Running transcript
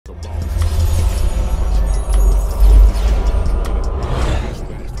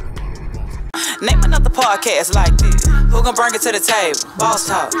another podcast like this. Who gon' bring it to the table? Boss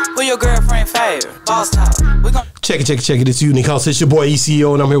Talk. Who your girlfriend favorite? Boss Talk. We gon' check it. It's Unique House. It's your boy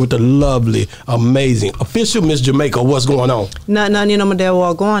ECO, and I'm here with the lovely, amazing, official Miss Jamaica. What's going on? None, you know, my dad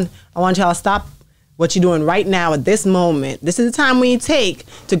walk on. I want y'all to stop what you're doing right now at this moment. This is the time when you take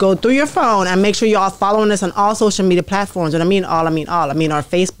to go through your phone and make sure you're all following us on all social media platforms. And I mean all. I mean our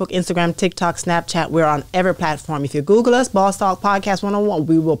Facebook, Instagram, TikTok, Snapchat. We're on every platform. If you Google us, Boss Talk Podcast 101,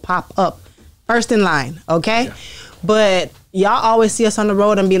 we will pop up first in line, okay? Yeah. But y'all always see us on the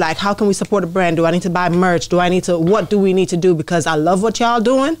road and be like, how can we support a brand? Do I need to buy merch? What do we need to do? Because I love what y'all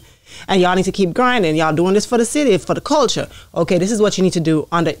doing. And y'all need to keep grinding. Y'all doing this for the city, for the culture. Okay, this is what you need to do.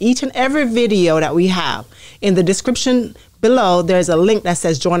 Under each and every video that we have, in the description below, there's a link that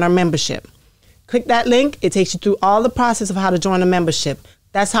says join our membership. Click that link. It takes you through all the process of how to join a membership.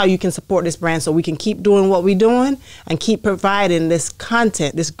 That's how you can support this brand so we can keep doing what we're doing and keep providing this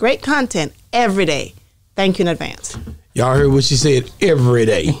content, this great content every day. Thank you in advance. Y'all heard what she said, every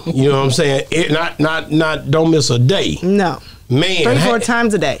day. You know what I'm saying? Not don't miss a day. No. Man. 3-4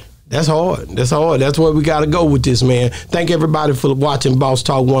 times a day. That's hard. That's where we got to go with this, man. Thank everybody for watching Boss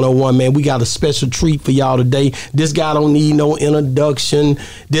Talk 101, man. We got a special treat for y'all today. This guy don't need no introduction.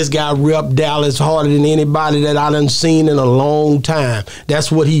 This guy rep Dallas harder than anybody that I done seen in a long time.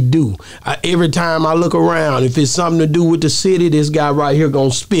 That's what he do. Every time I look around, if it's something to do with the city, this guy right here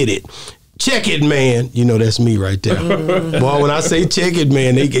gonna spit it. Check it, man. You know that's me right there. Boy, when I say check it,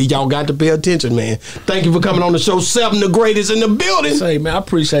 man, y'all got to pay attention, man. Thank you for coming on the show. 7 the greatest in the building. Say, man, I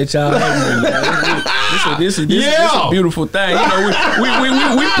appreciate y'all having me. This is a beautiful thing. You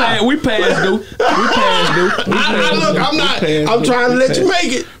know, we passed due. I'm trying to let you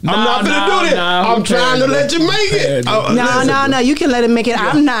make it. I'm not gonna do that. I'm trying to let you make it. No. You can let him make it. Yeah.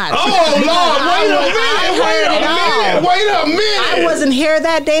 I'm not. Oh Lord, wait a minute. I wasn't here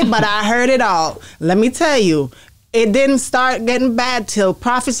that day, but I heard it all. Let me tell you, it didn't start getting bad till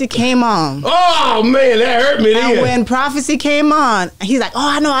Prophecy came on. Oh man, that hurt me. And when Prophecy came on, he's like, "Oh,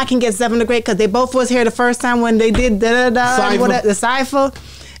 I know I can get 7 the great," because they both was here the first time when they did the cipher.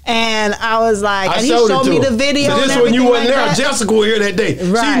 And I was like, and he showed me the video. But this when you wasn't there, Jessica was here that day.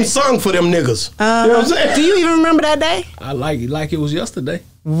 Right. She even sung for them niggas. You know what I'm saying? Do you even remember that day? I like it was yesterday.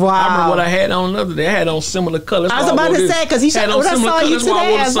 Wow. I remember what I had on the other day. I had on similar colors. I was about to say, because he had on similar colors. That's why I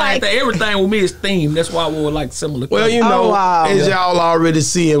wore the same thing. Everything with me is themed. That's why I wore like similar colors. Well, you know, as y'all already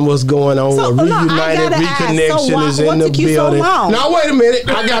seeing what's going on, a reunited reconnection is in the building. Now, wait a minute.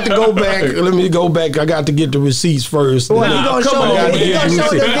 I got to go back. Let me go back. I got to get the receipts first. Well, I'm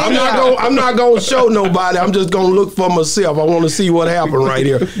not going to show nobody. I'm just going to look for myself. I want to see what happened right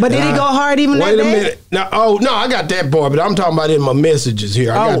here. But did he go hard even that day? Wait a minute. Now, I got that part, but I'm talking about in my messages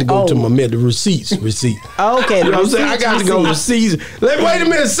here. I got to go to my the receipts. Okay. You know what I'm saying? I got to go receipts. Wait a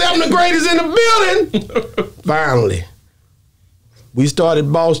minute. 7 the greatest in the building. Finally. We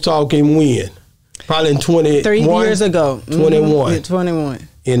started Boss Talking when? Probably in 21. 3 years ago. 21. 21.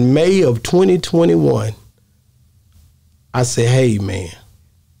 In May of 2021, I said, hey, man,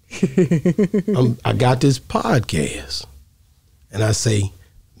 I got this podcast. And I say,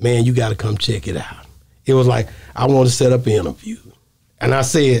 man, you got to come check it out. It was like, I want to set up an interview. And I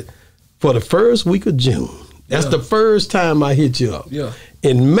said, for the first week of June, that's the first time I hit you up. Yeah.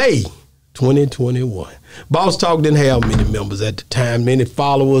 In May 2021. Boss Talk didn't have many members at the time, many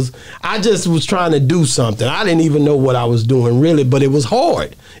followers. I just was trying to do something. I didn't even know what I was doing really, but it was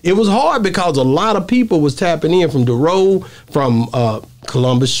hard. It was hard because a lot of people was tapping in from the road, from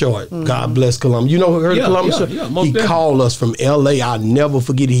Columbus Short. God bless Columbus. You know who heard of Columbus Short? Yeah, he called us from LA. I'll never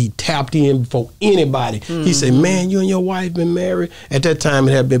forget it. He tapped in before anybody. He said, man, you and your wife been married? At that time,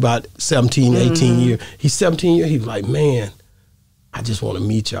 it had been about 17, 18 years. He's 17 years. He was like, man, I just want to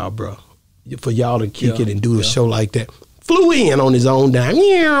meet y'all, bro. For y'all to kick it and do a show like that. Flew in on his own dime.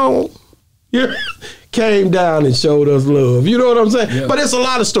 Came down and showed us love. You know what I'm saying? Yeah. But it's a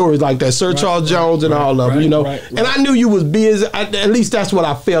lot of stories like that. Sir Charles Jones and all of them, you know. And I knew you was busy. At least that's what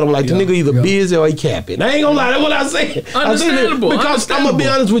I felt. I'm like, the nigga either busy or he capping. I ain't gonna lie, that's what I said. Understandable. Because I'm gonna be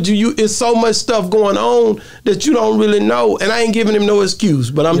honest with you, it's so much stuff going on that you don't really know. And I ain't giving him no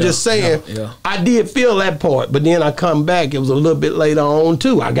excuse. But I'm just saying, I did feel that part. But then I come back, it was a little bit later on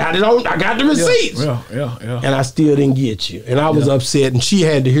too. I got the receipts. Yeah. And I still didn't get you. And I was upset and she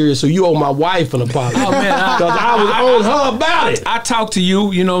had to hear it. So you owe my wife an apology. Oh man, because I was on her about it. I talked to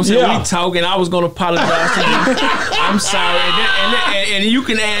you. You know what I'm saying? Yeah. We talk, and I was gonna apologize to you. I'm sorry, and you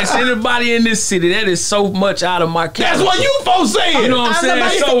can ask anybody in this city. That is so much out of my character. That's what you folks saying. You know what I'm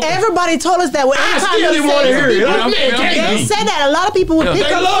saying? So everybody told us that. I still didn't want to hear it. Like, man, they said that a lot of people would pick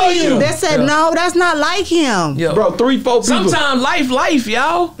They up love for you. you. They said no, that's not like him. Yeah. bro, 3-4 people. Sometimes life,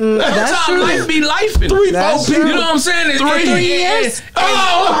 y'all. That's Sometimes true. life be lifing. 3-4 people. You know what I'm saying? 3 years.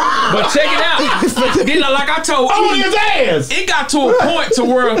 But check it out. You know, like I told On E, his ass. it got to a point to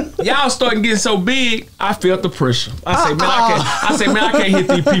where y'all starting getting so big, I felt the pressure. I say, man, I can't hit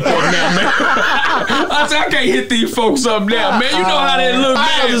these people up now, man. I said, I can't hit these folks up now, man. You know how that look, man.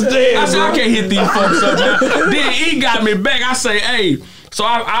 I understand, I said, bro. I can't hit these folks up now. Then he got me back. I say, hey. So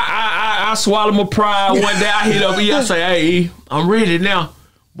I swallowed my pride one day. I hit up E. I say, hey, E, I'm ready now.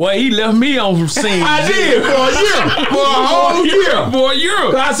 Boy, he left me on scene. I did for a year. For a whole year. For a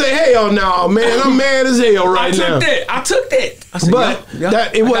year. I say, hell no, man. I'm mad as hell right now. I took that. I said,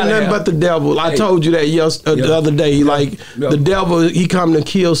 But it wasn't nothing but the devil. I told you that the other day. Like the devil, he come to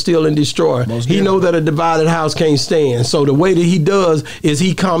kill, steal, and destroy. He know that a divided house can't stand. So the way that he does is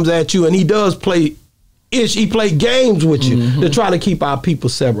he comes at you and he does play. He played games with you to try to keep our people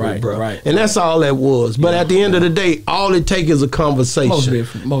separate, bro. Right. And that's all that was. But at the end of the day, all it takes is a conversation.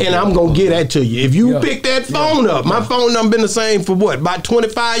 And I'm going to get that to you. If you pick that phone up, my phone number been the same for what, about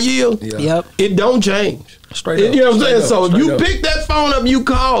 25 years? Yeah. Yep. It don't change. Straight up. You know what I'm saying? So if you up. pick that phone up, you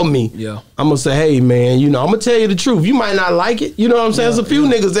call me. Yeah. I'm going to say, hey, man, I'm going to tell you the truth. You might not like it. You know what I'm saying? There's a few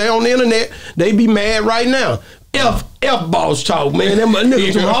niggas there on the internet, they be mad right now. F boss talk, man. Them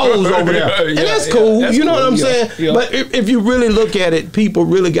niggas some hoes over there. And that's cool. That's you know cool. what I'm saying? Yeah. But if you really look at it, people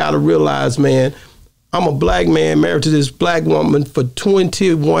really got to realize, man, I'm a black man married to this black woman for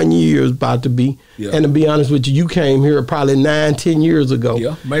 21 years, about to be. Yeah. And to be honest with you, you came here probably 9-10 years ago.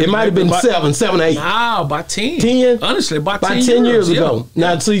 Yeah. It might have been about 7, 8. Nah, about 10. 10? Honestly, about 10 years ago.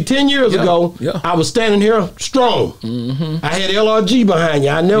 Yeah. Now, see, 10 years ago, I was standing here strong. I had LRG behind you.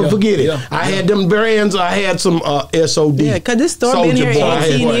 I never forget it. I had them brands. I had some SOD. Yeah, because this store been here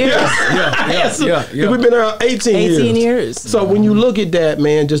 18 years. We've been here 18 years. So when you look at that,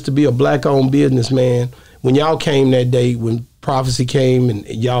 man, just to be a black-owned businessman, when y'all came that day, when Prophecy came and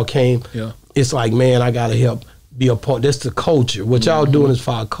y'all came, it's like, man, I got to help be a part. That's the culture. What y'all doing is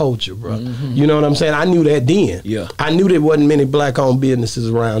for our culture, bro. You know what I'm saying? I knew that then. Yeah. I knew there wasn't many black-owned businesses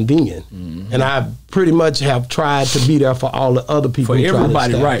around then. And I pretty much have tried to be there for all the other people. For who try to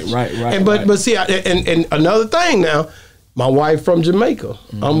everybody, establish. right. And but see, and another thing now, my wife from Jamaica.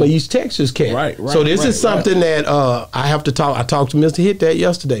 I'm a East Texas cat. Right. So this is something that I have to talk. I talked to Mr. Hit that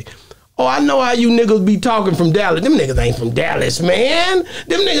yesterday. Oh, I know how you niggas be talking from Dallas. Them niggas ain't from Dallas, man.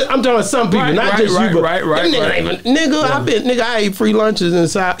 Them niggas, I'm talking about some people, not just you, but them niggas ain't from, nigga, I ate free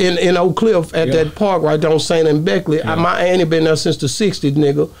lunches in Oak Cliff at that park right there on St. and Beckley. My auntie been there since the 60s,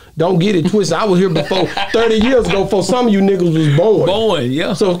 nigga. Don't get it twisted. I was here before 30 years ago before some of you niggas was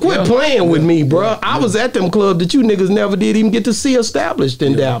born. So quit playing with me, bro. I was at them clubs that you niggas never did even get to see established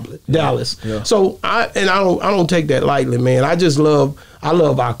in Dallas. So I don't take that lightly, man. I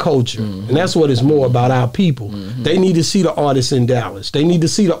love our culture, and that's what it's more about, our people. They need to see the artists in Dallas. They need to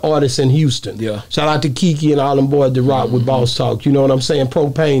see the artists in Houston. Shout out to Kiki and all them boys that rock with Boss Talk. You know what I'm saying?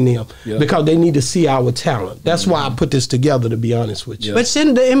 Propane them. Because they need to see our talent. That's why I put this together, to be honest with you. But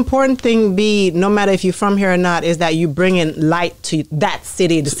shouldn't the important thing be, no matter if you're from here or not, is that you bring in light to that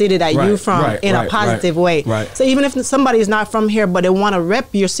city, the city that you're from, in a positive way. So even if somebody is not from here, but they want to rep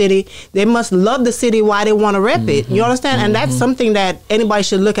your city, they must love the city why they want to rep it. You understand? And that's something that anybody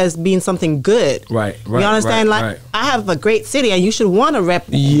should look as being something good. You understand? I have a great city and you should want to rep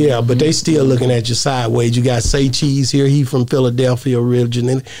it. Yeah, but they still looking at you sideways. You got Say Cheese here, he from Philadelphia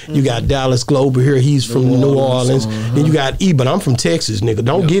originally. You got Dallas Glover here, he's from New Orleans. Then you got E, but I'm from Texas, nigga.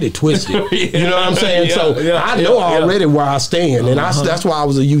 Don't get it twisted. You know what I'm saying? I know already where I stand, and that's why I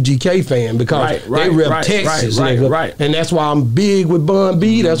was a UGK fan, because they rep Texas, nigga. And that's why I'm big with Bun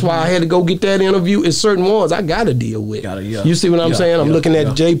B. That's why I had to go get that interview. It's certain ones I got to deal with. You see what I'm saying? I'm looking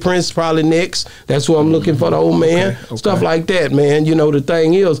at Jay Prince probably next. That's who I'm looking for, the old man. Stuff like that, man. You know, the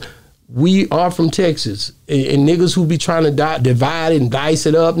thing is, we are from Texas, and niggas who be trying to divide and dice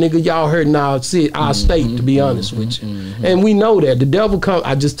it up, nigga, y'all hurting our state, to be honest with you. And we know that. The devil come,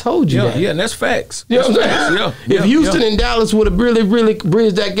 I just told you that. Yeah, and that's facts. You know what I'm saying? If Houston and Dallas would have really, really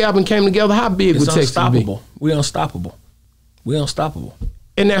bridged that gap and came together, how big would Texas be? We unstoppable. We unstoppable.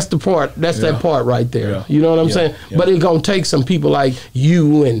 And that's the part, that part right there. You know what I'm saying? But it's going to take some people like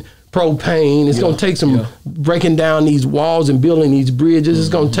you and Propane. It's going to take some breaking down these walls and building these bridges. It's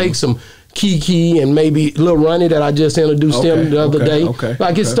going to take some Kiki and maybe Lil Ronnie that I just introduced him the other day.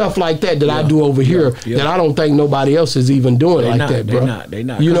 Like it's stuff like that I do over here that I don't think nobody else is even doing that, bro. They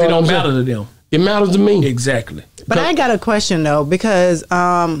not. You know, it don't matter to them. It matters to me. Exactly. But I got a question though, because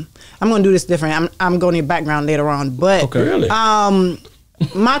I'm gonna do this different. I'm going to your background later on, but Really?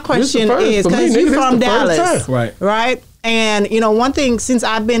 my question is because you're from Dallas, right? And you know, one thing since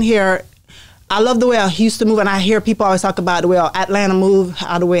I've been here, I love the way how Houston move, and I hear people always talk about the way how Atlanta move,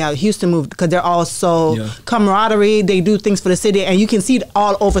 the way how Houston move, because they're all so camaraderie. They do things for the city, and you can see it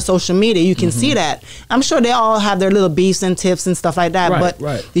all over social media. You can see that. I'm sure they all have their little beefs and tips and stuff like that, but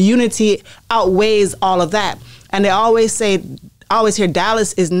the unity outweighs all of that. And they always say, I always hear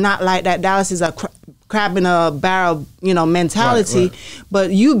Dallas is not like that. Dallas is a crab in a barrel, you know, mentality.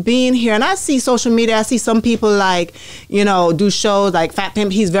 But you being here, and I see social media, I see some people like, you know, do shows like Fat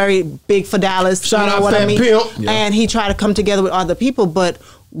Pimp. He's very big for Dallas. Shout out what Fat Pimp. And he try to come together with other people. But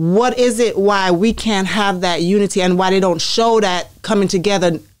what is it why we can't have that unity, and why they don't show that coming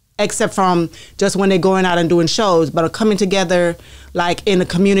together, except from just when they're going out and doing shows, but are coming together like in the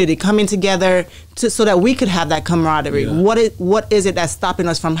community, coming together so that we could have that camaraderie. What is it that's stopping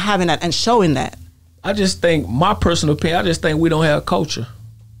us from having that and showing that? I just think, my personal opinion, I just think we don't have culture.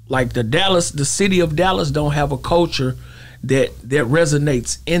 Like the city of Dallas don't have a culture that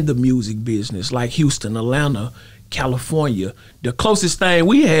resonates in the music business, like Houston, Atlanta, California. The closest thing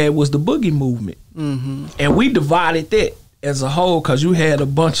we had was the boogie movement. And we divided that as a whole, because you had a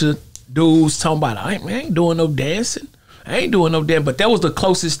bunch of dudes talking about, I ain't doing no dancing. I ain't doing no dance. But that was the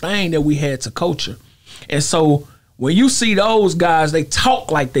closest thing that we had to culture. And so when you see those guys, they talk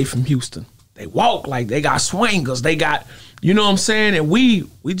like they from Houston. They walk like they got swingers. They got, you know what I'm saying? And we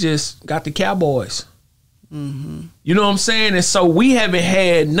just got the Cowboys. You know what I'm saying? And so we haven't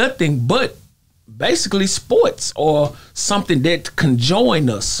had nothing but basically sports or something that can join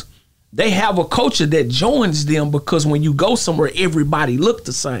us. They have a culture that joins them, because when you go somewhere, everybody look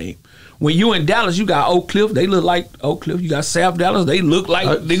the same. When you in Dallas, you got Oak Cliff, they look like Oak Cliff. You got South Dallas, they look like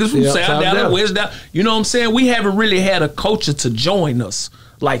niggas from South Dallas, West Dallas. You know what I'm saying? We haven't really had a culture to join us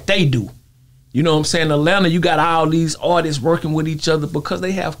like they do. You know what I'm saying? Atlanta, you got all these artists working with each other because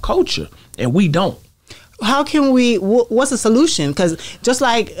they have culture, and we don't. How can we, what's the solution? Because just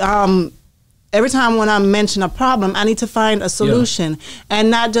like every time when I mention a problem, I need to find a solution, and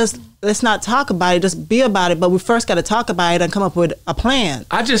not just, let's not talk about it, just be about it. But we first got to talk about it and come up with a plan.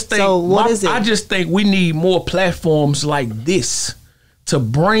 I just think, so what is it? I just think we need more platforms like this to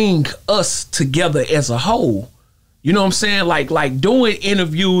bring us together as a whole. You know what I'm saying? Like doing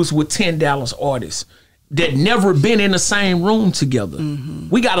interviews with 10 Dallas artists that never been in the same room together.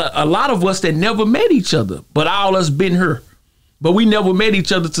 We got a lot of us that never met each other, but all us been here. But we never met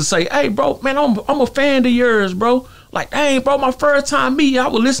each other to say, hey, bro, man, I'm a fan of yours, bro. Like, hey, bro, my first time meeting, I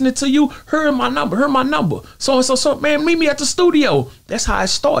was listening to you, heard my number. So, man, meet me at the studio. That's how it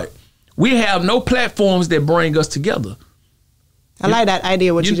started. We have no platforms that bring us together. I like that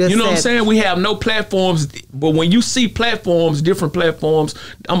idea, what you just said. You know what I'm saying? We have no platforms, but when you see platforms, different platforms,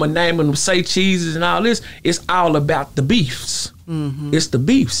 I'm going to name them, Say Cheeses and all this, it's all about the beefs. It's the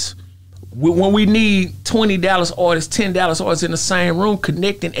beefs. When we need 20 Dallas artists, 10 Dallas artists in the same room,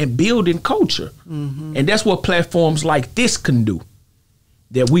 connecting and building culture. And that's what platforms like this can do,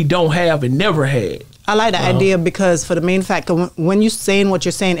 that we don't have and never had. I like the idea, because for the main fact, when you're saying what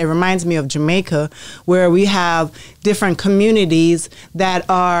you're saying, it reminds me of Jamaica, where we have different communities that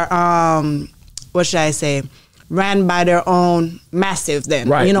are, what should I say, ran by their own massive then.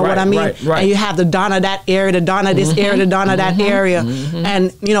 You know what I mean? And you have the Donna that area, the Donna this area, the Donna that area.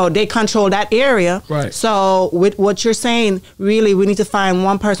 And, you know, they control that area. So with what you're saying, really, we need to find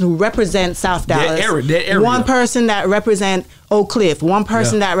one person who represents South Dallas. That area. One person that represents Oak Cliff. One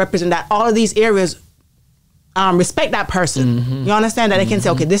person that represents that. All of these areas respect that person. You understand that they can say,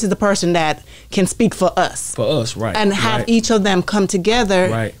 okay, this is the person that can speak for us. For us, right. And have each of them come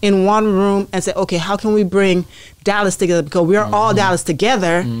together in one room and say, okay, how can we bring Dallas together? Because we're all Dallas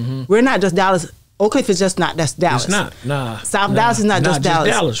together. We're not just Dallas. Oak Cliff is just not just Dallas. It's not. South Dallas is not just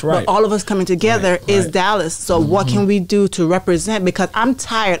Dallas. But all of us coming together is Dallas. So what can we do to represent? Because I'm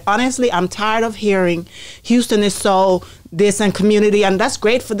tired. Honestly, I'm tired of hearing Houston is so this and community, and that's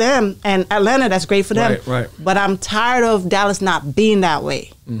great for them. And Atlanta, that's great for them. But I'm tired of Dallas not being that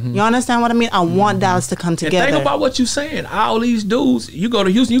way. You understand what I mean? I want Dallas to come together. And think about what you're saying. All these dudes, you go to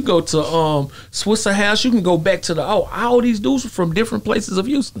Houston, you go to Swisher House, you can go back to all these dudes are from different places of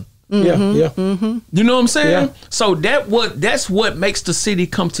Houston. You know what I'm saying? So that's what makes the city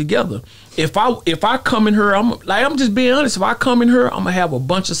come together. If I come in here, I'm just being honest. If I come in here, I'm gonna have a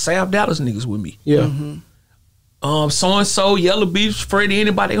bunch of South Dallas niggas with me. so and so, Yella Beach, Freddie,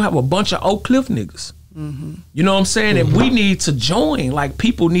 anybody, they have a bunch of Oak Cliff niggas. You know what I'm saying? And we need to join. Like,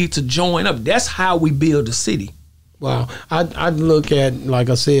 people need to join up. That's how we build the city. Wow. I'd look at, like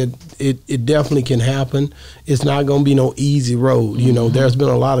I said, it definitely can happen. It's not going to be no easy road. You know, there's been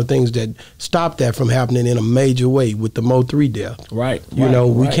a lot of things that stop that from happening in a major way with the Mo3 death. Right. You know,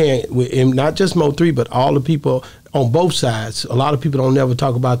 we can't, and not just Mo3, but all the people on both sides. A lot of people don't never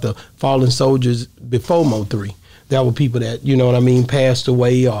talk about the fallen soldiers before Mo3. There were people that, you know what I mean, passed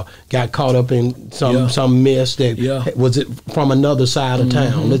away or got caught up in some mess that was it from another side of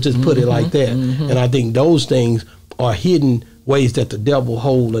town. Let's just put it like that. And I think those things are hidden ways that the devil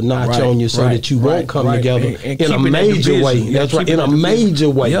hold a notch on you so that you won't come together and in a major way. That's right, in a major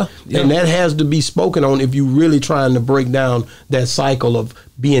way. And that has to be spoken on if you're really trying to break down that cycle of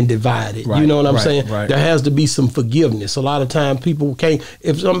being divided. You know what I'm saying? There has to be some forgiveness. A lot of times people can't,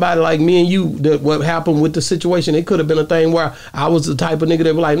 if somebody like me and you, what happened with the situation, it could have been a thing where I was the type of nigga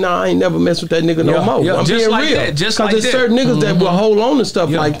that was like, nah, I ain't never mess with that nigga no more. I'm being like real. Because there's certain niggas that will hold on to stuff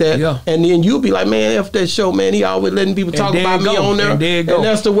like that. And then you'll be like, man, F that show, man, he always letting people talk about me on there. And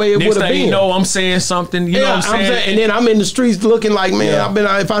that's the way it would have been. You know, I'm saying something, you know what I'm saying? And then I'm in the streets looking like, man,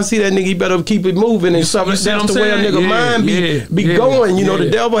 if I see that nigga, he better keep it moving and stuff. That's the way a nigga mind be going. You know,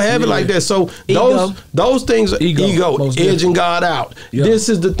 the devil have it like that. So those things are ego, edging God out. This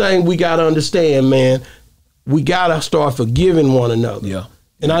is the thing we got to understand, man. We got to start forgiving one another.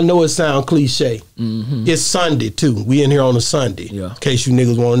 And I know it sounds cliche. It's Sunday too. We in here on a Sunday. In case you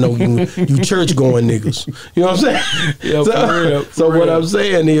niggas want to know, you church going niggas. You know what I'm saying? So what I'm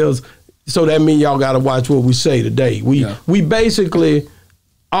saying is, so that means y'all got to watch what we say today. We basically,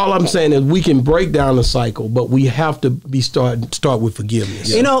 all I'm saying is we can break down the cycle, but we have to start with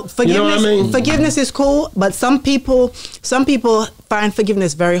forgiveness. You know, forgiveness. You know what I mean? Forgiveness is cool, but some people find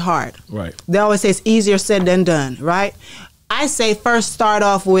forgiveness very hard. They always say it's easier said than done. Right? I say first start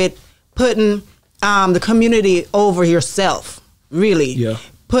off with putting the community over yourself. Really,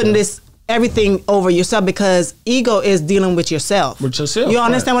 putting this everything over yourself, because ego is dealing with yourself. You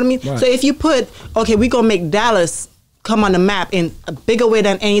understand what I mean? So if you put, okay, we gonna make Dallas come on the map in a bigger way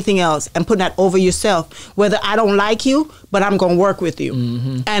than anything else, and put that over yourself, whether I don't like you, but I'm going to work with you.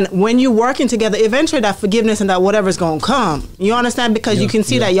 And when you working together, eventually that forgiveness and that whatever is going to come. You understand? Because you can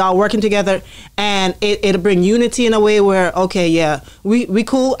see that y'all working together, and it'll bring unity in a way where, okay, we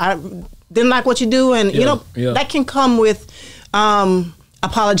cool. I didn't like what you do. And, you know, that can come with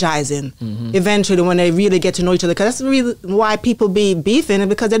apologizing eventually when they really get to know each other, because that's really why people be beefing,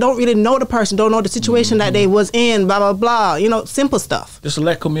 because they don't really know the person, don't know the situation that they was in, blah blah blah, you know, simple stuff. Just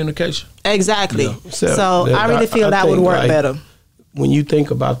lack communication. Exactly. So I really feel that would work better. When you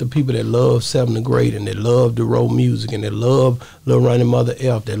think about the people that love 7th Grade and that love the road music and that love Lil Running Mother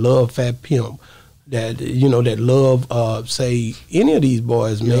F, that love Fat Pimp, that, you know, that love say any of these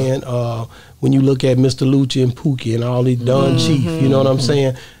boys, man. When you look at Mr. Lucci and Pookie and all these Don Chief, you know what I'm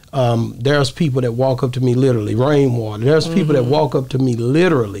saying? There's people that walk up to me literally, Rainwater. There's people that walk up to me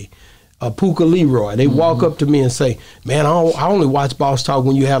literally, Pooka Leroy. They walk up to me and say, man, I only watch Boss Talk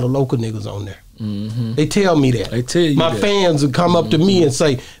when you have the local niggas on there. They tell me that. They tell you My fans will come up to me and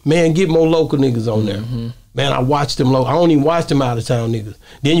say, man, get more local niggas on there. Man, I watch them I don't even watch them out of town niggas.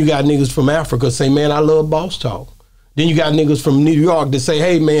 Then you got niggas from Africa say, man, I love Boss Talk. Then you got niggas from New York that say,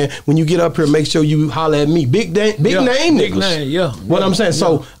 hey, man, when you get up here, make sure you holler at me. Big name niggas. What I'm saying?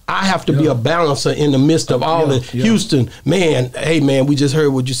 So I have to be a balancer in the midst of all the Houston. Man, hey, man, we just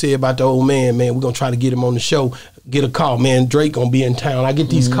heard what you said about the old man. We're going to try to get him on the show. Get a call. Man, Drake going to be in town. I get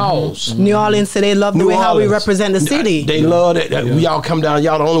these calls. New Orleans say they love the way how we represent the city. They love that. Y'all come down.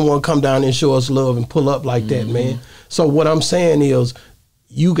 Y'all the only one come down and show us love and pull up like that, man. So what I'm saying is,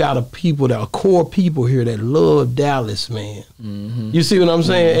 you got a people that are core people here that love Dallas, man. You see what I'm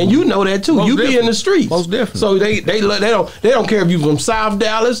saying? And you know that too. Most you be in the streets. Most definitely. So they don't care if you from South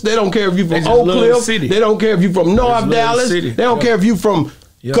Dallas. They don't care if you from Oak Cliff. They don't care if you from North Dallas. They don't care if you from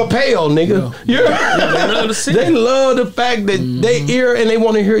Capel, nigga. They love the city. They love the fact that they hear and they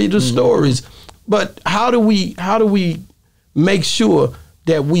want to hear the stories. But how do we make sure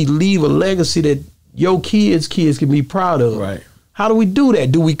that we leave a legacy that your kids can be proud of? Right. How do we do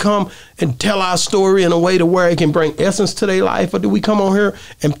that? Do we come and tell our story in a way to where it can bring essence to their life? Or do we come on here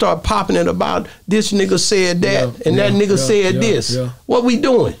and start popping it about this nigga said that and that nigga said this? What we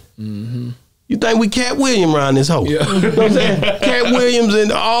doing? You You think we Cat Williams around this hoe? Yeah. You know what I'm saying? Cat Williams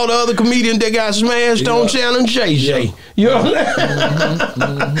and all the other comedians that got smashed on Channel Shay Shay. Yeah. You know what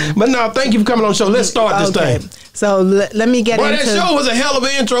I'm saying? But no, thank you for coming on the show. Let's start this thing. So let me get into... that show was a hell of an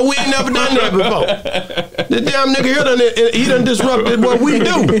intro. We ain't never done that before. This damn nigga he done disrupted what we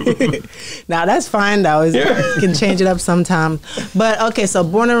do. Now that's fine though. You can change it up sometime. But okay, so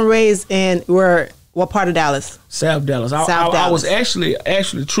born and raised in what part of Dallas? South Dallas. I was actually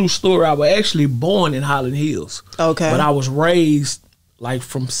true story. I was actually born in Highland Hills. Okay. But I was raised like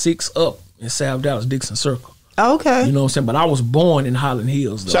from 6 up in South Dallas, Dixon Circle. Okay. You know what I'm saying? But I was born in Highland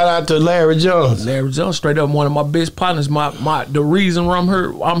Hills though. Shout out to Larry Jones. Larry Jones, straight up one of my best partners. The reason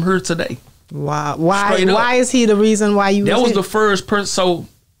I'm here today. Wow. Why is he the reason why you? That was the first person. So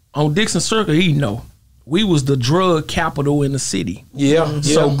on Dixon Circle, he know. We was the drug capital in the city. Yeah.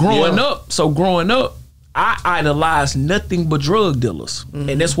 So growing up, I idolized nothing but drug dealers.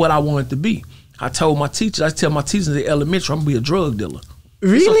 And that's what I wanted to be. I tell my teachers in elementary, I'm gonna be a drug dealer.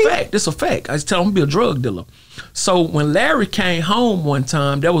 Really? It's a fact. I just tell them I'm gonna be a drug dealer. So when Larry came home one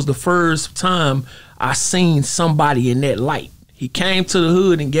time, that was the first time I seen somebody in that light. He came to the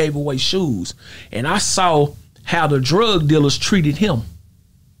hood and gave away shoes. And I saw how the drug dealers treated him.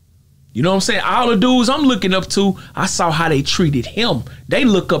 You know what I'm saying? All the dudes I'm looking up to, I saw how they treated him. They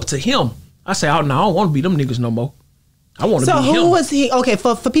look up to him. I say, oh no, I don't want to be them niggas no more. I want to be him. So who was he? Okay,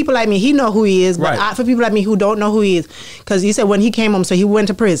 for people like me, he know who he is. But for people like me who don't know who he is, because you said when he came home, so he went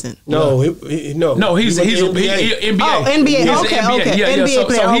to prison. No, no, he's an NBA. Oh, NBA. Okay. Yeah. NBA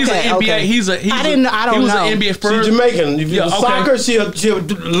player. So he's an NBA. Okay. I don't know. He was an NBA first. She's Jamaican. If you soccer, she'll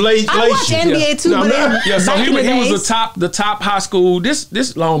lay. I watch NBA too, but so he was the top high school.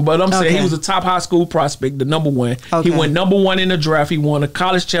 This long, but I'm saying he was a top high school prospect, the number one. He went number 1 in the draft. He won a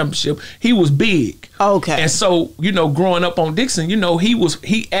college championship. He was big. Okay. And so, growing up on Dixon,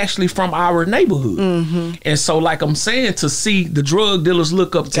 he actually from our neighborhood. And so, like I'm saying, to see the drug dealers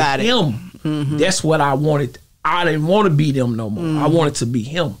look up to him, that's what I wanted. I didn't want to be them no more. I wanted to be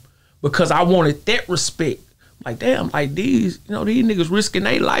him because I wanted that respect. Like, damn, like these niggas risking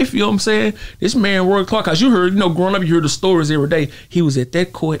their life, you know what I'm saying? This man worked hard. Cause you heard, growing up, you heard the stories every day. He was at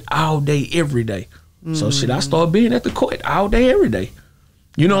that court all day, every day. So I started being at the court all day, every day.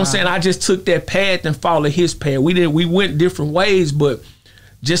 You know what I'm saying? I just took that path and followed his path. We went different ways, but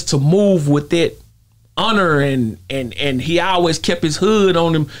just to move with that honor and he always kept his hood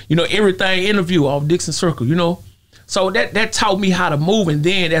on him, everything interview off Dixon Circle, So that taught me how to move. And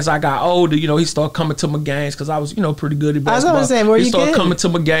then as I got older, he started coming to my games because I was, pretty good at basketball. I was going to say, he started coming to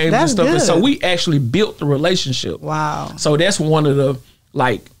my games and stuff. Good. And so we actually built the relationship. Wow. So that's one of the,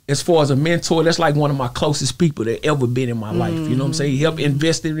 as far as a mentor, that's like one of my closest people that ever been in my life. You know what I'm saying? He helped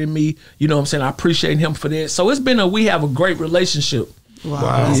invested in me. You know what I'm saying? I appreciate him for that. So we have a great relationship.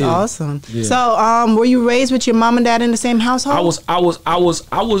 Wow. That's awesome. Yeah. So were you raised with your mom and dad in the same household?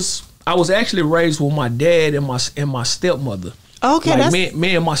 I was actually raised with my dad and my stepmother. Okay,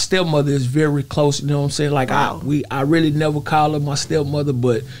 me and my stepmother is very close. You know what I'm saying? Like I really never call her my stepmother,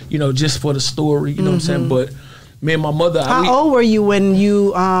 but just for the story. You know what I'm saying? But me and my mother. How old were you when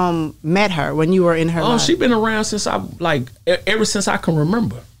you met her? When you were in her life? She been around since ever since I can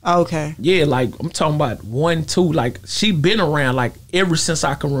remember. Okay. Yeah, I'm talking about 1, 2. She been around ever since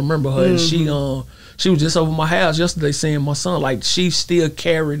I can remember her. And she was just over my house yesterday seeing my son. She still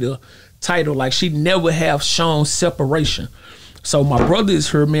carried the title. She never have shown separation. So my brother is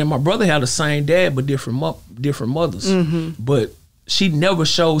her. Me and my brother had the same dad but different mothers. But she never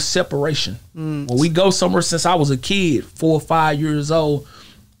showed separation. When we go somewhere since I was a kid, 4 or 5 years old,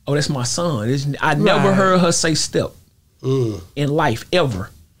 oh, that's my son. I never heard her say step in life ever.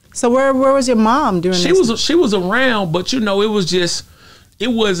 So where was your mom during this? She was around, but it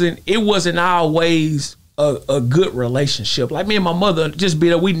wasn't always a good relationship. Like me and my mother,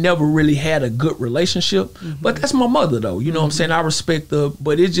 we never really had a good relationship. But that's my mother though. You know what I'm saying? I respect her,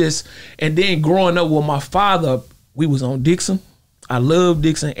 but and then growing up with my father, we was on Dixon. I love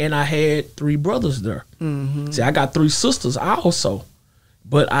Dixon, and I had 3 brothers there. See, I got 3 sisters also,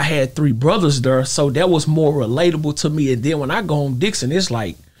 but I had 3 brothers there, so that was more relatable to me. And then when I go on Dixon, it's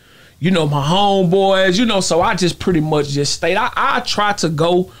my homeboys, so I just pretty much just stayed. I try to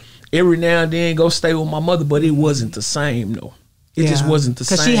go every now and then, go stay with my mother, but it wasn't the same, though. It just wasn't the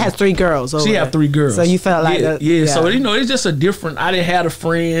same. Because she has 3 girls. She had 3 girls. So you felt like So, it's just a different, I didn't have the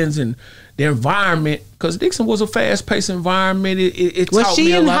friends and the environment, because Dixon was a fast-paced environment. It was taught she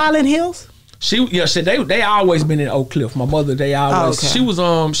me a in lot. Highland Hills? They always been in Oak Cliff. My mother, they always. She was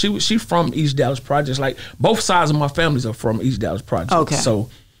she from East Dallas Projects. Both sides of my families are from East Dallas Projects. Okay. So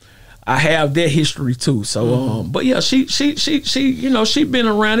I have that history too. So, but yeah, she, you know, she been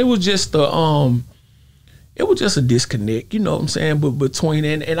around. It was just a disconnect, you know what I'm saying? But between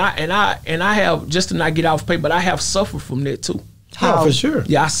and I have, just to not get off paper, but I have suffered from that too. How? Oh, for sure.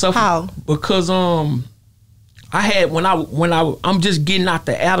 Yeah, I suffered. How? Because I had I'm just getting out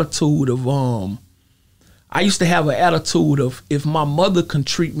the attitude of I used to have an attitude of, if my mother can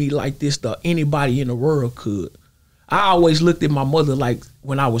treat me like this, anybody in the world could. I always looked at my mother like,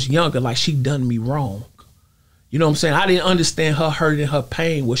 when I was younger, like she done me wrong. You know what I'm saying? I didn't understand her hurt and her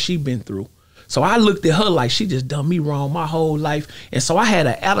pain, what she been through. So I looked at her like she just done me wrong my whole life. And so I had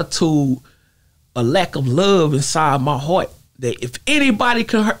an attitude, a lack of love inside my heart, that if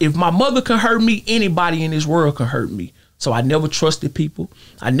my mother can hurt me, anybody in this world can hurt me. So I never trusted people.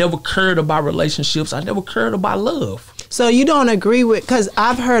 I never cared about relationships. I never cared about love. So you don't agree with, because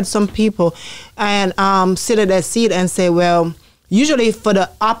I've heard some people and sit at that seat and say, well, usually for the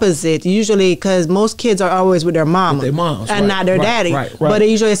opposite, because most kids are always with their mama. With their moms, and not their daddy. Right. But they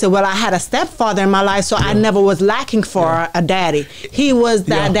usually say, well, I had a stepfather in my life, so I never was lacking for a daddy. He was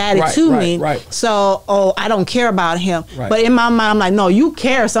that daddy to me. Right. So, I don't care about him. Right. But in my mind, I'm like, no, you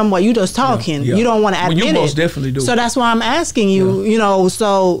care somewhat. You just talking. Yeah. You don't want to admit it. You most definitely do. So that's why I'm asking you, you know,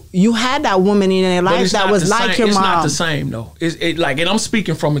 so you had that woman in your life that was like your mom. It's not the same, though. And I'm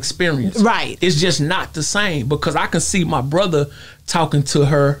speaking from experience. Right. It's just not the same, because I can see my brother talking to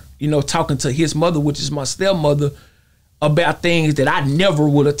her, you know, talking to his mother, which is my stepmother, about things that I never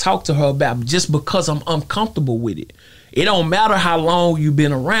would have talked to her about, just because I'm uncomfortable with it. It don't matter how long you've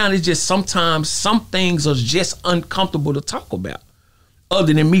been around. It's just sometimes some things are just uncomfortable to talk about.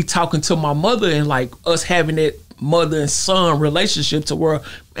 Other than me talking to my mother and like us having that mother and son relationship, to where,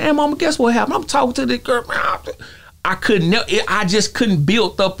 man, mama, guess what happened? I'm talking to this girl. I just couldn't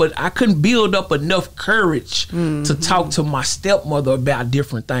build up enough courage to talk to my stepmother about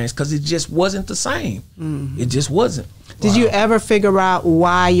different things, because it just wasn't the same. It just wasn't. Did you ever figure out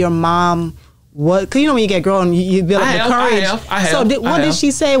why your mom was? Because you know when you get grown, you build up the courage. I have. So what did she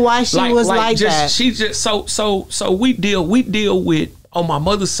say? Why she was like that? She just so we deal with, on my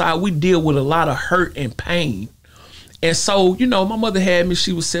mother's side, we deal with a lot of hurt and pain, and so you know my mother had me.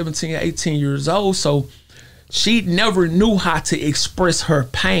 She was 17, 18 years old, so she never knew how to express her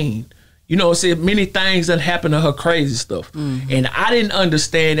pain. You know, said many things that happened to her, crazy stuff. And I didn't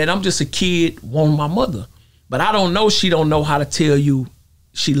understand that. I'm just a kid wanting my mother. But I don't know she don't know how to tell you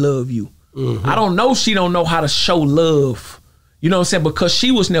she love you. I don't know she don't know how to show love. You know what I'm saying? Because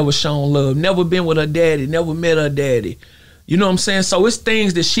she was never shown love, never been with her daddy, never met her daddy. You know what I'm saying? So it's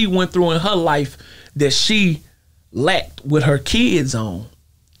things that she went through in her life that she lacked with her kids on.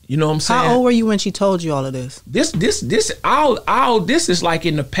 You know what I'm saying? How old were you when she told you all of this? This is like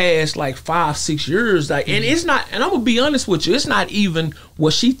in the past like 5-6 years. Like, and it's not, and I'm gonna be honest with you, it's not even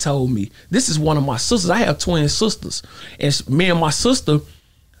what she told me. This is one of my sisters. I have twin sisters. And me and my sister,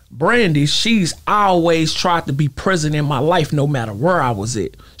 Brandy, she's always tried to be present in my life no matter where I was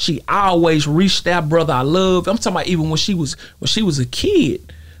at. She always reached that brother I love. I'm talking about even when she was a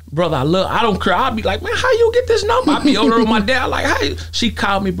kid. Brother, I don't care. I'll be like, man, how you get this number? I'll be over with my dad, like, hey, she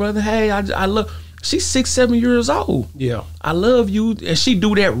called me, brother, hey, I love, she's 6-7 years old. Yeah. I love you. And she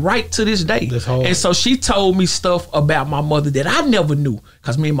do that right to this day. And so she told me stuff about my mother that I never knew,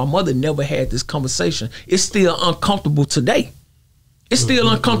 because me and my mother never had this conversation. It's still uncomfortable today. It's still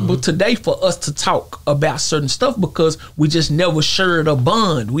uncomfortable today for us to talk about certain stuff, because we just never shared a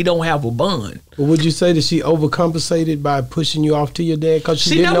bond. We don't have a bond. But would you say that she overcompensated by pushing you off to your dad? Because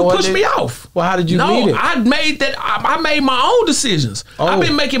she didn't never know pushed me off. Well, how did you meet it? I made my own decisions. I've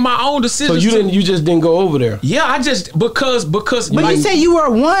been making my own decisions. So you just didn't go over there? Yeah, I just because. But you said you were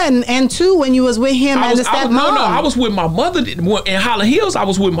 1 and 2 when you was with him and the stepmom. No, I was with my mother in Holland Hills. I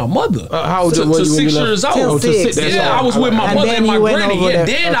was with my mother. How old to 6 years old? Till 6. Yeah, I was with my mother and my granny. Yeah,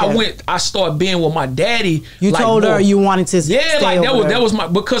 then okay. I started being with my daddy. You like, told her you wanted to stay that was my,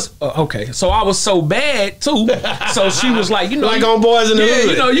 because okay, so I was so bad too. So she was like, you know, like on Boys in the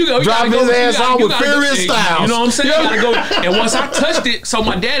Hood. You know, you drop his ass off with Furious Styles. You know what I'm saying? You gotta go. And once I touched it, so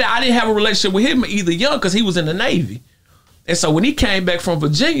my daddy, I didn't have a relationship with him either young, because he was in the Navy. And so when he came back from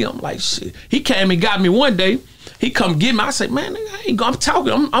Virginia, I'm like, shit. He came and got me one day. He come get me. I said, man, nigga, I ain't going. I'm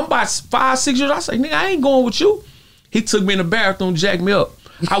talking. I'm about 5-6 years. I said, nigga, I ain't going with you. He took me in the bathroom, jacked me up.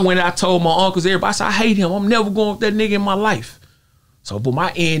 I went and I told my uncles, everybody, I said, I hate him. I'm never going with that nigga in my life. So, but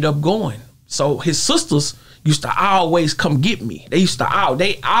I end up going. So his sisters used to always come get me. They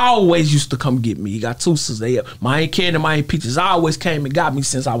always used to come get me. He got 2 sisters. My Aunt Candy, my Aunt Peaches always came and got me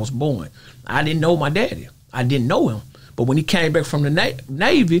since I was born. I didn't know my daddy. I didn't know him. But when he came back from the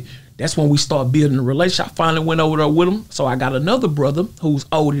Navy, that's when we started building a relationship. I finally went over there with him. So I got another brother who's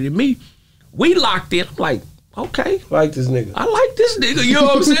older than me. We locked in. I'm like, okay. Like this nigga. I like this nigga, you know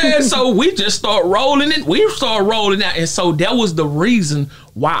what I'm saying? So we just start rolling it. We start rolling out. And so that was the reason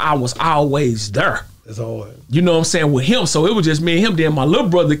why I was always there. That's hard. You know what I'm saying, with him. So it was just me and him. Then my little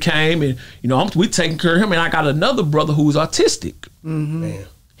brother came and, you know, we taking care of him. And I got another brother who's autistic. Man.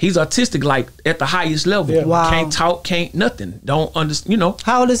 He's autistic, like at the highest level. Yeah. Wow. Can't talk, can't nothing. Don't understand, you know.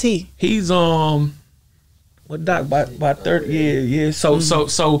 How old is he? He's what doc by 30? Yeah. So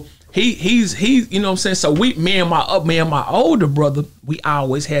he's you know what I'm saying. So me and my older brother, we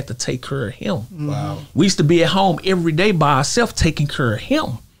always had to take care of him. Wow. We used to be at home every day by ourselves taking care of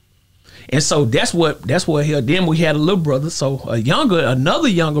him. And so that's what he. Then we had a little brother, so another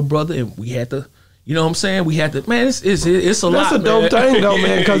younger brother, and we had to, you know what I'm saying. We had to, man. It's a lot. That's a dope thing though,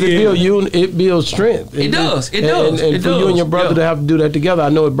 man, because it builds strength. It does. And for you and your brother to have to do that together, I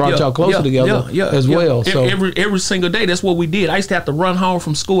know it brought y'all closer together as well. So every single day, that's what we did. I used to have to run home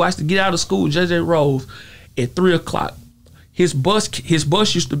from school. I used to get out of school, JJ Rose, at 3:00. His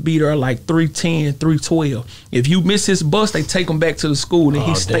bus used to be there like 3:10, 3:12. If you miss his bus, they take him back to the school and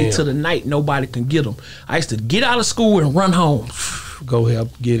he stay till the night. Nobody can get him. I used to get out of school and run home. Go help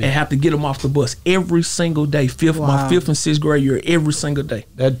get it. And have to get him off the bus every single day. My 5th and 6th grade year, every single day.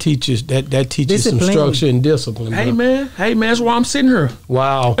 That teaches some Discipline. structure and discipline. Hey bro. man, that's why I'm sitting here.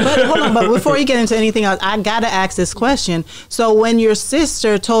 Wow. But hold on, but before you get into anything else, I gotta ask this question. So when your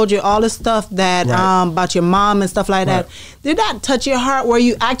sister told you all the stuff that about your mom and stuff like that, did that touch your heart where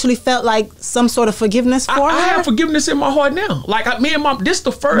you actually felt like some sort of forgiveness for her? I have forgiveness in my heart now. Like me and mom, this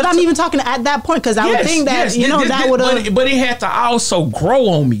the first. But I'm even talking at that point because I would think that that would have. But it had to also grow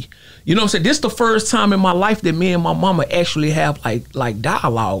on me. You know what I'm saying? This is the first time in my life that me and my mama actually have like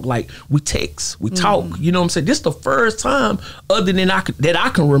dialogue. Like we text, we talk. You know what I'm saying? This is the first time other than that I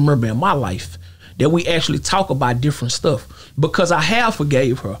can remember in my life that we actually talk about different stuff, because I have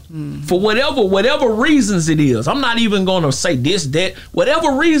forgave her for whatever reasons it is. I'm not even gonna say this, that,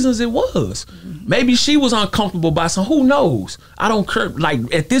 whatever reasons it was. Maybe she was uncomfortable by some, who knows? I don't care.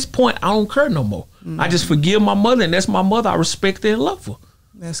 Like at this point, I don't care no more. I just forgive my mother, and that's my mother. I respect her and love her.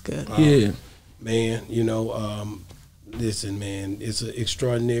 That's good. Yeah. Man, you know, listen, man, it's an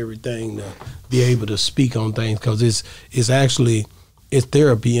extraordinary thing to be able to speak on things, because it's actually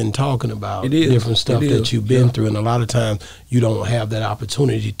therapy in talking about different stuff that you've been through. And a lot of times you don't have that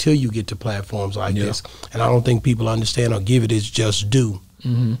opportunity till you get to platforms like this. And I don't think people understand or give it its just due.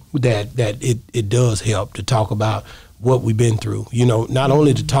 That it does help to talk about what we've been through. You know, not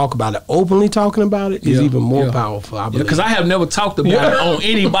only to talk about it, openly talking about it is even more powerful, I believe. Because I have never talked about it on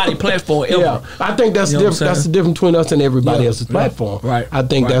anybody platform ever. Yeah, I think that's different. That's the difference between us and everybody else's platform. Right. I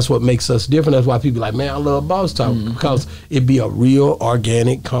think that's what makes us different. That's why people like, man, I love Boss Talk, because it be a real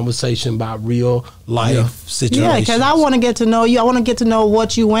organic conversation about real life situations. Yeah, because I want to get to know you. I want to get to know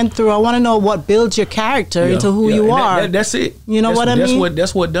what you went through. I want to know what builds your character into who you are. That's it. You know what I mean?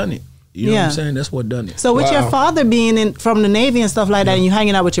 That's what done it. You know what I'm saying? That's what done it. So with your father being from the Navy and stuff like that, and you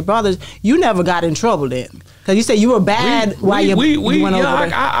hanging out with your brothers, you never got in trouble then? Because you said you were bad while you went over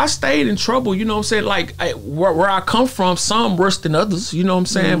there. I stayed in trouble. You know what I'm saying? Like where I come from, some worse than others. You know what I'm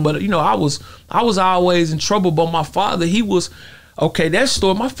saying? But you know, I was always in trouble. But my father, he was. Okay, that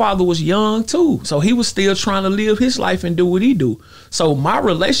story, my father was young too. So he was still trying to live his life and do what he do. So my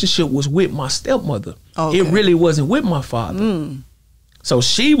relationship was with my stepmother. Okay. It really wasn't with my father. So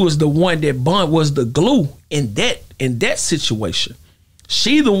she was the one that was the glue in that situation.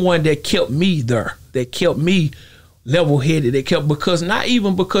 She the one that kept me there, that kept me level-headed, because not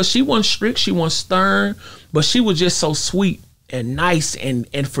even because she wasn't strict, she wasn't stern, but she was just so sweet and nice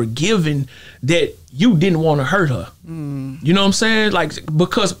and forgiving that you didn't want to hurt her. You know what I'm saying? Like,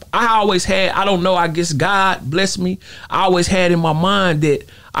 because I always had, I don't know, I guess God bless me, I always had in my mind that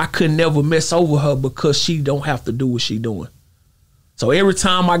I could never mess over her because she don't have to do what she doing. So every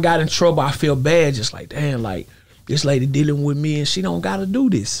time I got in trouble, I feel bad, just like, damn, like this lady dealing with me and she don't got to do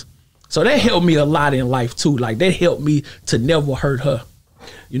this. So that helped me a lot in life too. Like that helped me to never hurt her.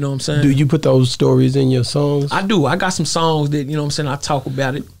 You know what I'm saying? Do you put those stories in your songs? I do. I got some songs that, you know what I'm saying, I talk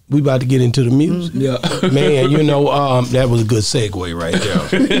about it. We about to get into the music. Yeah. Man, you know, that was a good segue right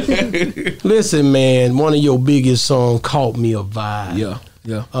there. Listen, man, one of your biggest songs, Caught Me a Vibe.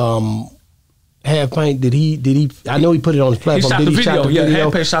 Yeah. Half Pint, did he I know he put it on his platform. He shot the video.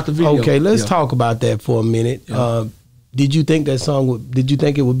 Half Pint shot the video. Okay, let's talk about that for a minute. Did you think that song would? Did you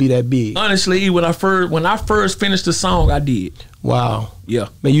think it would be that big? Honestly, when I first finished the song, I did. Wow. Yeah.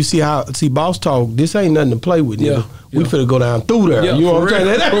 Man, you see Boss Talk, this ain't nothing to play with, nigga. Yeah. We finna go down through there. Yeah, you know what I'm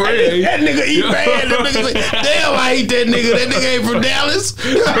saying? For real. That nigga eat bad. That nigga say, damn, I hate that nigga. That nigga ain't from Dallas.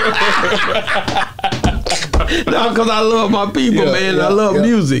 No, because I love my people, man. I love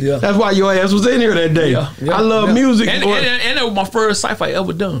music. Yeah. That's why your ass was in here that day. I love music. And that was my first cypher I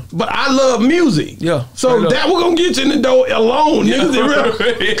ever done. But I love music. Yeah. So that was going to get you in the door alone,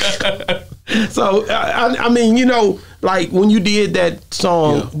 nigga. So, I mean, you know, like when you did that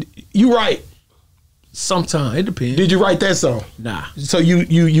song, you write. Sometimes it depends. Did you write that song? Nah. So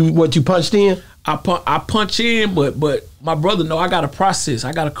you punched in? I punch in, but my brother know I got a process.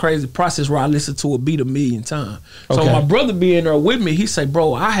 I got a crazy process where I listen to a beat 1 million times. So my brother being there with me, he say,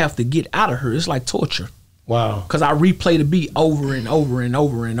 bro, I have to get out of her. It's like torture. Wow. Because I replay the beat over and over and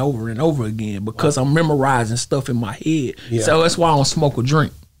over and over and over again because I'm memorizing stuff in my head. Yeah. So that's why I don't smoke or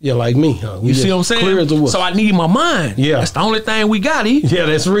drink. Yeah, like me, huh? You see what I'm saying? So I need my mind. Yeah. That's the only thing we got, Yeah,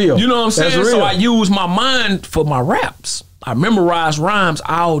 that's real. You know what I'm saying? That's real. So I use my mind for my raps. I memorize rhymes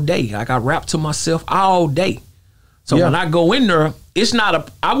all day. Like I rap to myself all day. So when I go in there, it's not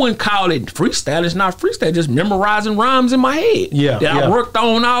I wouldn't call it freestyle. It's not freestyle. Just memorizing rhymes in my head. Yeah. That I worked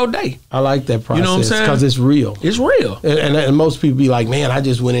on all day. I like that process. You know what I'm saying? Because it's real. It's real. And most people be like, man, I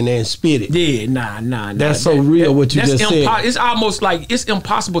just went in there and spit it. Yeah, nah. That's so real what you just said. It's almost like it's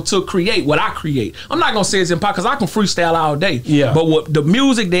impossible to create what I create. I'm not going to say it's impossible because I can freestyle all day. Yeah. But what the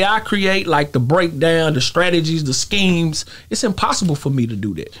music that I create, like the breakdown, the strategies, the schemes, it's impossible for me to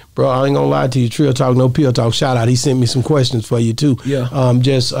do that. Bro, I ain't going to lie to you. Trill Talk, No Pill Talk, shout out. He sent me some questions for you too. Yeah.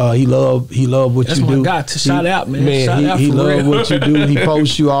 He love what That's you do. That's my guy to shout out, man. He love what you do. He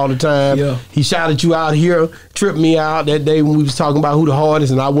posts you all the time. Yeah. He shouted you out here, tripped me out that day when we was talking about who the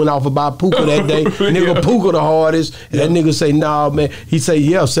hardest, and I went off about Puka that day. Nigga, Puka the hardest. And that nigga say, nah, man. He say,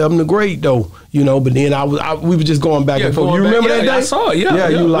 yeah, Seven the Great though. You know, but then we were just going back and forth. You remember that day? I saw it. Yeah,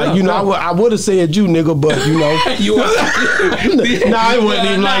 you like, you know, I would have said you, nigga, but you know, nah, it wasn't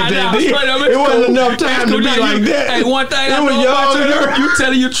even like that. It wasn't enough time to be like that. Hey, one thing I know about you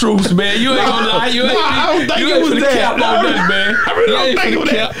telling your truths, man. You ain't gonna lie. I don't think it was that, man. I really don't think it was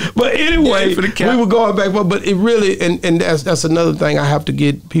that. But anyway, we were going back and forth. But it really, and that's another thing I have to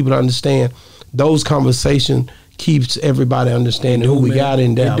get people to understand. Those conversations keeps everybody understanding who we got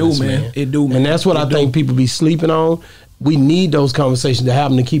in Dallas, man. It do, man. And that's what I think people be sleeping on. We need those conversations to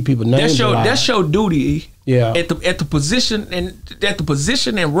happen to keep people names alive. That's your duty. Yeah. At the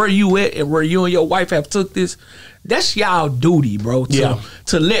position and where you at and where you and your wife have took this, that's y'all duty, bro.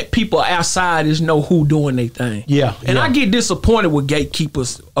 To let people outside know who doing their thing. Yeah. And I get disappointed with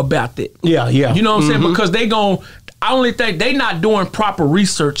gatekeepers about that. Yeah. You know what I'm saying? Because I only think they not doing proper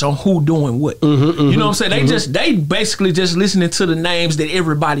research on who doing what. You know what I'm saying? They basically just listening to the names that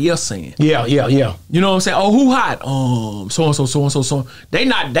everybody else saying. Yeah. You know what I'm saying? Oh, who hot? So and so. They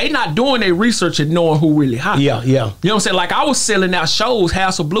not doing their research and knowing who really hot. Yeah. You know what I'm saying? Like I was selling out shows,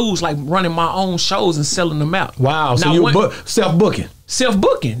 House of Blues, like running my own shows and selling them out. Wow. So you self-booking.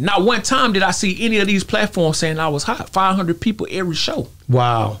 Self-booking. Not one time did I see any of these platforms saying I was hot. 500 people every show.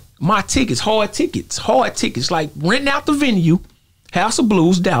 Wow. My tickets, hard tickets, like renting out the venue, House of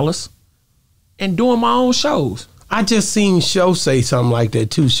Blues, Dallas, and doing my own shows. I just seen Show say something like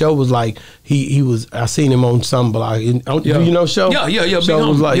that too. Show was like he was. I seen him on some blog. Do you know Show? Yeah. Show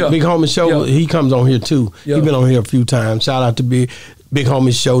was like Big Homie Show. He comes on here too. He been on here a few times. Shout out to Big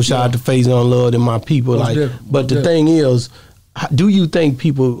Homie Show. Shout out to Phase on Love and my people. But the thing is, why do you think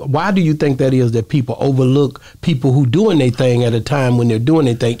that is that people overlook people who doing their thing at a time when they're doing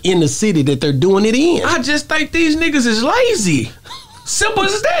their thing in the city that they're doing it in? I just think these niggas is lazy. Simple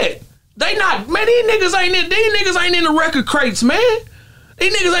as that. They not, man, these niggas ain't in the record crates, man.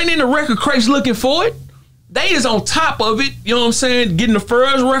 These niggas ain't in the record crates looking for it. They is on top of it, you know what I'm saying? Getting the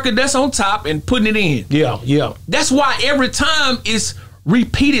first record that's on top and putting it in. Yeah. That's why every time it's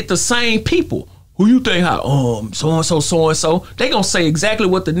repeated the same people. Who you think how? So-and-so. They gonna say exactly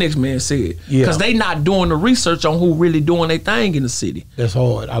what the next man said. Yeah. Because they not doing the research on who really doing their thing in the city. That's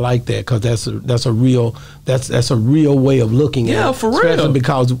hard. I like that because that's a real way of looking at it. Yeah, for real. Especially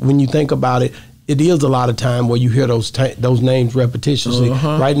because when you think about it, it is a lot of time where you hear those names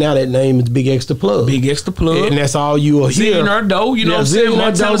repetitiously. Right now, that name is Big X the Plug. Big X the Plug. And that's all you will hear. Zillionaire Doe, you know what I'm saying?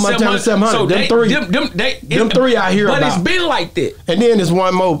 Montana 700. So them three I hear but about. But it's been like that. And then there's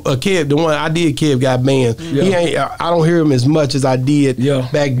one more, Kev, the one I did, Kev got banned. I don't hear him as much as I did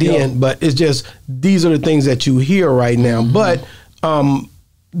back then, but it's just, these are the things that you hear right now. But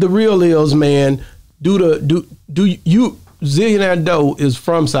the real is, man, Zillionaire Doe is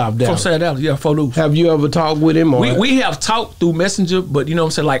from South Dallas. From South Dallas, yeah, Footloose. Have you ever talked with him? Or? We have talked through Messenger, but you know what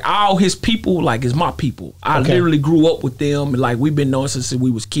I'm saying? Like all his people, like is my people. I Okay. literally grew up with them. Like we've been knowing since we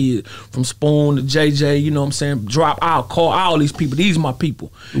was kids. From Spoon to JJ, you know what I'm saying? Drop, I'll call all these people. These my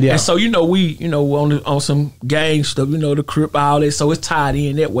people. Yeah. And so, you know, we, you know, on some gang stuff, you know, the Crip, all that. So it's tied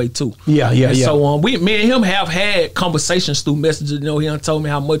in that way too. Yeah. And so me and him have had conversations through Messenger. You know, he done told me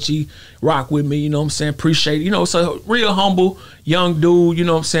how much he rock with me, you know what I'm saying? Appreciate it. You know, so real humble young dude, you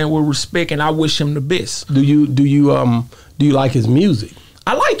know what I'm saying, with respect, and I wish him the best. Do you like his music?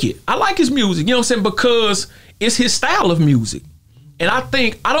 I like it. I like his music, you know what I'm saying, because it's his style of music. And I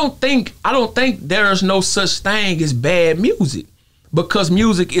don't think there's no such thing as bad music, because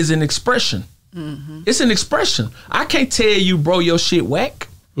music is an expression. Mm-hmm. It's an expression. I can't tell you, bro, your shit whack.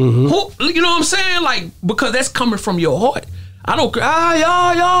 Mm-hmm. You know what I'm saying? Like, because that's coming from your heart. I don't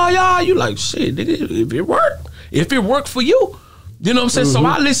you like shit, nigga, if it worked for you, you know what I'm saying? So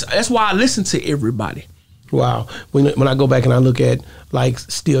I listen. That's why I listen to everybody. Wow. When I go back and I look at like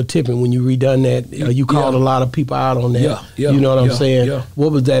Still Tipping, when you redone that, you called a lot of people out on that. Yeah. You know what I'm saying? Yeah.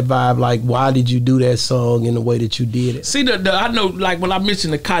 What was that vibe like? Why did you do that song in the way that you did it? See, I know, like when I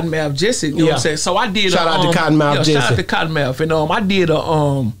mentioned the Cottonmouth Jesse, you know what I'm saying? So I did shout out to Cottonmouth Jesse. Shout out to Cottonmouth, and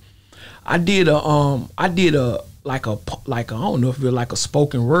I did a like I don't know if it was like a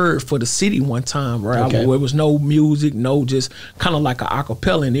spoken word for the city one time, right? Okay. Where it was no music, no, just kind of like an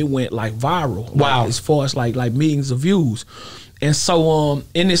acapella, and it went like viral. Wow. Like, as far as like millions of views. And so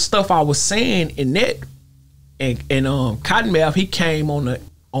in this stuff I was saying in that, and Cottonmouth, he came on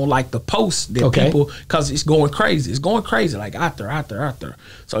like the post that people, because it's going crazy like out there.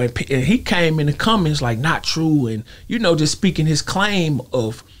 So and he came in the comments like not true, and you know, just speaking his claim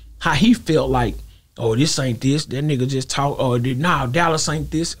of how he felt like, oh, this ain't this, that nigga just talk, or nah, Dallas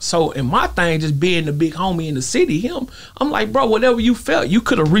ain't this. So in my thing, just being the big homie in the city, I'm like, bro, whatever you felt, you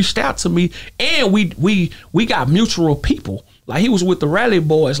could have reached out to me, and we got mutual people. Like he was with the Rally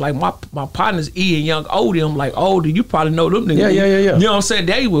Boys, like my partners E and Young Odie. I'm like, Odie, you probably know them niggas. Yeah. You know what I'm saying?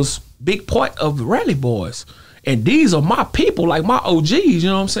 They was big part of the Rally Boys, and these are my people, like my OGs. You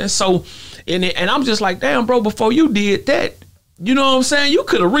know what I'm saying? So, and I'm just like, damn, bro, before you did that, you know what I'm saying? You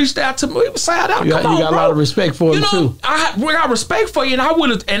could have reached out to me. Shout out, you got a lot of respect for him too. I got respect for you, and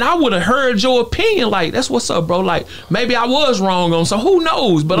I would have heard your opinion. Like, that's what's up, bro. Like, maybe I was wrong on, so who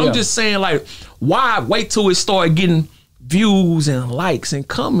knows? But I'm just saying, like, why wait till it started getting views and likes and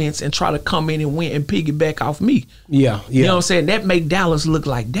comments and try to come in and win and piggyback off me? Yeah. You know what I'm saying? That make Dallas look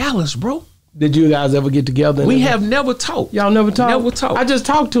like Dallas, bro. Did you guys ever get together? We have never talked. Y'all never talked? Never talked. I just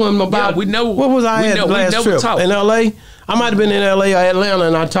talked to him about, what was I at last trip? Talked. In L.A.? I might have been in L.A. or Atlanta,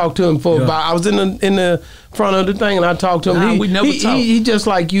 and I talked to him for about, I was in the front of the thing, and I talked to him. We never talked. He just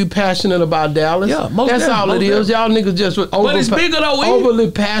like you, passionate about Dallas. Yeah, that's all it is. Y'all niggas just but it's bigger though.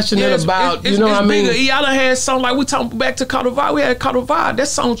 Overly passionate about, you know what I mean? Bigger. Y'all done had something like, we talking back to Carter Vibe. We had Carter Vibe. That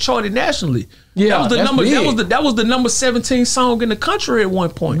song charted nationally. Yeah, that was the number. That was the number 17 song in the country at one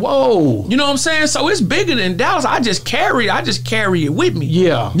point. Whoa, you know what I'm saying? So it's bigger than Dallas. I just carry it with me.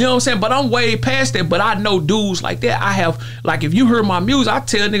 Yeah, you know what I'm saying. But I'm way past that. But I know dudes like that. I have, like, if you heard my music, I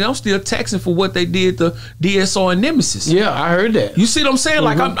tell nigga I'm still texting for what they did to DSR and Nemesis. Yeah, I heard that. You see what I'm saying?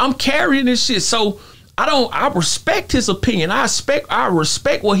 Like I'm carrying this shit. So I respect his opinion. I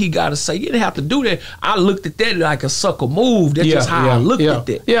respect what he got to say. You didn't have to do that. I looked at that like a sucker move. That's just how I looked at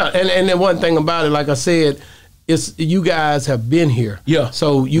that. Yeah, and then one thing about it, like I said, it's you guys have been here. Yeah.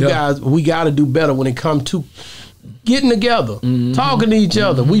 So you guys, we got to do better when it comes to getting together, talking to each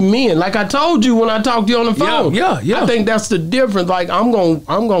other. We men, like I told you when I talked to you on the phone. Yeah. I think that's the difference. Like I'm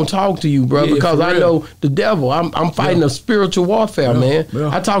gonna talk to you, bro, because I know the devil. I'm fighting a spiritual warfare, man.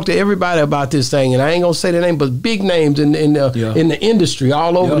 Yeah. I talk to everybody about this thing, and I ain't gonna say their name, but big names in the industry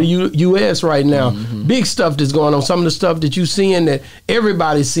all over the U.S. right now. Big stuff that's going on. Some of the stuff that you seeing that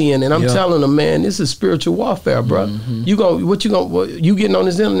everybody's seeing, and I'm telling them, man, this is spiritual warfare, bro. You getting on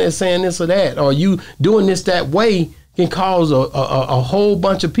this internet saying this or that, or you doing this that way can cause a whole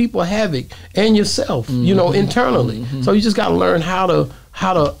bunch of people havoc and yourself, you know, internally. So you just got to learn how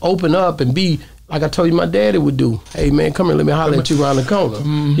to open up and be like I told you my daddy would do. Hey man, come here, let me holler at you around the corner.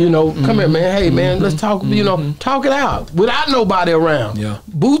 You know, come here, man. Hey man, let's talk. You know, talk it out without nobody around. Yeah,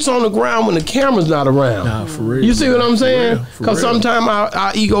 boots on the ground when the camera's not around. Nah, for real. You see what I'm saying? Because sometimes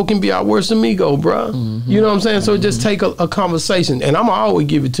our ego can be our worst amigo, bro. You know what I'm saying? So it just take a conversation, and I'm always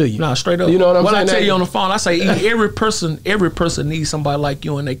give it to you. Nah, straight up. You know what I'm saying? What I tell you on the phone, I say every person needs somebody like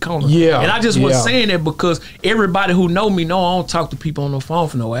you in their corner. Yeah, and I just was saying that because everybody who know me know I don't talk to people on the phone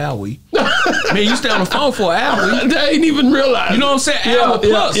for no hour. Me mean, you stay on the phone for an hour. They ain't even realize. You know what I'm saying? Hour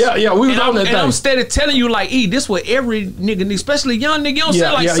plus. Yeah. We was on that and thing. I'm steady telling you, like, this what every nigga needs, especially young nigga. You know what I'm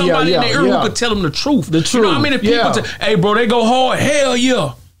saying? Like somebody in their ear who could tell them the truth. The truth. You know what I mean? If people hey, bro, they go hard. Hell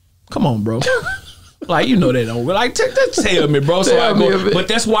yeah. Come on, bro. Like, you know they don't. Like, tell me, bro. So I go, but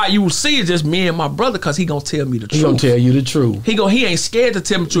that's why you see it's just me and my brother, because he gonna tell me the truth. He gonna tell you the truth. He ain't scared to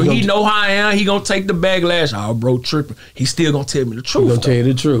tell me the truth. He know how I am. He gonna take the backlash. Oh, bro, tripping. He still gonna tell me the truth. He gonna tell you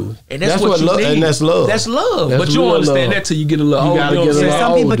the truth. And that's what you need. And that's love. That's love. That's but you don't understand love. that till you get a little older. You gotta get a little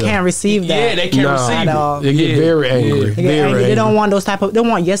Some people older. can't receive that. Yeah, they can't receive it. They get very angry. They get angry. They don't want those type of. They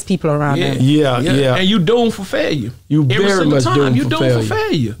want yes people around them. Yeah. And you doomed for failure. You every very much time. doomed for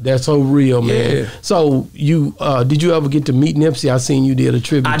failure. That's so real, man. Yeah. So you did you ever get to meet Nipsey? I seen you did a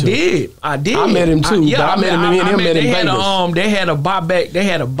tribute. I to did. I met him too. I met him. Me and him met in Vegas. They had a buyback. They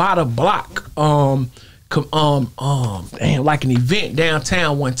had a buy the block. Damn, like an event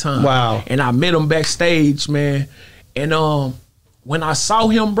downtown one time. Wow. And I met him backstage, man. And when I saw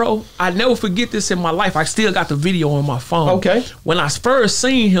him, bro, I never forget this in my life. I still got the video on my phone. Okay. When I first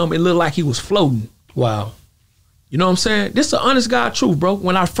seen him, it looked like he was floating. Wow. You know what I'm saying? This is the honest God truth, bro.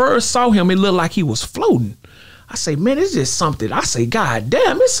 When I first saw him, it looked like he was floating. I say, man, it's just something. I say, God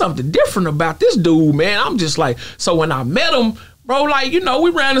damn, it's something different about this dude, man. I'm just like, so when I met him, bro, like, you know,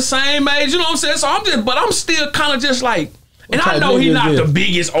 we ran the same age, you know what I'm saying? So I'm still kind of just like, and I know he's not the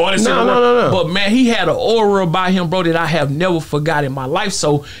biggest artist in the world, but man, he had an aura about him, bro, that I have never forgot in my life.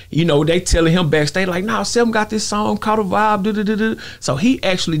 So, you know, they telling him backstage, like, nah, Sam got this song called A Vibe, So he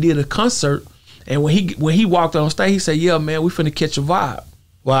actually did a concert, and when he walked on stage, he said, yeah, man, we finna catch a vibe.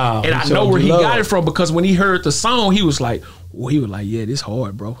 Wow. And I know where he got it from, because when he heard the song, he was like, yeah, this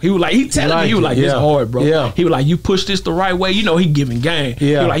hard, bro. He was like, this hard, bro. Yeah. He was like, you push this the right way. You know, he giving game. Yeah.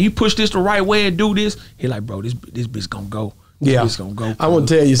 He was like, you push this the right way and do this. He like, bro, this bitch gonna go. Yeah, I want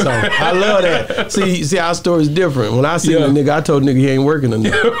to tell you something. I love that. See, our story's different. When I see the nigga, I told the nigga he ain't working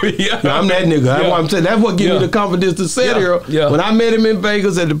enough. I'm that nigga. That's what I'm saying. That's what give me the confidence to sit here. When I met him in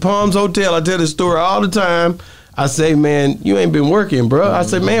Vegas at the Palms Hotel, I tell this story all the time. I say, man, you ain't been working, bro. I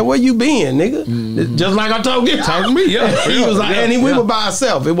say, man, where you been, nigga? Just like I told you. Talk to me, He was like, and we were by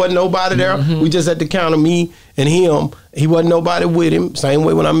ourselves. It wasn't nobody there. We just at the counter, me and him. He wasn't nobody with him. Same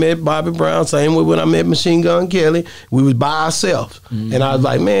way when I met Bobby Brown. Same way when I met Machine Gun Kelly. We was by ourselves. And I was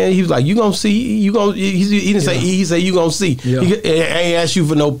like, man, he was like, you gonna see, you gonna. He didn't say he said you gonna see. He ain't ask you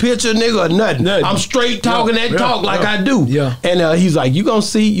for no picture, nigga, or nothing. I'm straight talking that talk like I do. And he's like, you gonna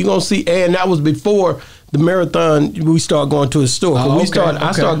see, And that was before the marathon, we started going to his store.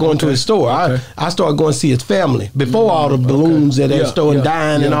 I started going to his store. I started going to see his family before all the balloons at that store and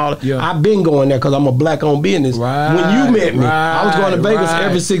dying and all. I've been going there because I'm a black-owned business. When you met me, I was going to Vegas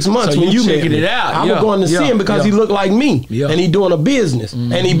every 6 months. So when you met me, I was going to see him because he looked like me, and he doing a business,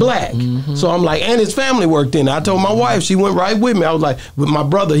 and he black. So I'm like, and his family worked in it. I told my wife, she went right with me. I was like, with my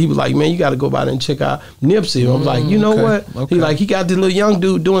brother, he was like, man, you got to go by there and check out Nipsey. I was like, you know what? He like, he got this little young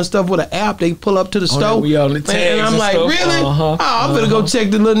dude doing stuff with an app. They pull up to the store. We on the tags and I'm like, stuff. really? I'm gonna go check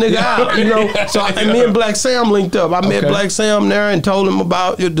the little nigga out, you know. So and me and Black Sam linked up. I met Black Sam there and told him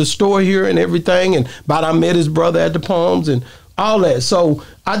about the store here and everything, and about I met his brother at the Palms and all that. So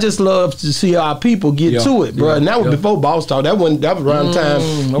I just love to see our people get to it, bro. And that was before Boss Talk. That was around the time.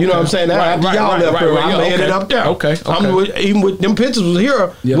 You know what I'm saying? After y'all left here, I made it up there. Even with them pictures was here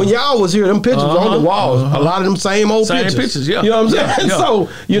when y'all was here. Them pictures was on the walls. A lot of them same old pictures. You know what I'm saying? So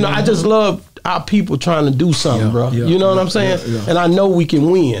you know, I just love our people trying to do something, bro. You know what I'm saying? And I know we can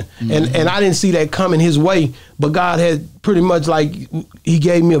win. And I didn't see that coming his way, but God had pretty much like, he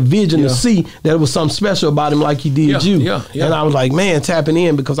gave me a vision to see that there was something special about him like he did you. And I was like, man, tapping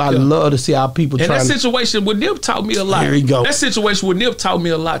in because I love to see our people trying. And that situation with Nip taught me a lot. There you go. That situation with Nip taught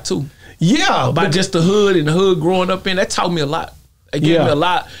me a lot too. Yeah. About just the hood and the hood growing up in, that taught me a lot. It gave me a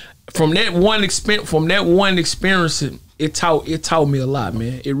lot. From that one experience, it taught me a lot,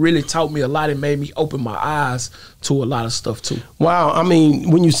 man. It really taught me a lot. It made me open my eyes to a lot of stuff too. Wow. I mean,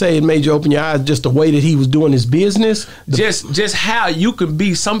 when you say it made you open your eyes, just the way that he was doing his business, just how you can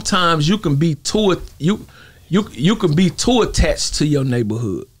be. Sometimes you can be too you can be too attached to your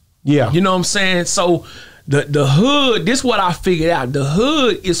neighborhood. Yeah, you know what I'm saying. So the hood. This is what I figured out. The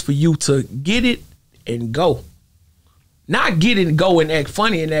hood is for you to get it and go. Not get it and go and act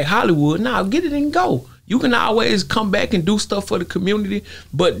funny and act Hollywood. Nah, get it and go. You can always come back and do stuff for the community,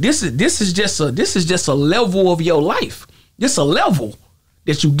 but this is just a level of your life. This a level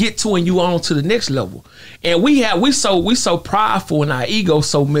that you get to and you on to the next level. And we so prideful and our ego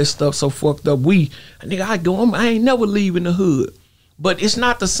so messed up, so fucked up. I ain't never leaving the hood. But it's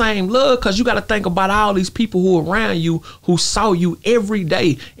not the same love, because you got to think about all these people who are around you who saw you every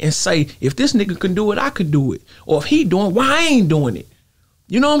day and say, if this nigga can do it, I could do it. Or if he doing, why I ain't doing it?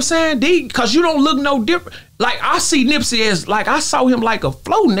 You know what I'm saying? Because you don't look no different. Like, I see Nipsey as, like, I saw him like a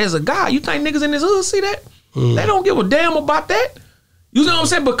floating as a guy. You think niggas in this hood see that? They don't give a damn about that. You know what I'm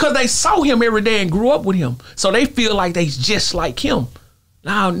saying? Because they saw him every day and grew up with him. So they feel like they just like him.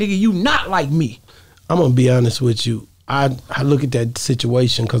 Nah, nigga, you not like me. I'm going to be honest with you. I look at that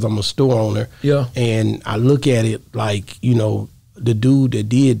situation because I'm a store owner. Yeah. And I look at it like, you know, the dude that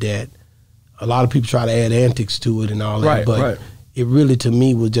did that, a lot of people try to add antics to it and all that. Right, but right. It really, to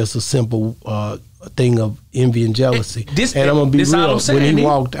me, was just a simple thing of envy and jealousy. And I'm going to be real. When he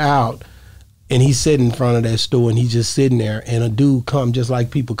walked out and he's sitting in front of that store and he's just sitting there and a dude come just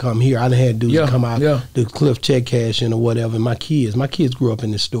like people come here. I done had dudes come out the Cliff check cash in or whatever. And my kids grew up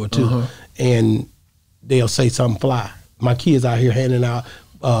in this store too. And they'll say something fly. My kids out here handing out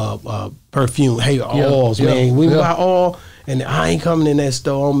perfume. Hey, oils, man. We buy oil. And I ain't coming in that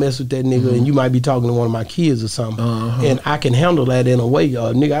store, I don't mess with that nigga, and you might be talking to one of my kids or something. And I can handle that in a way.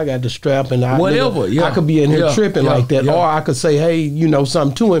 Nigga, I got the strap and I could be in here tripping like that. Or I could say, hey, you know,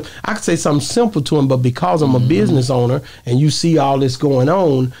 something to him. I could say something simple to him, but because I'm a business owner and you see all this going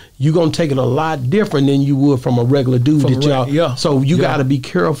on, you're going to take it a lot different than you would from a regular dude So you got to be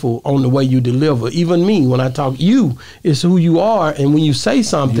careful on the way you deliver. Even me, when I talk, you is who you are, and when you say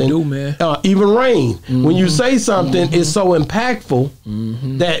something, you do, man. Even Rain, when you say something, it's so impactful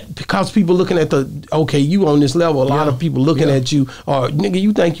that because people looking at you on this level, a lot of people looking at you, or nigga,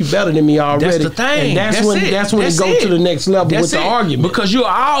 you think you better than me already. That's the thing. And that's when it goes to the next level with the argument. Because you're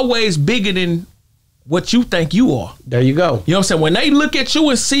always bigger than what you think you are. There you go. You know what I'm saying? When they look at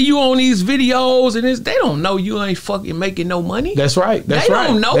you and see you on these videos and they don't know you ain't fucking making no money. That's right. They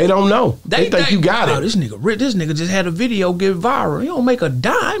don't know. They don't know. They think you got it. This nigga just had a video get viral. You don't make a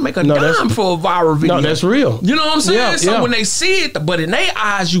dime. Make a dime for a viral video. No, that's real. You know what I'm saying? So when they see it, but in their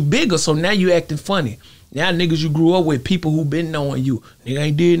eyes you bigger, so now you acting funny. Now niggas you grew up with, people who been knowing you, nigga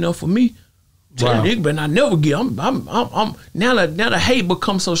ain't did enough for me. Wow. Nigga, but I never get. I'm now the hate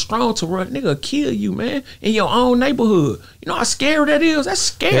becomes so strong to run. Nigga kill you, man, in your own neighborhood. You know how scary that is. That's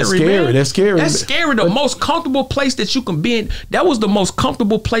scary, man. That's scary. That's scary. The most comfortable place that you can be in. That was the most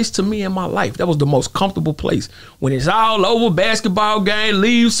comfortable place to me in my life. That was the most comfortable place. When it's all over, basketball game,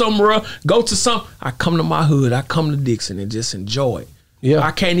 leave somewhere, go to some. I come to my hood. I come to Dixon and just enjoy it. Yeah.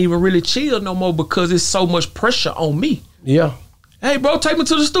 I can't even really chill no more because it's so much pressure on me. Yeah. Hey, bro, take me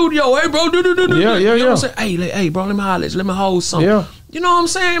to the studio. Hey, bro, do. Yeah. You know what I'm saying? Hey, bro, let me holler at you. Let me hold something. Yeah. You know what I'm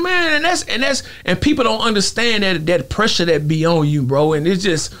saying, man? And people don't understand that pressure that be on you, bro. And it's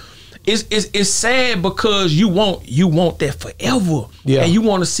just, it's sad because you want that forever. Yeah. And you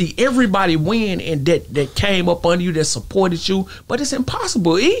want to see everybody win and that came up under you, that supported you. But it's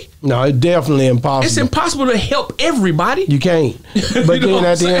impossible, No, it's definitely impossible. It's impossible to help everybody. You can't. But then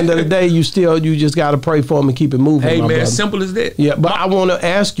at the end of the day, you just got to pray for them and keep it moving. Hey, man, brother. Simple as that. Yeah, but I want to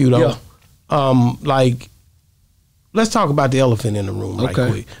ask you, though, like, let's talk about the elephant in the room right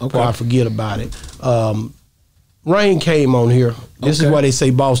quick before I forget about it. Rain came on here. This is why they say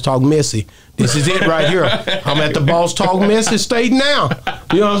Boss Talk Messy. This is it right here. I'm at the Boss Talk Messy state now.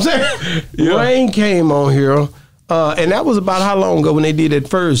 You know what I'm saying? Yeah. Rain came on here, and that was about how long ago when they did that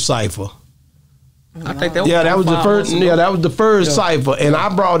first cipher? I think that was that was the first. Yeah, that was the first cipher, and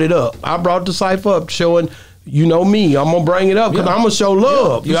I brought it up. I brought the cipher up, showing. You know me, I'm gonna bring it up because I'm gonna show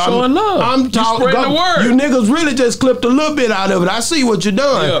love. You're showing love. I'm talking. The word. You niggas really just clipped a little bit out of it. I see what you're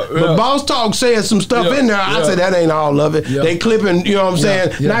doing. But Boss Talk said some stuff in there. I said that ain't all of it. They clipping. You know what I'm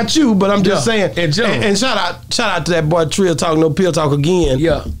saying? Not you, but I'm just saying. And shout out to that boy Trill Talk No Pill Talk again.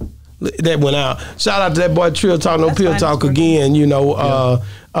 Yeah. That went out. Shout out to that boy Trill Talk No Pill Talk again. You know.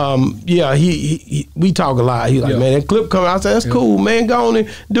 We talk a lot. He like, man, that clip coming out. I said, that's cool, man. Go on and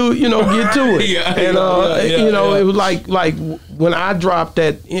do, get to it. It was like when I dropped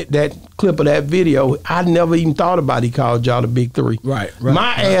that clip of that video, I never even thought about he called y'all the Big Three. Right.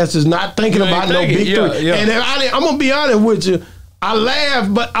 My ass is not thinking about no Big Three. Yeah. And I'm gonna be honest with you. I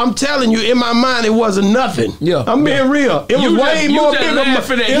laughed, but I'm telling you, in my mind, it wasn't nothing. Yeah, I'm being real. It was way more bigger.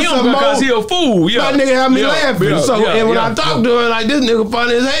 Laughing at him because he a fool. That nigga had me laughing. And when I talked to him, like, this nigga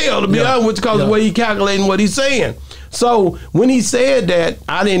funny as hell, to be honest with you, because the way he calculating what he's saying. So when he said that,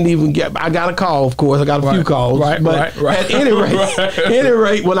 I didn't even I got a call, of course. I got a few calls. But at any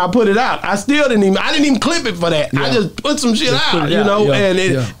rate, when I put it out, I didn't even clip it for that. I just put some shit out,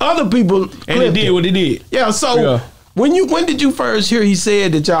 and other people clipped and it did what it did. Yeah, so... When did you first hear he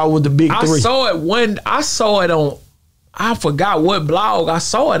said that y'all was the Big Three? I saw it on, I forgot what blog I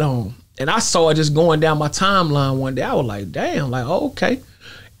saw it on. And I saw it just going down my timeline one day. I was like, damn, like, oh, okay.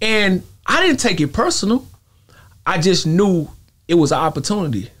 And I didn't take it personal. I just knew it was an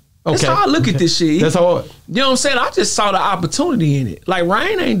opportunity. That's how I look at this shit. That's hard. You know what I'm saying? I just saw the opportunity in it. Like,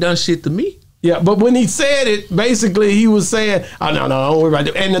 Rain ain't done shit to me. Yeah, but when he said it, basically he was saying, "Oh no, don't worry about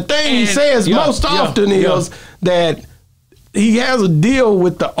it." And the thing he says most often is that he has a deal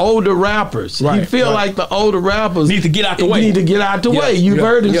with the older rappers. He feel like the older rappers need to get out the way. Need to get out the way. You've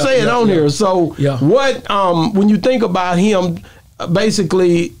heard him say it on here. So what? When you think about him,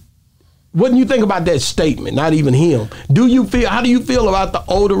 basically. What do you think about that statement? Not even him. Do you feel? How do you feel about the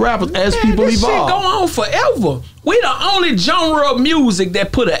older rappers as people this evolve? Shit go on forever. We the only genre of music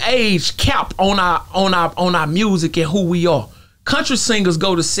that put an age cap on our music and who we are. Country singers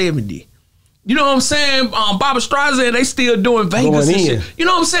go to 70. You know what I'm saying? Barbra Streisand, they still doing Vegas and shit. You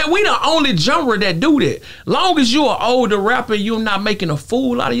know what I'm saying? We the only genre that do that. Long as you're an older rapper, you're not making a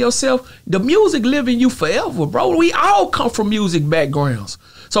fool out of yourself. The music live in you forever, bro. We all come from music backgrounds.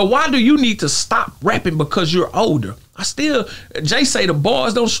 So why do you need to stop rapping because you're older? Jay say the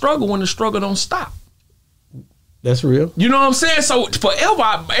boys don't struggle when the struggle don't stop. That's real. You know what I'm saying? So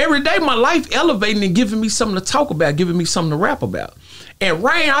forever, every day my life elevating and giving me something to talk about, giving me something to rap about. And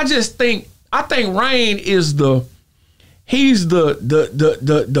Rain, I think Rain is the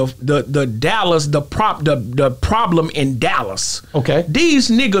Dallas, the problem in Dallas. Okay. These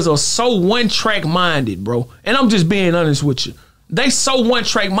niggas are so one-track minded, bro. And I'm just being honest with you. They so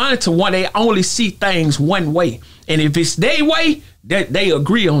one-track minded to one, they only see things one way. And if it's their way, they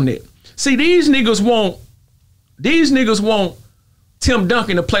agree on it. See, these niggas want Tim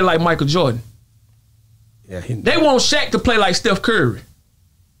Duncan to play like Michael Jordan. Yeah, they want Shaq to play like Steph Curry.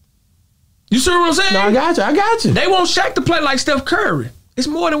 You see what I'm saying? No, I got you. They want Shaq to play like Steph Curry. It's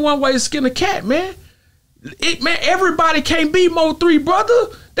more than one way to skin a cat, man. Everybody can't be Mo3,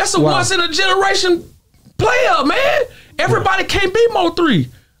 brother. That's a once in a generation player, man. Everybody can't be Mo3.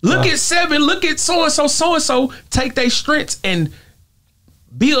 Look at Seven, look at so-and-so, take their strengths and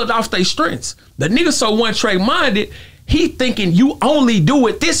build off their strengths. The nigga so one-track minded, he thinking you only do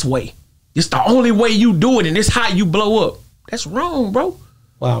it this way. It's the only way you do it and it's how you blow up. That's wrong, bro.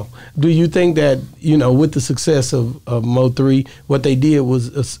 Wow. Do you think that, with the success of Mo3, what they did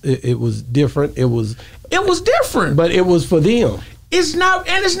was it was different? It was different. But it was for them. It's not,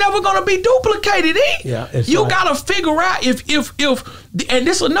 and it's never gonna be duplicated. You gotta figure out if and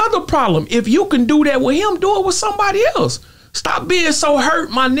this is another problem. If you can do that with him, do it with somebody else. Stop being so hurt,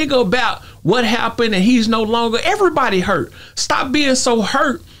 my nigga, about what happened and he's no longer. Everybody hurt. Stop being so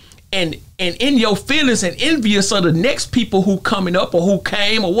hurt and in your feelings and envious of the next people who coming up or who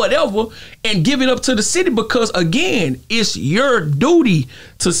came or whatever, and give it up to the city, because again, it's your duty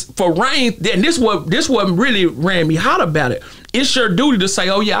for Rain. And this what really ran me hot about it. It's your duty to say,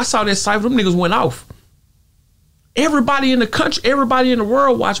 oh yeah, I saw that cypher, them niggas went off. Everybody in the country, everybody in the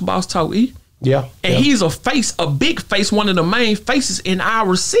world watch Boss Talk, E. Yeah. And he's a big face, one of the main faces in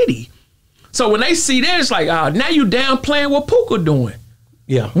our city. So when they see that, it's like, now you downplaying what Puka doing.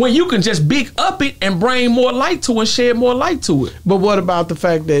 Yeah. When you can just big up it and bring more light to it and shed more light to it. But what about the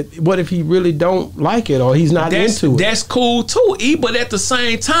fact that, what if he really don't like it or he's not into it? That's cool too, E. But at the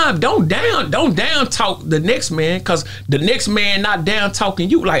same time, don't down talk the next man, because the next man not down talking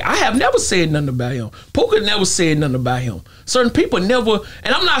you. Like, I have never said nothing about him. Puka never said nothing about him. Certain people never,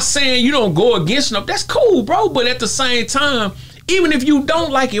 and I'm not saying you don't go against them. That's cool, bro. But at the same time, even if you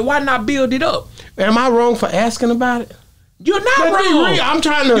don't like it, why not build it up? Am I wrong for asking about it? You're not wrong. I'm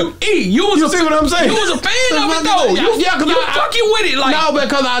trying to. You see what I'm saying? You was a fan of it though. Because you fucking with it. Like, no,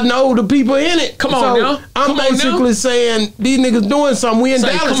 because I know the people in it. Come on now. I'm basically saying these niggas doing something. We in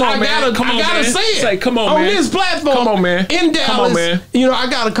Dallas. I gotta say it. Say, come on, man. On this platform. Come on, man. In Dallas. Come on, man. I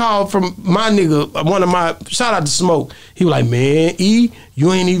got a call from my nigga, one of my, shout out to Smoke. He was like, man, E,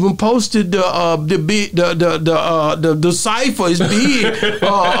 you ain't even posted the cipher. It's big.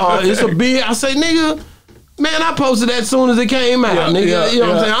 It's a big. I say, nigga. Man, I posted that as soon as it came out, nigga. You know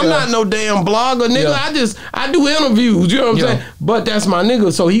what I'm saying? I'm not no damn blogger, nigga. I do interviews, you know what I'm saying? But that's my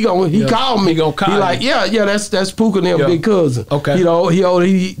nigga, so he called me. He like, that's Puka and them big cousin. Okay. He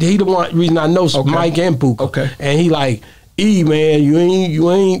the one reason I know Mike and Puka. Okay. And he like, E, man, you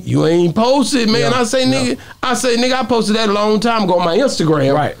ain't posted, man. I say, nigga, I posted that a long time ago on my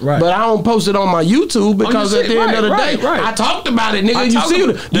Instagram. Right. But I don't post it on my YouTube because at the end of the day, I talked about it, nigga. You see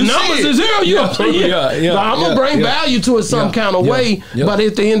the numbers is here. I'm gonna bring value to it some kind of way. But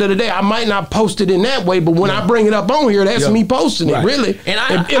at the end of the day, I might not post it in that way. But when I bring it up on here, that's me posting it, really,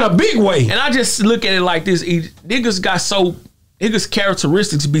 in a big way. And I just look at it like this: niggas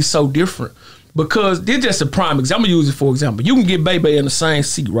characteristics be so different. Because this just a prime example. I'm gonna use it for example. You can get Baby in the same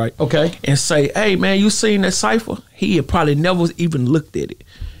seat, right? Okay. And say, hey man, you seen that cipher? He had probably never even looked at it.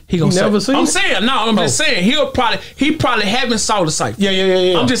 He gonna say, never seen I'm it? saying, no, I'm just saying he probably haven't saw the cipher.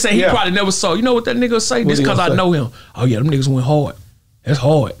 Yeah. I'm just saying he probably never saw. You know what that nigga say? This because I know him. Oh yeah, them niggas went hard. That's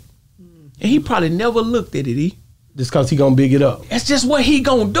hard. And he probably never looked at it, Just because he gonna big it up. That's just what he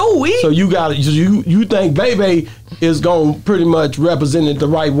gonna do, So you think Baby is gonna pretty much represent it the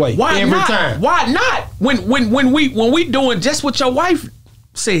right way every time? Why not? When we doing just what your wife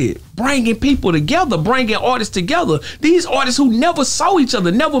said, bringing people together, bringing artists together. These artists who never saw each other,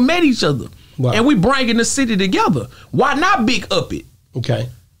 never met each other, wow. and we bringing the city together. Why not big up it? Okay.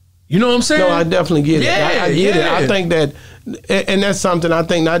 You know what I'm saying? No, I definitely get it. I get it. I think that, and that's something I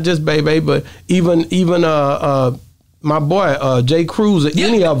think not just Baby, but even my boy Jay Cruz or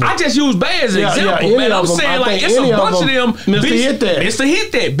any of them. I just use Bay as an example, man. I'm saying like it's a bunch of them. Mr. Hit That. Mr.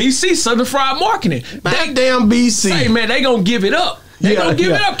 Hit That. BC Southern Fried Marketing. That damn BC. Say man, they gonna give it up. They gonna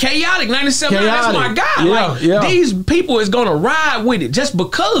give it up. Chaotic 97. That's my guy. These people is gonna ride with it just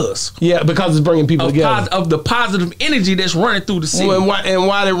because. Yeah, because it's bringing people together. Of the positive energy that's running through the city. Well, and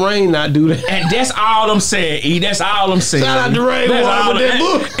why did Rain not do that? And that's all I'm saying. E. That's all I'm saying. Shout out to Rainwater with that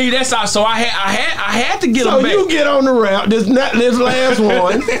book. E. That's all. So I had to get him back. So you get on the route. This last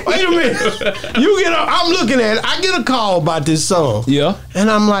one. Wait a minute. You get on. I'm looking at it. I get a call about this song. Yeah.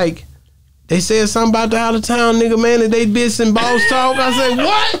 And I'm like, they said something about the out of town nigga, man, and they bitch and boss talk. I said,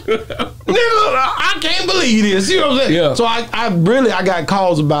 what? Nigga, I can't believe this. You know what I'm saying? Yeah. So I got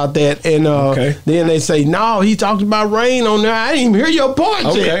calls about that, and then they say, no, he talked about Rain on there. I didn't even hear your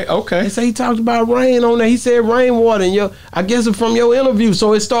point yet. Okay. They say he talked about Rain on there. He said Rainwater, and I guess it's from your interview.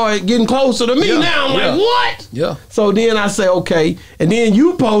 So it started getting closer to me now. I'm like, what? Yeah. So then I say, okay. And then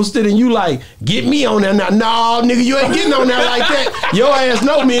you posted and you like, get me on there. Now, no, nigga, you ain't getting on there like that. Your ass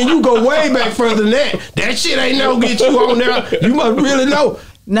know me and you go way back further than that. That shit ain't no get you on there. You must really know.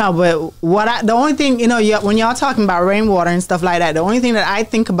 No, but the only thing, when y'all talking about Rainwater and stuff like that, the only thing that I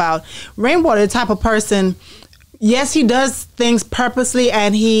think about, Rainwater, the type of person, yes, he does things purposely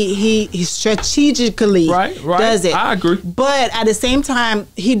and he strategically does it. I agree. But at the same time,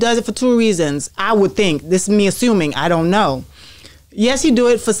 he does it for two reasons. I would think. This is me assuming. I don't know. Yes, he do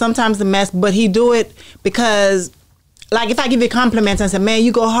it for sometimes the mess, but he do it because, like, if I give you compliments and say, man,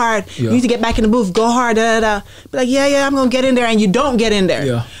 you go hard, you need to get back in the booth, go hard, Be like, yeah, I'm going to get in there, and you don't get in there.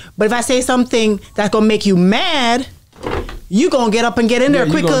 Yeah. But if I say something that's going to make you mad, you going to get up and get in there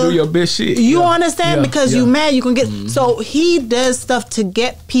quicker. You going to do your best shit. You understand? Because you mad, you can get... So he does stuff to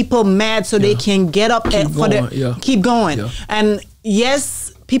get people mad so they can get up and keep going. Yeah. And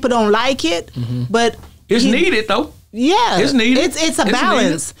yes, people don't like it, but... It's needed, though. Yeah. It's needed. It's a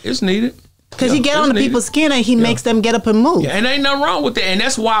balance. It's needed. Because he get on the people's skin and he makes them get up and move. Yeah, and ain't nothing wrong with that. And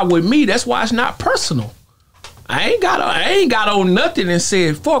that's why with me, that's why it's not personal. I ain't got on nothing and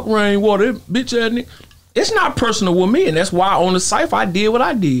said, fuck Rainwater, bitch ass nigga. It's not personal with me, and that's why on the cipher I did what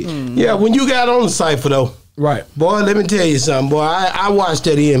I did. Yeah, when you got on the cipher though. Right. Boy, let me tell you something, boy. I watched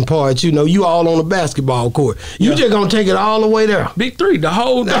that end part. You all on the basketball court. You just gonna take it all the way there. Big three. The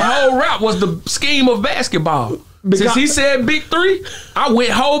whole rap was the scheme of basketball. Since he said big three, I went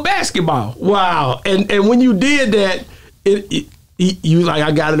whole basketball. Wow. And when you did that, you like,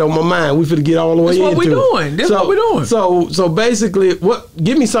 I got it on my mind. We finna get all the way into it. That's what we doing. So basically,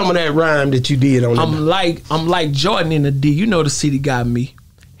 give me some of that rhyme that you did on that. I'm like Jordan in the D. You know the city got me.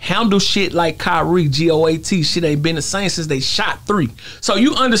 Handle shit like Kyrie, GOAT. Shit ain't been the same since they shot 3. So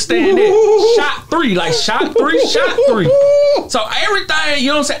you understand that? Shot 3. Like shot 3, shot 3. So everything, you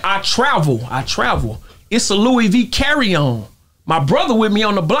know what I'm saying? I travel. It's a Louis V carry-on. My brother with me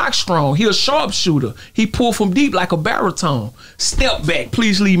on the block strong. He a sharpshooter. He pulled from deep like a baritone. Step back,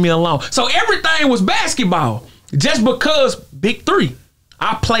 please leave me alone. So everything was basketball. Just because big 3.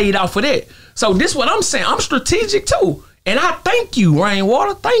 I played off of that. So this what I'm saying. I'm strategic too. And I thank you,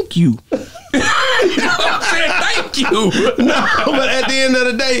 Rainwater. Thank you. You know what I'm saying? Thank you. No, but at the end of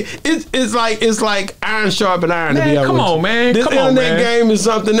the day, it's like iron sharpen iron. Man, to be honest come with on, you. man. This internet game is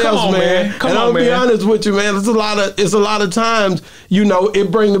something else, man. Come and on, I'll man. be honest with you, man. It's a lot of times,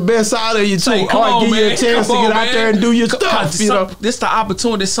 it bring the best out of you too. Say, or give you a chance to get out there and do your stuff. This the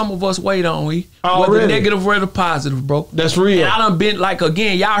opportunity some of us wait on. Already. Whether negative or the positive, bro. That's real. And I done been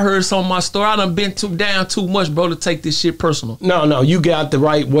y'all heard some of my story. I done been down too much, bro, to take this shit personal. No, you got the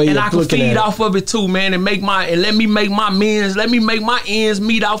right way and of looking at it. off of it too, man, and let me make my ends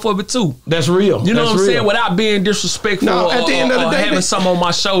meet off of it too. That's real. You know That's what I'm real. saying? Without being disrespectful at the end of the day, having some on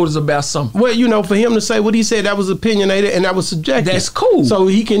my shoulders about something. Well, you know, for him to say what he said, that was opinionated and that was subjective. That's cool. So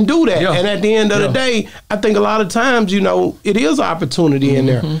he can do that. Yeah. And at the end of the day, I think a lot of times, you know, it is opportunity in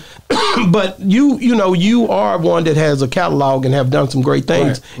there. But you are one that has a catalog and have done some great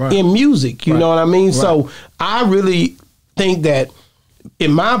things in music. You know what I mean? Right. So I really think that,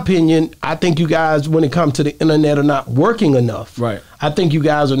 in my opinion, I think you guys, when it comes to the internet, are not working enough. Right. I think you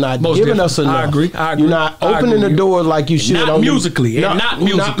guys are not giving us enough. I agree. You're not opening the doors like you should. Not musically. Not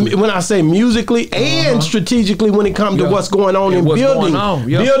musically. When I say musically and strategically, when it comes to what's going on in building,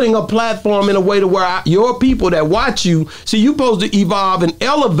 building a platform in a way to where your people that watch you, see, you're supposed to evolve and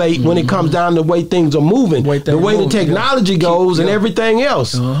elevate when it comes down to the way things are moving, the way the technology goes and everything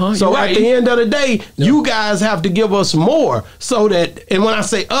else. So at the end of the day, you guys have to give us more so that, and when I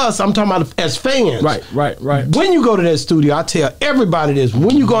say us, I'm talking about as fans. Right. When you go to that studio, I tell everybody this.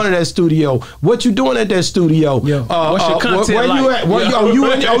 When you go to that studio, what you doing at that studio? What's your content where like?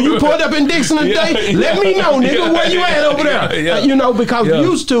 you at? You pulled up in Dixon today? Let me know, nigga. Where you at over there? You know, because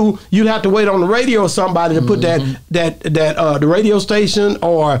used to, you'd have to wait on the radio or somebody to put the radio station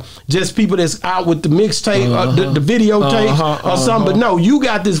or just people that's out with the mixtape, the videotape or something. But no, you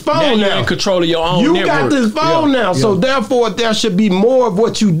got this phone now. You're in control of your own You network. got this phone now. So therefore, there should be more of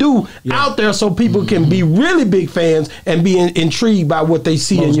what you do out there so people can be really big fans and be intrigued by what they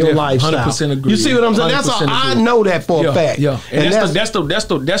see in your lifestyle. 100% agree. You see what I'm saying? That's all. I know that for a fact. Yeah, and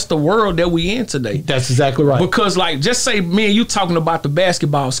that's the world that we in today. That's exactly right. Because like, just say me and you talking about the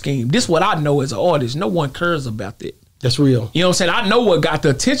basketball scheme. This is what I know as an artist. No one cares about that. That's real. You know what I'm saying? I know what got the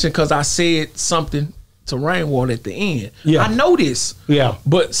attention because I said something to Rainwater at the end. Yeah. I know this. Yeah.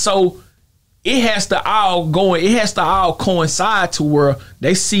 But so it has to all coincide to where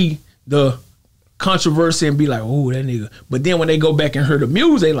they see the controversy and be like, oh, that nigga. But then when they go back and hear the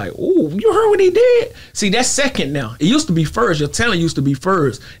music, they like, oh, you heard what he did? See, that's second now. It used to be first. Your talent used to be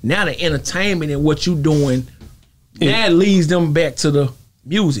first. Now the entertainment and what you doing, that leads them back to the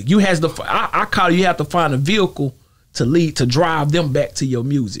music. You has I call it, you have to find a vehicle to drive them back to your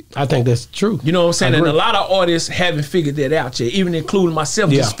music. I think that's true. You know what I'm saying? And a lot of artists haven't figured that out yet, even including myself,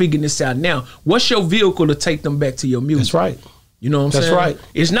 just figuring this out now. What's your vehicle to take them back to your music? That's right. You know what I'm saying? That's right.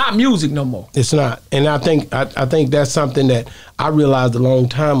 It's not music no more. It's not. And I think that's something that I realized a long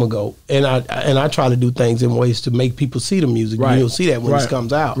time ago. And I try to do things in ways to make people see the music. Right. You'll see that when it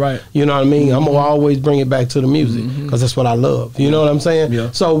comes out. Right. You know what I mean? I'm gonna always bring it back to the music because that's what I love. You know what I'm saying?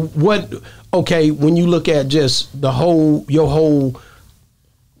 Yeah. So when you look at just your whole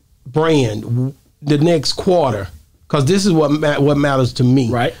brand, the next quarter, because this is what matters to me.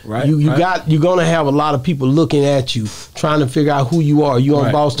 Right. You're gonna have a lot of people looking at you, trying to figure out who you are. You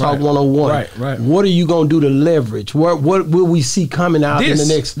on Boss Talk 101. Right. What are you gonna do to leverage? What will we see coming out in the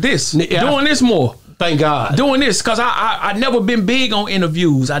next? Doing this more. Thank God. Doing this, because I never been big on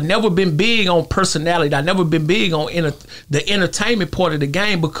interviews. I never been big on personality. I never been big on the entertainment part of the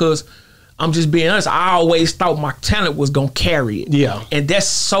game, because I'm just being honest, I always thought my talent was going to carry it. Yeah. And that's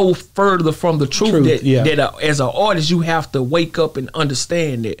so further from the truth that as an artist, you have to wake up and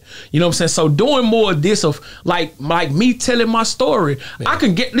understand it. You know what I'm saying? So doing more of this, of like me telling my story, I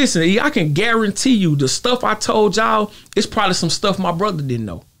can guarantee you the stuff I told y'all, it's probably some stuff my brother didn't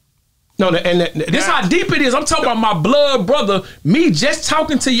know. No, this how deep it is. I'm talking about my blood brother. Me just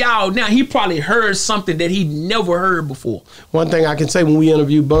talking to y'all now, he probably heard something that he never heard before. One thing I can say, when we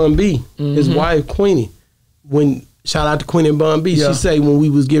interviewed Bun B, his wife Queenie, shout out to Queenie and Bun B, she say when we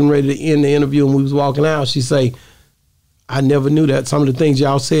was getting ready to end the interview and we was walking out, she say, I never knew that. Some of the things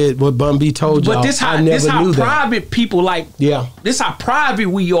y'all said, what Bun B told y'all, this how private people this how private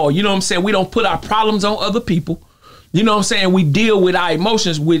we are. You know what I'm saying? We don't put our problems on other people. You know what I'm saying? We deal with our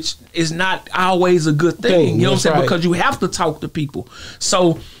emotions, which is not always a good thing. You know what I'm saying? Right. Because you have to talk to people.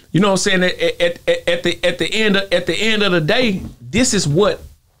 So, you know what I'm saying? At the end of the day, this is what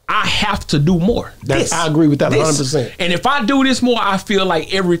I have to do more. I agree with that 100%. And if I do this more, I feel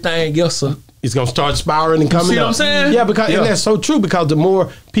like everything else it's gonna start spiraling and coming up. See what I'm saying? Yeah, because and that's so true, because the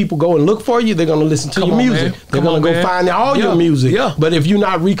more people go and look for you, they're gonna listen to your music. They're gonna go find all your music. Yeah. But if you're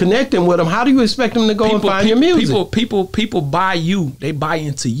not reconnecting with them, how do you expect them to go and find your music? People buy you. They buy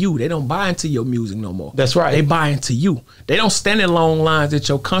into you. They don't buy into your music no more. That's right. They buy into you. They don't stand in long lines at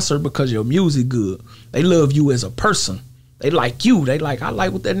your concert because your music good. They love you as a person. They like you. They like, I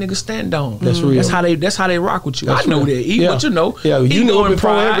like what that nigga stand on. That's real. That's how they rock with you. That's I know real. that. But you know, you knew it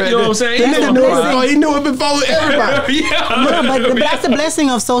before pride, you know what I'm saying? He knew it before everybody. Yeah, but that's the blessing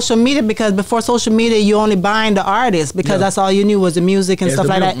of social media, because before social media, you only buying the artist, because that's all you knew was the music and stuff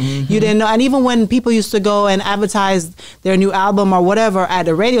like that. You didn't know. And even when people used to go and advertise their new album or whatever at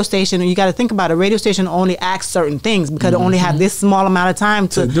the radio station, you got to think about it. A radio station only asks certain things because they only have this small amount of time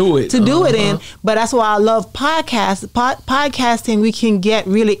to do it in. But that's why I love podcasts. Podcasting, we can get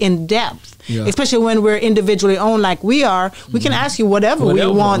really in depth. Yeah. Especially when we're individually owned like we are, we can ask you whatever we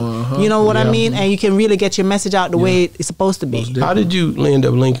want. You know what I mean? And you can really get your message out the way it's supposed to be. How did you end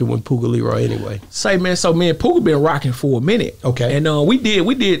up linking with Puka Leroy anyway? Say, man, so me and Puka been rocking for a minute. Okay. And we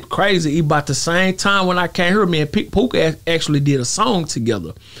did crazy about the same time when I came here. Me and Puka actually did a song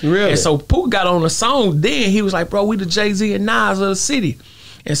together. Really? And so Puka got on the song. Then he was like, bro, we the Jay-Z and Nas of the city.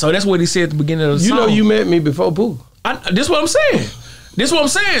 And so that's what he said at the beginning of the song. You know you met me before Puka. This what I'm saying.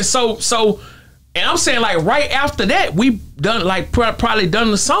 So, and I'm saying like right after that, we done like probably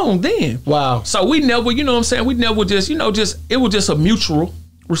done the song then. Wow. So we never, you know what I'm saying? We never just, it was just a mutual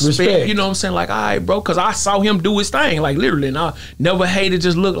respect. You know what I'm saying? Like, all right, bro, because I saw him do his thing, like literally, and I never hated,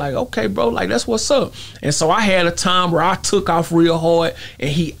 just look like, okay, bro, like that's what's up. And so I had a time where I took off real hard, and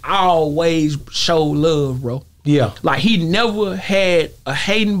he always showed love, bro. Yeah. Like he never had a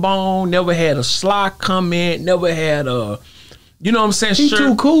hating bone, never had a sly comment, never had a, you know what I'm saying? He's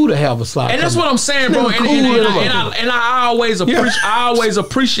too cool to have a sly And that's what I'm saying, bro. And I always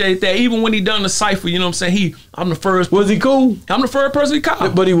appreciate that. Even when he done the cypher, you know what I'm saying? I'm the first. Was he cool? I'm the first person he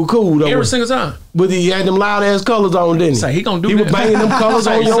called. But he was cool though. Every single time. But he had them loud ass colors on, didn't he? Say he gonna do that. He was banging them colors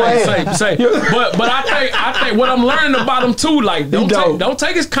on your ass. But I think what I'm learning about him too, like don't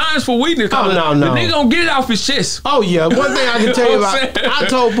take his kindness for weakness. Oh no. The nigga gonna get it off his chest. Oh yeah. One thing I can tell you about, I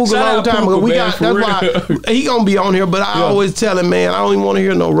told Puka a long time ago, that's why he gonna be on here, but I always tell him, man, I don't even want to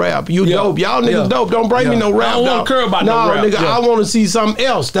hear no rap. You dope. Y'all niggas dope. Don't bring me no rap. I don't want to care about no rap. Nigga, I want to see something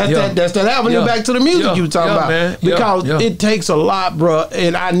else. That's that avenue back to the music you were talking about. Man. Because it takes a lot, bro,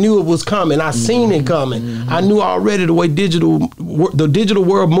 and I knew it was coming. I seen it coming. I knew already the way the digital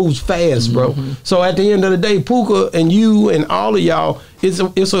world moves fast, bro. So at the end of the day, Puka and you and all of y'all,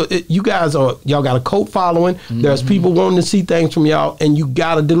 you guys got a cult following. There's people wanting to see things from y'all, and you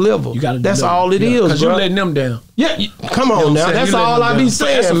gotta deliver. That's all it is, because bro. you letting them down. Yeah, come on now. That's all I be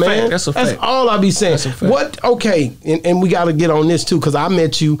saying, man. That's a fact. That's all I be saying. What? Okay, and we got to get on this too, because I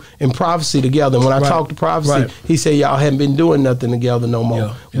met you in Prophecy together. And when I talked to Prophecy, he said y'all hadn't been doing nothing together no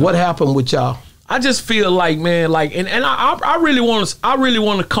more. What happened with y'all? I just feel like, man, like, and I really want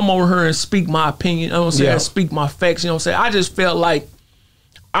to come over here and speak my opinion. You know what I'm saying? Speak my facts. You know what I'm saying? I just felt like,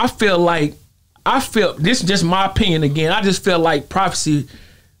 this is just my opinion again. I just felt like Prophecy,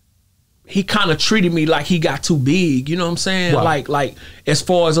 he kind of treated me like he got too big. You know what I'm saying? Wow. Like as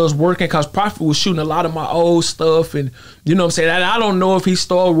far as us working, because Prophet was shooting a lot of my old stuff, and you know what I'm saying? And I don't know if he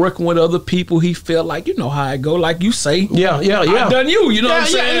started working with other people. He felt like, you know how it go, like you say. Yeah. I done you know what I'm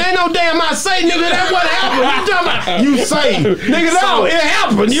saying? Yeah, ain't no damn I say, nigga, that's what happened. You talking about you say. Nigga, no, it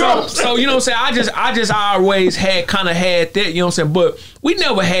happened. You know? So you know what I'm saying? I just always had that, you know what I'm saying? But we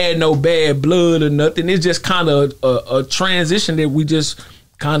never had no bad blood or nothing. It's just kind of a transition that we just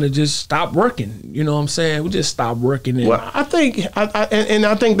kind of just stopped working. You know what I'm saying? We just stopped working. And well, I think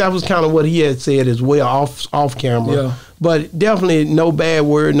I think that was kind of what he had said as well off camera. Yeah. But definitely no bad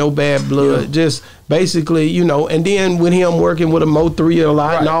word, no bad blood. Yeah. Just basically, you know, and then with him working with a Mo3 a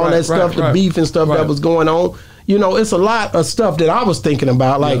lot and all that stuff, the beef and stuff that was going on, you know, it's a lot of stuff that I was thinking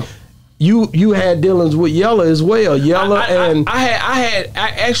about. Like you had dealings with Yella as well. Yella and I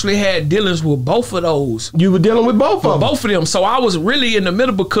actually had dealings with both of those. You were dealing with both of them? Both of them. So I was really in the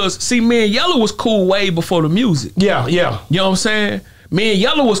middle because, see, me and Yella was cool way before the music. Yeah. You know what I'm saying? Me and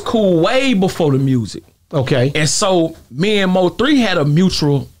Yella was cool way before the music. Okay. And so me and Mo3 had a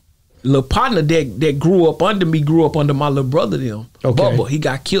mutual little partner that grew up under my little brother them. Okay. Bubba. He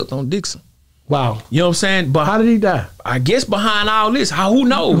got killed on Dixon. Wow. You know what I'm saying? But how did he die? I guess behind all this, who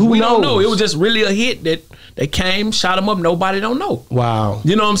knows? We don't know. It was just really a hit that they came, shot him up. Nobody don't know. Wow.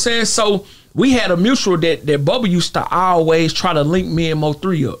 You know what I'm saying? So we had a mutual that Bubba used to always try to link me and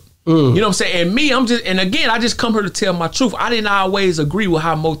Mo3 up. You know what I'm saying? And me, I just come here to tell my truth. I didn't always agree with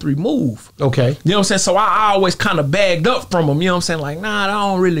how Mo3 move. Okay. You know what I'm saying? So I always kind of bagged up from him. You know what I'm saying? Like, nah, I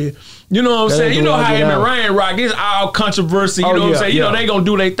don't really, you know what I'm saying? You know how him and Rain rock, it's all controversy. You know what I'm saying? You know, they gonna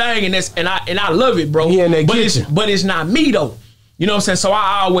do their thing, and I love it, bro. But it's not me though. You know what I'm saying? So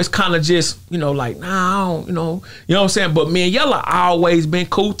I always kind of just, you know, like, nah, I don't, you know what I'm saying? But me and Yella always been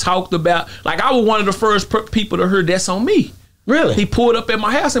cool, talked about, like I was one of the first people to hear That's On Me. Really? He pulled up at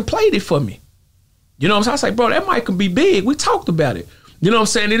my house and played it for me. You know what I'm saying? I say, bro, that mic can be big. We talked about it. You know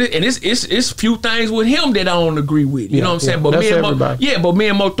what I'm saying? And it's few things with him that I don't agree with. You know what I'm saying? But me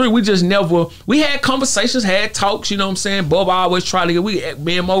and Mo3, we just never, we had conversations, had talks, you know what I'm saying? Bub always try to get,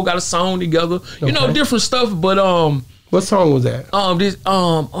 me and Mo got a song together. You know, different stuff, but what song was that?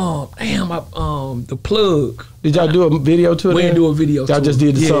 The Plug. Did y'all do a video to it? We didn't do a video to it. Y'all just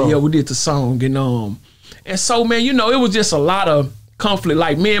did the song? Yeah, we did the song. And so, man, you know, it was just a lot of conflict.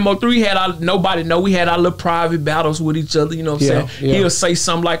 Like me and Mo3 had nobody know, we had our little private battles with each other, you know what I'm saying? Yeah. He'll say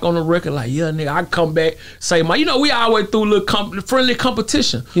something like on the record, like, yeah, nigga, I come back, say you know, we always threw a little friendly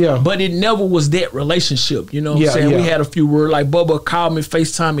competition. Yeah. But it never was that relationship, you know what I'm saying? We had a few words, like Bubba called me,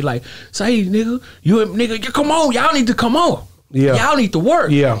 FaceTime me, like, say, hey, nigga, come on, y'all need to come on. Yeah. Y'all need to work.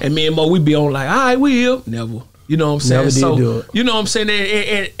 Yeah. And me and Mo, we be on like, all right, we here. Never. You know what I'm saying? Never did do it. You know what I'm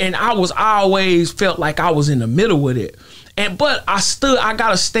saying? And I always felt like I was in the middle with it. But I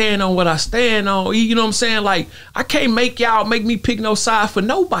gotta stand on what I stand on. You know what I'm saying? Like, I can't make y'all make me pick no side for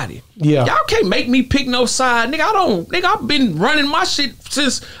nobody. Yeah. Y'all can't make me pick no side. Nigga, I've been running my shit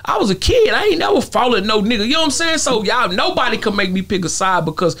since I was a kid. I ain't never followed no nigga. You know what I'm saying? So nobody can make me pick a side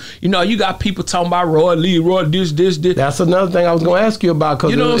because, you know, you got people talking about Roy Lee, this. That's another thing I was gonna ask you about,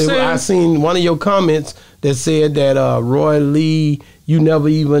 because, you know what I'm saying? I seen one of your comments that said that Roy Lee, you never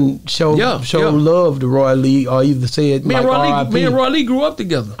even showed love to Roy Lee, or either said me and Roy Lee grew up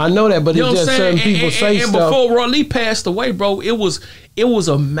together. I know that, but it's just certain people say stuff. And before Roy Lee passed away, bro, it was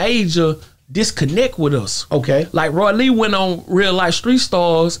a major disconnect with us. Okay. Like, Roy Lee went on Real Life Street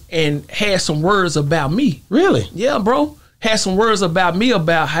Stars and had some words about me. Really? Yeah, bro. Had some words about me,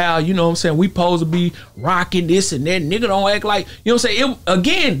 about how, you know what I'm saying, we supposed to be rocking this and that. Nigga don't act like, you know what I'm saying?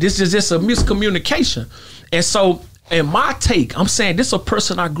 Again, this is just a miscommunication. And so, in my take, I'm saying this is a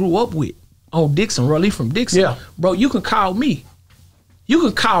person I grew up with on Dixon, Roy Lee from Dixon. Yeah. Bro, you can call me. You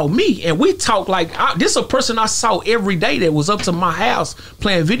can call me, and we talk like, this is a person I saw every day that was up to my house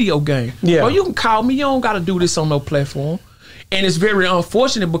playing video game. Yeah. Bro, you can call me. You don't got to do this on no platform. And it's very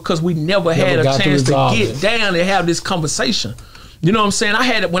unfortunate because we never had a chance to get down and have this conversation. You know what I'm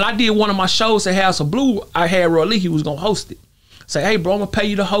saying? When I did one of my shows at House of Blue, I had Roy Lee, he was going to host it. Say, hey, bro, I'm going to pay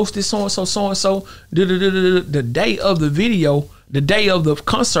you to host this so-and-so. The day of the video, the day of the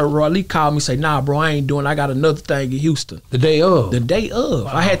concert, Roy Lee called me and say, nah, bro, I ain't doing, I got another thing in Houston. The day of? The day of.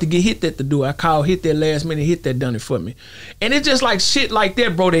 Wow. I had to get Hit That to do it. I called Hit That last minute, Hit That done it for me. And it's just like shit like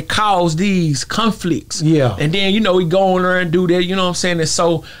that, bro, that cause these conflicts. Yeah. And then, you know, we go on there and do that, you know what I'm saying? And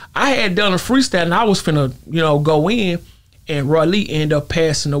so I had done a freestyle and I was finna, you know, go in, and Roy Lee ended up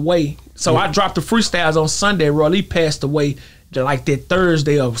passing away. So I dropped the freestyles on Sunday. Roy Lee passed away like that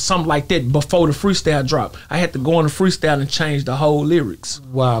Thursday or something like that before the freestyle drop. I had to go on the freestyle and change the whole lyrics.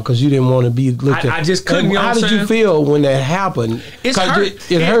 Wow, because you didn't want to be looking. I just couldn't. You know how did you feel when that happened? It hurt.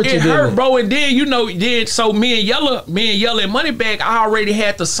 It hurt, bro. And then, you know, so me and Yella and Moneybag, I already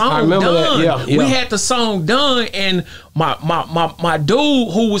had the song done. Yeah. We had the song done, and my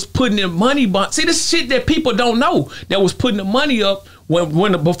dude who was putting in money, see, this shit that people don't know, that was putting the money up.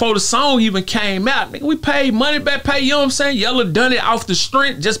 Before the song even came out, nigga, we paid money back, you know what I'm saying? Yella done it off the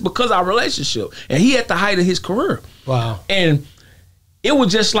strength just because of our relationship. And he at the height of his career. Wow. And it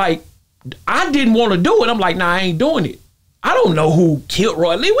was just like, I didn't want to do it. I'm like, nah, I ain't doing it. I don't know who killed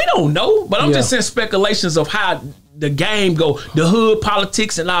Roy Lee. We don't know. But I'm just saying speculations of how the game go, the hood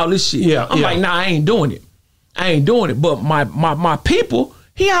politics and all this shit. Yeah. I'm like, nah, I ain't doing it. I ain't doing it. But my people,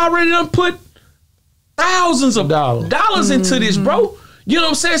 he already done put thousands of dollars into this, bro. You know what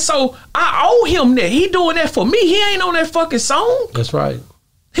I'm saying? So I owe him that. He doing that for me. He ain't on that fucking song. That's right.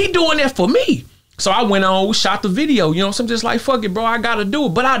 He doing that for me. So I went on, we shot the video. You know what I'm saying? Just like, fuck it, bro. I got to do it.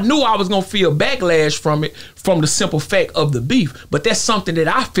 But I knew I was going to feel backlash from it, from the simple fact of the beef. But that's something that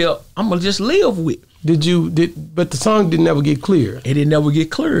I felt I'm going to just live with. But the song didn't ever get cleared. It didn't never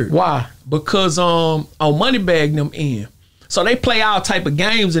get cleared. Why? Because on Moneybag them in. So they play all type of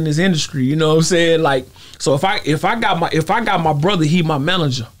games in this industry, you know what I'm saying? Like, so if I got my brother, he my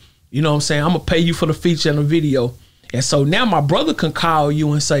manager, you know what I'm saying? I'm gonna pay you for the feature and the video. And so now my brother can call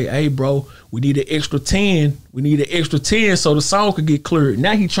you and say, hey bro, we need an extra 10. We need an extra 10 so the song could get cleared.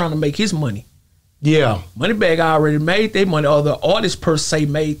 Now he trying to make his money. Yeah. Moneybag already made their money, or the artist per se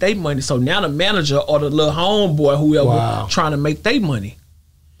made their money. So now the manager or the little homeboy, whoever, trying to make their money.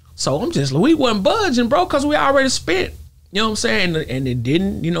 So we wasn't budging, bro, because we already spent. You know what I'm saying? And it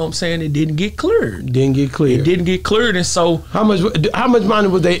didn't, you know what I'm saying? It didn't get cleared. It didn't get cleared. And so how much money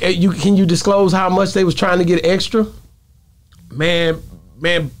was they, can you disclose how much they was trying to get extra? Man,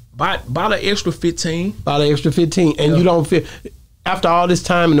 about an extra 15. About an extra 15. And you don't feel, after all this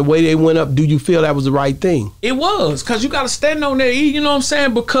time and the way they went up, do you feel that was the right thing? It was, because you got to stand on there, you know what I'm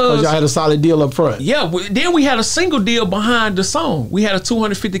saying? Because y'all had a solid deal up front. Yeah, then we had a single deal behind the song. We had a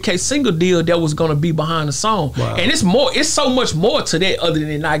 $250K single deal that was going to be behind the song. Wow. And it's so much more to that other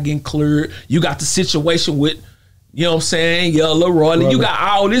than not getting cleared. You got the situation with, you know what I'm saying, Yella, Royally. You got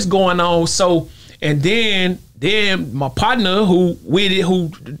all this going on. So, and then my partner who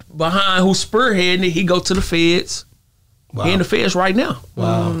spearheading it, he go to the feds. Wow. He in the feds right now.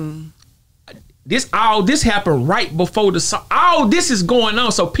 Wow. This happened right before the song. All this is going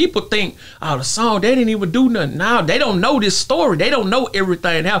on. So people think, the song, they didn't even do nothing. Now they don't know this story. They don't know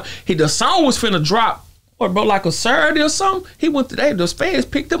everything. How the song was finna drop, bro, like a Saturday or something. He went today. The fans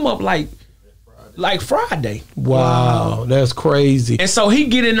picked him up like Friday. Wow, that's crazy. And so he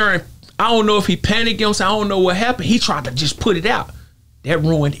get in there and I don't know if he panicked, you know what I'm saying? I don't know what happened. He tried to just put it out. That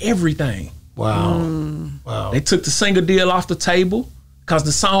ruined everything. Wow. Wow. They took the single deal off the table because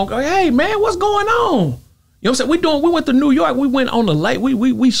the song, hey man, what's going on? You know what I'm saying? We went to New York. We went on the lake.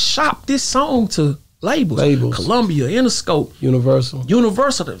 We shopped this song to labels. Columbia, Interscope. Universal.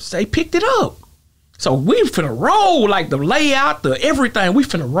 They picked it up. So we finna roll, like the layout, the everything. We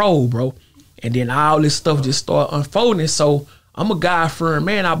finna roll, bro. And then all this stuff just started unfolding. So I'm a God-fearing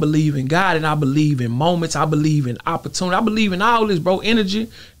man. I believe in God and I believe in moments. I believe in opportunity. I believe in all this, bro, energy,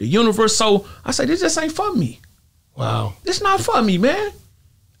 the universe. So I say, this just ain't for me. Wow. This not for me, man.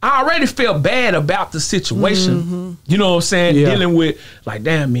 I already felt bad about the situation. You know what I'm saying? Yeah. Dealing with, like,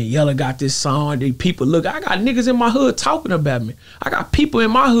 damn, man, Yella got this song. These people look. I got niggas in my hood talking about me. I got people in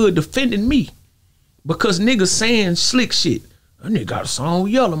my hood defending me because niggas saying slick shit. That nigga got a song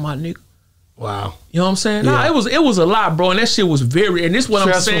with Yella, my nigga. Wow. You know what I'm saying? Yeah. Nah, it was a lot, bro, and that shit was very, and this is what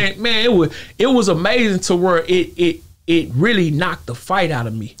stressful. I'm saying, man, it was amazing to where it really knocked the fight out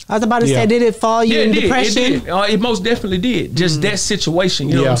of me. I was about to say, did it fall you in depression? It did. It most definitely did. Just that situation,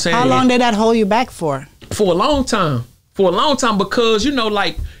 you know what I'm saying? How long did that hold you back for? For a long time. Because, you know,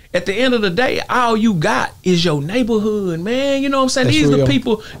 like, at the end of the day, all you got is your neighborhood, man. You know what I'm saying? That's These real.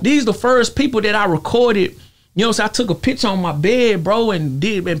 the first people that I recorded. You know, so I took a picture on my bed, bro, and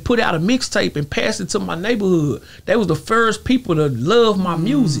put out a mixtape and passed it to my neighborhood. They was the first people to love my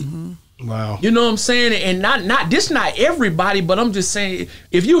music. Wow. You know what I'm saying? And not everybody, but I'm just saying,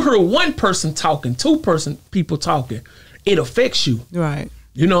 if you hear one person talking, people talking, it affects you. Right.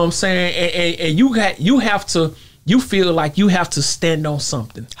 You know what I'm saying? And you feel like you have to stand on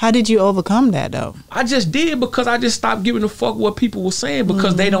something. How did you overcome that though? I just did because I just stopped giving a fuck what people were saying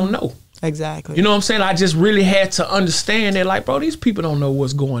because they don't know. Exactly. You know what I'm saying? I just really had to understand that, like, bro, these people don't know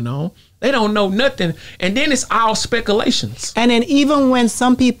what's going on. They don't know nothing. And then it's all speculations. And then even when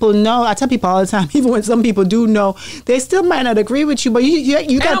some people know, I tell people all the time, even when some people do know, they still might not agree with you, but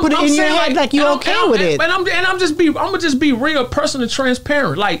you got to put it in your head like you're okay with it. I'm gonna just be real, person and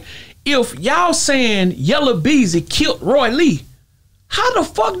transparent. Like, if y'all saying Yella Beezy killed Roy Lee, how the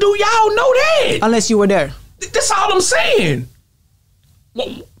fuck do y'all know that? Unless you were there. That's all I'm saying.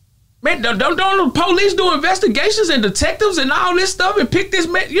 Well, man, don't the police do investigations and detectives and all this stuff and pick this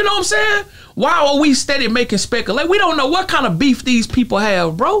man? You know what I'm saying? Why are we steady making speculation? We don't know what kind of beef these people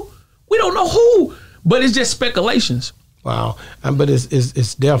have, bro. We don't know who, but it's just speculations. Wow. But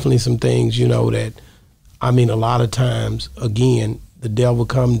it's definitely some things, you know, that, I mean, a lot of times, again, the devil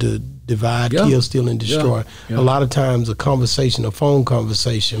come to divide, kill, steal, and destroy. Yeah. A lot of times a phone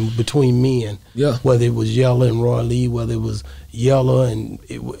conversation between men, whether it was Yella and Roy Lee, whether it was Yella and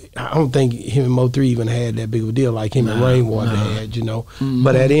I don't think him and Mo3 even had that big of a deal like him and Rainwater had, you know.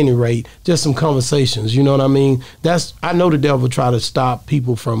 But at any rate, just some conversations, you know what I mean? I know the devil try to stop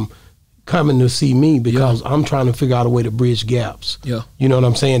people from coming to see me because I'm trying to figure out a way to bridge gaps. Yeah. You know what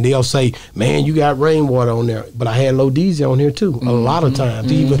I'm saying? They'll say, man, you got Rainwater on there. But I had Lil Beezy on here too, a lot of times.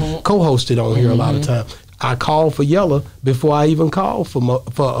 He even co-hosted on here a lot of times. I called for Yella before I even called for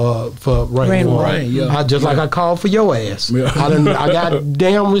Rainwater. Like I called for your ass. I got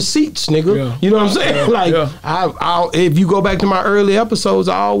damn receipts, nigga. You know what I'm saying? Like, if you go back to my early episodes,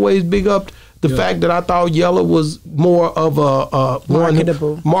 I always big up the fact that I thought Yella was more of a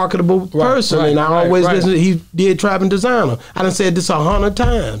marketable person, and I always listen. He did Trap and Designer. I done said this 100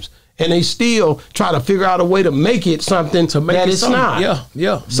 times, and they still try to figure out a way to make it something that it's not.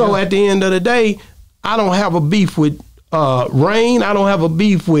 So at the end of the day, I don't have a beef with Rain. I don't have a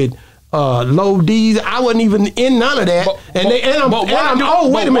beef with Low D's. I wasn't even in none of that. I'm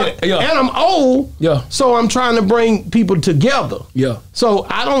old. Wait a minute. And I'm old. So I'm trying to bring people together. So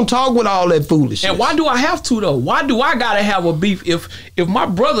I don't talk with all that foolishness. And why do I have to though? Why do I gotta have a beef if my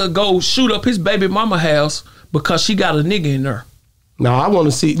brother goes shoot up his baby mama house because she got a nigga in there? No, I want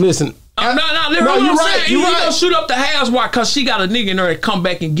to see. Listen, No, you're right. You gonna shoot up the house? Why? Cause she got a nigga in there and come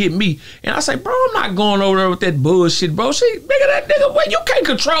back and get me. And I say, bro, I'm not going over there with that bullshit, bro. That nigga, well, you can't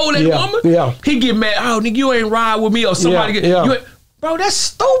control that woman. Yeah. He get mad. Oh, nigga, you ain't ride with me or somebody. Bro, that's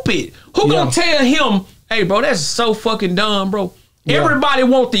stupid. Who gonna tell him? Hey, bro, that's so fucking dumb, bro. Everybody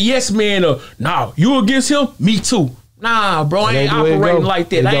want the yes man. Nah, you against him? Me too. Nah, bro, I ain't operating like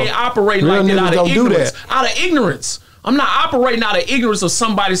that. I ain't operating like that out of ignorance. Out of ignorance. I'm not operating out of ignorance of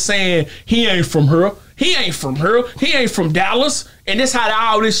somebody saying he ain't from her. He ain't from her. He ain't from Dallas. And that's how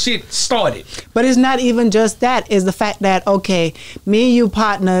all this shit started. But it's not even just that. It's the fact that, okay, me and you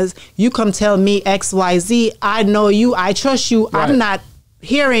partners, you come tell me X, Y, Z. I know you. I trust you. Right. I'm not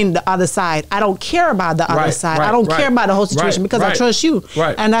hearing the other side. I don't care about the other side. I don't care about the whole situation because I trust you.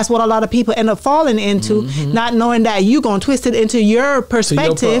 Right. And that's what a lot of people end up falling into, not knowing that you gonna twist it into your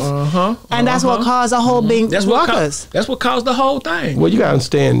perspective. And that's what caused the whole big ruckus. That's what caused the whole thing. Well, you gotta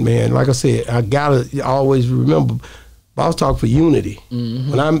understand, man. Like I said, I gotta always remember, Boss Talk for unity.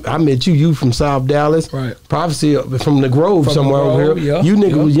 When I met you from South Dallas, Prophecy from the Grove somewhere over here. You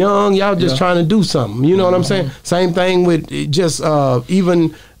niggas was young, y'all just trying to do something. You know what I'm saying? Same thing with just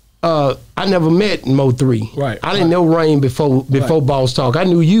even I never met Mo3. Right. I didn't know Rain before Boss Talk. I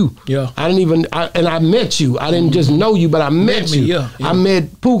knew you. Yeah. I didn't even and I met you. I didn't just know you, but I met you. Yeah. I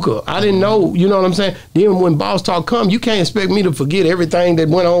met Puka. I didn't know, you know what I'm saying? Then when Boss Talk come, you can't expect me to forget everything that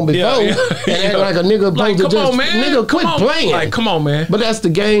went on before. And act like a nigga like, supposed to just nigga quit playing. Like, come on, man. But that's the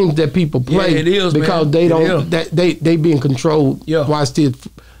games that people play. Yeah, it is, because man. They don't they being controlled watch this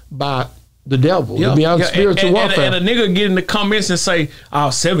by the devil. To be honest, spiritual warfare. And a nigga get in the comments and say,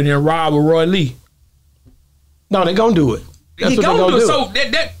 "Oh, 7 and rob with Roy Lee." No, they gonna do it. That's what they gonna do. So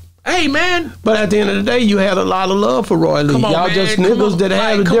that hey, man. But at the end of the day, you had a lot of love for Roy Lee. Y'all just niggas that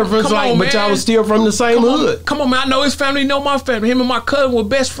had a difference, but y'all was still from the same hood. Come on, man. I know his family, know my family. Him and my cousin were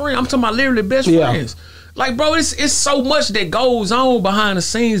best friends. I'm talking about literally best friends. Like, bro, it's so much that goes on behind the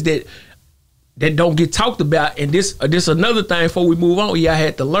scenes that don't get talked about. And this another thing before we move on. I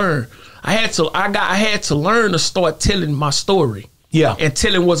had to learn. I had to learn to start telling my story. Yeah. And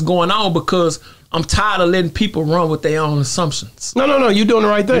telling what's going on because I'm tired of letting people run with their own assumptions. No. You're doing the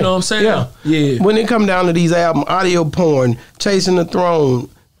right thing. You know what I'm saying? Yeah. When it come down to these albums, Audio Porn, Chasing the Throne,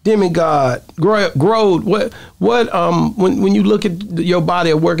 Demigod, Growed, when you look at your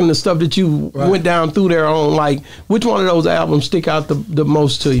body of work and the stuff that you went down through there on, like, which one of those albums stick out the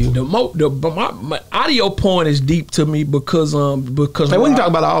most to you? My Audio Porn is deep to me because we can talk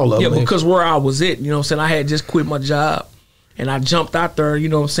about all of them. Yeah, because where I was at, you know what I'm saying? I had just quit my job. And I jumped out there, you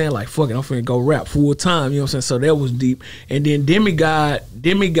know what I'm saying? Like, fuck it, I'm finna go rap full time, you know what I'm saying? So that was deep. And then Demigod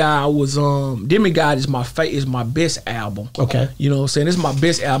is my best album. Okay. You know what I'm saying? It's my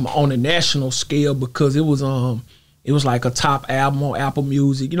best album on a national scale because it was like a top album on Apple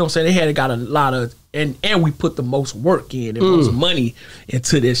Music. You know what I'm saying? It got a lot of and we put the most work in and most money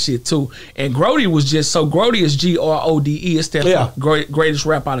into that shit too. And Grody was just Grody is Grode. It's that greatest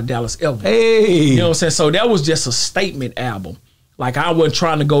rap out of Dallas ever. Hey. You know what I'm saying? So that was just a statement album. Like, I wasn't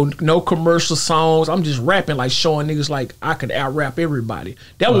trying to go no commercial songs. I'm just rapping, like, showing niggas like I could out rap everybody.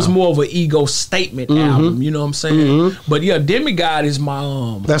 That was more of an ego statement album. You know what I'm saying? But yeah, Demigod is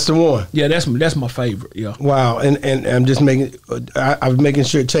my that's the one. Yeah, that's my favorite. Yeah. Wow. And I'm just making I was making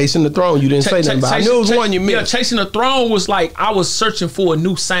sure Chasing the Throne. You didn't say nothing about. I knew it was one you missed. Yeah, Chasing the Throne was like I was searching for a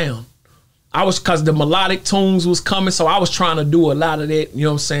new sound. Because the melodic tunes was coming, so I was trying to do a lot of that, you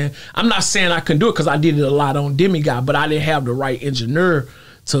know what I'm saying? I'm not saying I can do it because I did it a lot on Demigod, but I didn't have the right engineer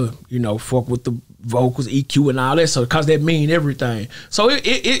to, you know, fuck with the vocals, EQ and all that, so because that mean everything. So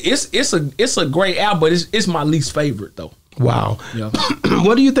it's a great album, but it's my least favorite though. Wow. Yeah.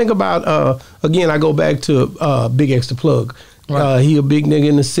 What do you think about, again, I go back to Big X the Plug. Right. He a big nigga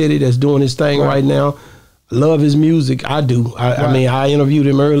in the city that's doing his thing right now. Love his music. I do. I mean, I interviewed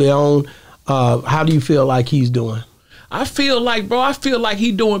him early on. How do you feel like he's doing? I feel like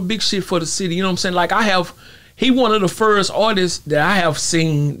he doing big shit for the city. You know what I'm saying? Like he one of the first artists that I have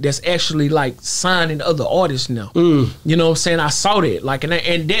seen that's actually like signing other artists now. You know what I'm saying? I saw that. Like and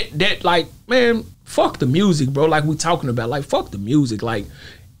that like, man, fuck the music, bro. Like we talking about, like fuck the music. Like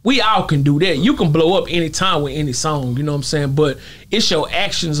we all can do that. You can blow up anytime with any song, you know what I'm saying? But it's your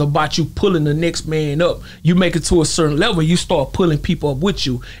actions about you pulling the next man up. You make it to a certain level, you start pulling people up with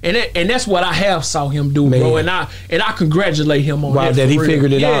you. And that's what I have saw him do, bro. And I congratulate him on that. That he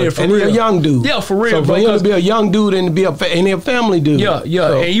figured it out. And he's a young dude. Yeah, for real. So for him to be a young dude and to be a family dude. Yeah.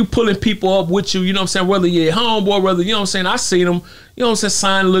 So. And you pulling people up with you, you know what I'm saying? Whether you're at home or whether, you know what I'm saying? I seen him, you know what I'm saying,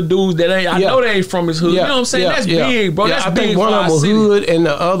 sign little dudes that I know they ain't from his hood. You know what I'm saying? That's big, bro. That's I big. think one of them was hood and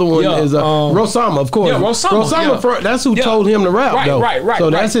the other one is Rosama, of course. Yeah, Rosama. That's who told him to rap. Right. So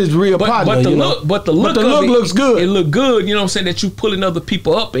that's his real partner. But the look looks good. It look good. You know what I'm saying? That you pulling other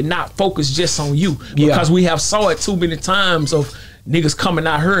people up and not focus just on you. Because we have saw it too many times of niggas coming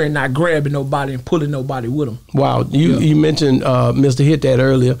out here and not grabbing nobody and pulling nobody with them. Wow, you mentioned Mr. Hit that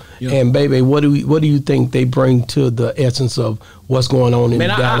earlier, and baby, what do you think they bring to the essence of what's going on in the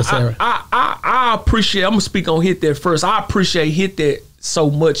Dallas area? I appreciate. I'm gonna speak on Hit That first. I appreciate Hit That so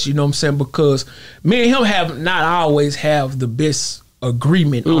much. You know what I'm saying? Because me and him have not always have the best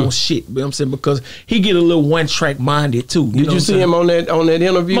agreement on shit. You know what I'm saying? Because he get a little one track minded too. Did you see him on that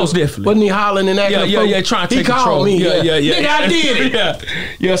interview? Most definitely. Wasn't he hollering and acting? Yeah, trying to take control. He called me. Yeah. Nigga, I did it.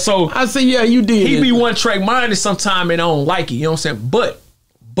 Yeah. So I said, yeah, you did. He be one track minded sometime and I don't like it. You know what I'm saying?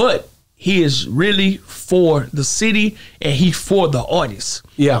 But he is really for the city and he for the artists.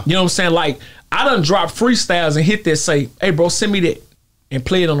 Yeah. You know what I'm saying? Like I done drop freestyles and Hit That say, hey bro, send me that and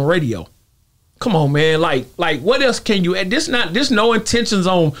play it on the radio. Come on, man. Like what else can you add? This no intentions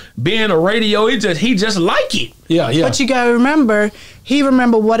on being a radio. He just like it. Yeah. But you gotta remember, he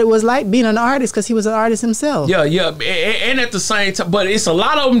remember what it was like being an artist because he was an artist himself. Yeah. And at the same time, but it's a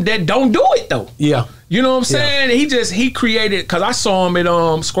lot of them that don't do it though. Yeah. You know what I'm saying? He created, cause I saw him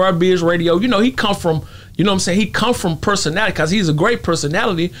at Square Biz Radio. You know, he come from, you know what I'm saying? He come from personality, cause he's a great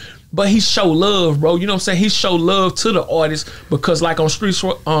personality. But he show love, bro. You know what I'm saying? He show love to the artist because like on Street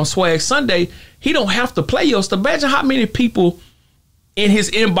Swag Sunday, he don't have to play your stuff. Imagine how many people in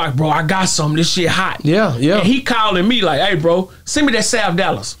his inbox, bro, I got something, this shit hot. Yeah. And he calling me like, hey, bro, send me that South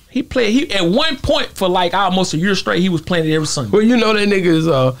Dallas. He at one point for like almost a year straight, he was playing it every Sunday. Well, you know that nigga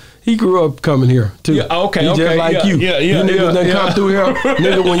is he grew up coming here too. Yeah, okay, just like you. Yeah, you niggas done come through here,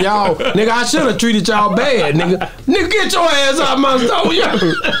 nigga. When y'all, nigga, I should have treated y'all bad, nigga. Nigga, get your ass out my store,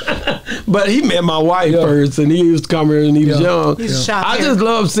 yeah. But he met my wife first, and he used to come here and he was young. He's shot I here. just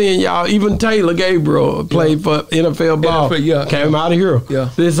love seeing y'all. Even Taylor Gabriel played for NFL ball. Came out of here.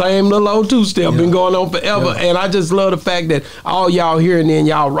 Yeah. This same little old two-step been going on forever, and I just love the fact that all y'all here and then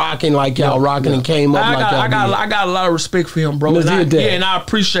y'all rocking like y'all rocking and came up like y'all did. I got a lot of respect for him, bro. Let's hear that. And I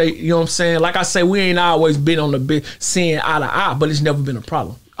appreciate, you know what I'm saying? Like I say, we ain't always been on the big seeing eye to eye, but it's never been a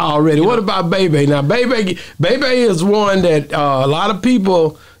problem. Already. What about Bebe? Now, Bebe is one that a lot of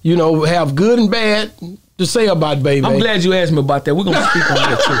people, you know, have good and bad to say about Bebe. I'm glad you asked me about that. We're going to speak on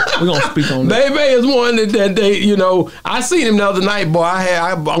that, too. We're going to speak on that. Bebe is one that they, you know, I seen him the other night, boy.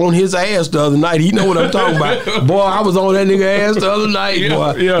 I on his ass the other night. He know what I'm talking about. Boy, I was on that nigga ass the other night,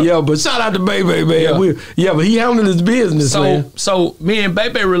 boy. Yeah, but shout out to Bebe, man. But he handled his business, man. So me and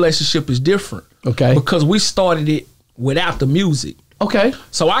Bebe relationship is different. Okay. Because we started it without the music. Okay.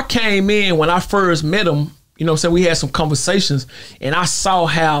 So I came in when I first met him, you know what I'm saying? We had some conversations and I saw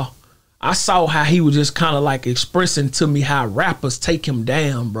how he was just kind of like expressing to me how rappers take him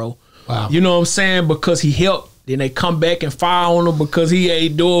down, bro. Wow. You know what I'm saying? Because he helped. Then they come back and fire on him because he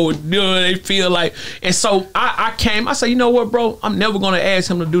ain't doing what they feel like. And so I said, you know what, bro? I'm never going to ask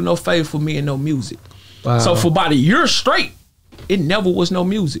him to do no favor for me and no music. Wow. So for about a year straight, it never was no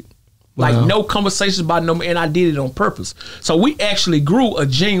music. Like no conversations about no, and I did it on purpose. So we actually grew a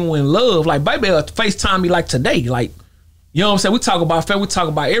genuine love. Like baby, FaceTime me like today. Like, you know what I'm saying? We talk about family, we talk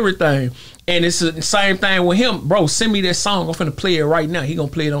about everything. And it's the same thing with him. Bro, send me that song. I'm finna play it right now. He gonna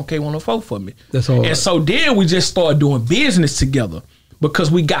play it on K104 for me. That's all. And so then we just started doing business together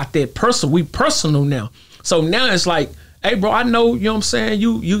because we got that we personal now. So now it's like, hey bro, I know, you know what I'm saying,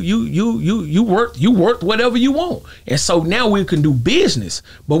 you work whatever you want. And so now we can do business,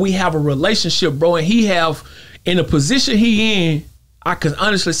 but we have a relationship, bro, and he have, in the position he in, I can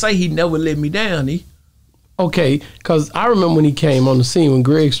honestly say he never let me down, Okay, because I remember when he came on the scene when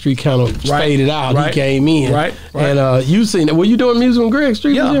Greg Street kind of faded out. He came in. Right. And you seen it. Were you doing music when Greg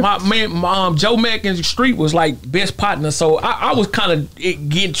Street was here? My man, Joe Mack and Street was like best partner. So I was kind of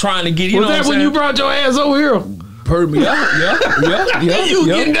trying to get, you know what I'm saying? Was that when you brought your ass over here? Heard me, yeah. You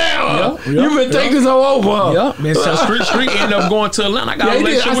getting down? You been taking some over? Yeah, man. So Street ended up going to Atlanta. I got a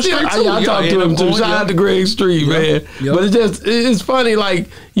relationship with Street too. I talked to him too. Shout out to Greg Street, man. But it's funny, like,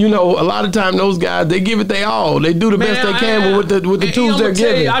 you know, a lot of time those guys, they give it their all. They do the best they can with the tools they're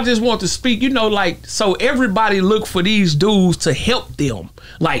given. I just want to speak, you know, like, so everybody look for these dudes to help them.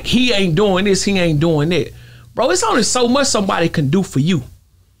 Like, he ain't doing this, he ain't doing that. Bro, it's only so much somebody can do for you.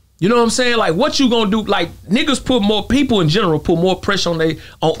 You know what I'm saying? Like, what you gonna do? Like, niggas put more, people in general put more pressure on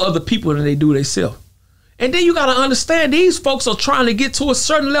other people than they do themselves. And then you gotta understand, these folks are trying to get to a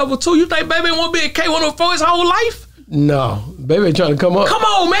certain level too. You think Baby won't be at K104 his whole life? No, Baby trying to come up. Come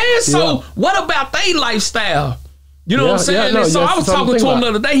on, man. So what about their lifestyle? You know what I'm saying? No, so I was talking to him the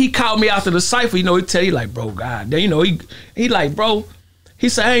other day. He called me after the cypher. You know, he tell you like, bro, God, you know, he like, bro. He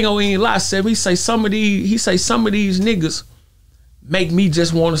said, I ain't gonna even lie, Seb. He say some of these niggas, make me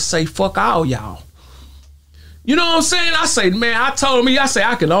just want to say fuck all y'all. You know what I'm saying? I say, man, I told him, I say,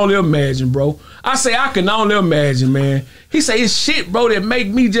 I can only imagine, bro. I say, I can only imagine, man. He say, it's shit, bro, that make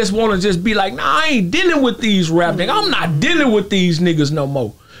me just want to just be like, nah, I ain't dealing with these rap niggas. I'm not dealing with these niggas no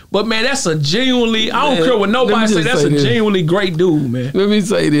more. But, man, that's a genuinely, I don't care what nobody say, that's a genuinely great dude, man. Let me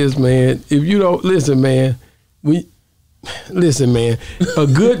say this, man. If you don't, listen, man, a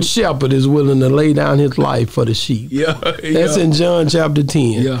good shepherd is willing to lay down his life for the sheep. Yeah. That's in John chapter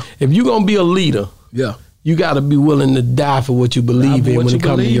 10. Yeah. If you're going to be a leader, you got to be willing to die for what you believe in when it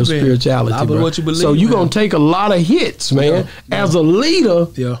comes to your spirituality, bro. So you're going to take a lot of hits, man. As a leader,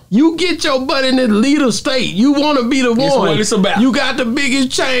 you get your butt in this leader state. You want to be the one. What it's about. You got the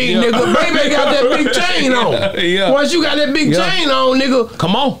biggest chain, nigga. Baby got that big chain on. Once you got that big chain on, nigga.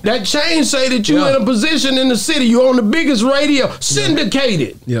 Come on. That chain say that you in a position in the city. You on the biggest radio.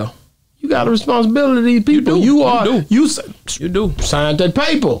 Syndicated. Yeah. You got a responsibility to these people. You do. Signed that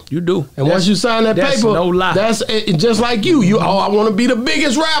paper. You do. And once you sign that paper, no lie. that's it, just like you. I want to be the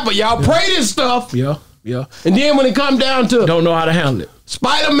biggest rapper. Y'all pray this stuff. Yeah. And then when it comes down to don't know how to handle it.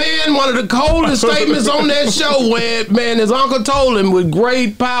 Spider-Man, one of the coldest statements on that show, where man, his uncle told him with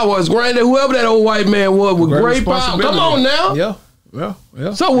great power, his granddad, whoever that old white man was, with great power. Come on now.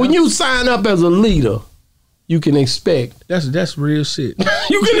 Yeah. So when you sign up as a leader, you can expect. That's real shit.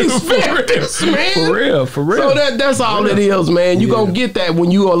 You can expect this, man. For real. So that's all it is, man. You gonna get that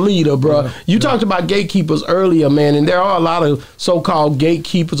when you a leader, bro. You talked about gatekeepers earlier, man, and there are a lot of so-called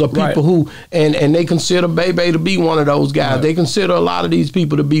gatekeepers or people who and they consider Bebe to be one of those guys. They consider a lot of these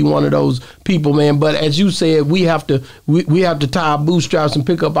people to be one of those people, man. But as you said, we have to tie our bootstraps and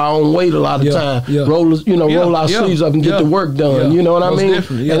pick up our own weight a lot of time. Roll our sleeves up and get the work done. You know what I mean?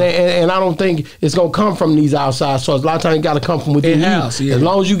 And I don't think it's gonna come from these outside sources. A lot of times you got to come from within you. As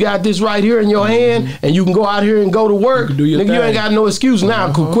long as you got this right here in your hand and you can go out here and go to work, you ain't got no excuse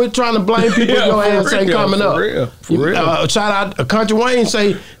now. Quit trying to blame people if your ass ain't coming up. For real. Shout out Country Wayne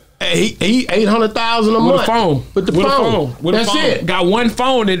say he $800,000 a month with the phone. That's it. Got one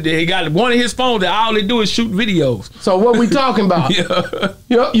phone and he got one of his phones that all they do is shoot videos. So what we talking about?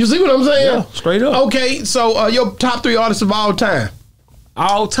 You see what I'm saying? Yeah, straight up. Okay, so your top 3 artists of all time.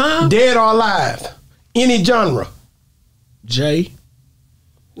 All time? Dead or alive. Any genre. Jay.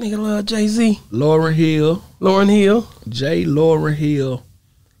 Nigga love Jay-Z. Lauryn Hill. Jay, Lauryn Hill.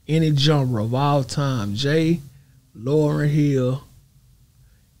 Any genre of all time. Jay, Lauryn Hill.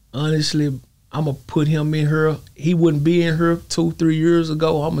 Honestly, I'm going to put him in here. He wouldn't be in here 2-3 years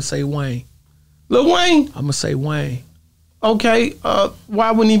ago. I'm going to say Wayne. Lil Wayne? I'm going to say Wayne. Okay,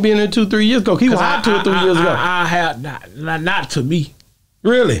 why wouldn't he be in there 2-3 years ago? He was hot 2 or 3 years ago. I have, not to me.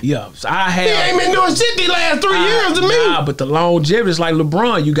 Really? Yeah. So I have. He ain't been doing shit these last 3 years to me. Nah, but the longevity is like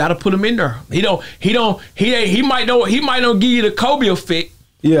LeBron. You got to put him in there. He might not give you the Kobe effect.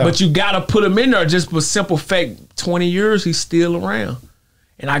 Yeah. But you got to put him in there just for simple fact. 20 years he's still around,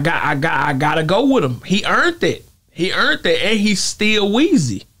 and I got to go with him. He earned it. And he's still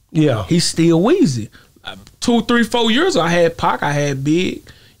Weezy. Yeah. He's still Weezy. 2, 3, 4 years I had Pac. I had Big.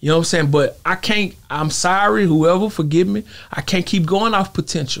 You know what I'm saying? But I can't, I'm sorry, whoever, forgive me. I can't keep going off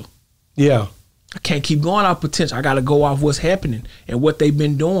potential. Yeah. I can't keep going off potential. I got to go off what's happening and what they've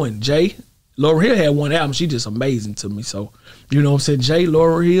been doing. Jay, Lauryn Hill had one album. She just amazing to me. So, you know what I'm saying? Jay,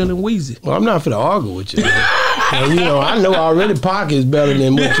 Lauryn Hill, and Weezy. Well, I'm not finna argue with you. I know already Pac is better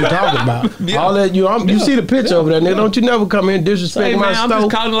than what you're talking about. All that you see the picture over there, nigga. Don't you never come in and disrespect my stove. I'm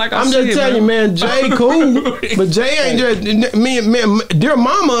just calling like I'm just telling you, man. Jay cool, but Jay ain't just me. Dear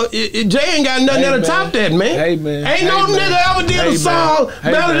Mama, Jay ain't got nothing that'll top that, man. Hey, man. Ain't no nigga ever did a song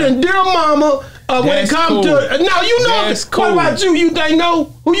better than Dear Mama. When it comes to no, you know. What about you? You think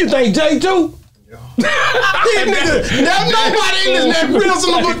no? Who you think, Jay too? These niggas, there's nobody in this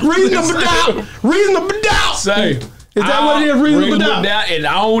reasonable doubt. Say. Is that what it is? Reasonable doubt. And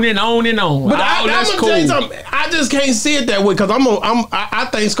on and on and on. But I'm gonna tell you something. I just can't see it that way because I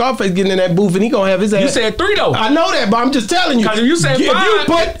think Scarface getting in that booth and he gonna have his ass. You said 3 though. I know that, but I'm just telling you. Because if you said 5,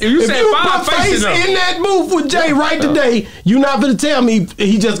 if you put Face in that booth with Jay today, you're not gonna tell me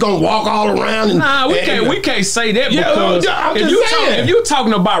he just gonna walk all around. Nah, we can't say that because if you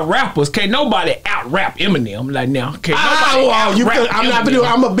talking about rappers, can't nobody out rap Eminem like now. Can't nobody out rap Eminem.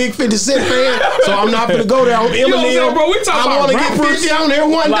 I'm a big 50 Cent fan, so I'm not gonna go there on Eminem. Bro, we talking I want to get 50 on there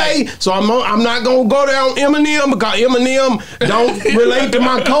one day, so I'm not gonna go there on Eminem. Eminem because Eminem don't relate to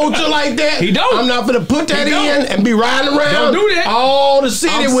my culture like that. He don't. I'm not gonna put that in and be riding around. Don't do that. All the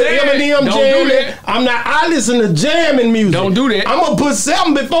city with Eminem jamming. I'm not. I listen to jamming music. Don't do that. I'm gonna put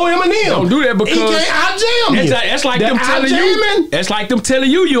something before Eminem. Don't do that because he can't out-jam you. That's like them telling you. That's like them telling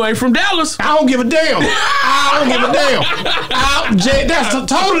you ain't from Dallas. I don't give a damn. I don't give a damn. That's a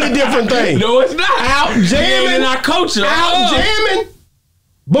totally different thing. No, it's not. Out jamming in our culture. Out jamming.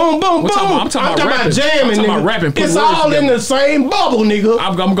 Boom, boom, boom. I'm talking about jamming, nigga. about rapping. It's all in the same bubble, nigga.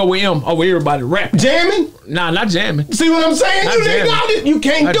 I'm gonna go with M over everybody rapping. Jamming? Nah, not jamming. See what I'm saying? You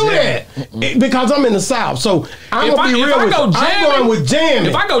can't not do jamming. that because I'm in the South. So I'm gonna be real with you. I'm going with jamming.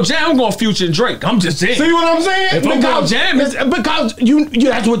 If I go jam, I'm going Future and Drake. I'm just jamming. See what I'm saying? If I'm going jamming, because you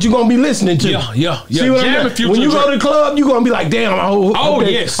that's what you're gonna be listening to. Yeah. See what I'm saying? When you go to the club, you're gonna be like, damn. I hope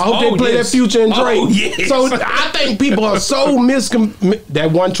they play that Future and Drake. Oh, yes. So I think people are so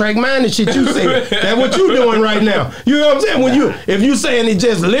that one track mind and shit you say. That's what you doing right now. You know what I'm saying? If you saying it's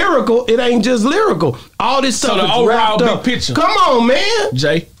just lyrical, it ain't just lyrical. All this stuff is wrapped up. Big picture. Come on, man.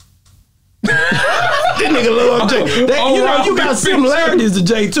 Jay. That nigga love Jay. You got similarities to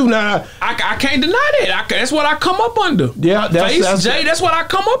Jay too. Now I can't deny that. That's what I come up under. Yeah, that's Jay. That's what I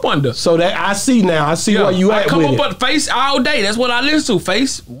come up under. So that I see now. I see where you at. I come with up under Face all day. That's what I listen to.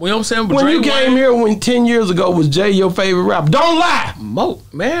 Face. You know what I'm saying? When Dre you came here 10 years ago, was Jay your favorite rapper? Don't lie. Mo,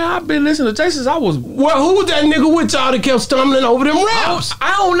 man, I've been listening to Jay since I was. Well, who was that nigga with y'all that kept stumbling over them raps?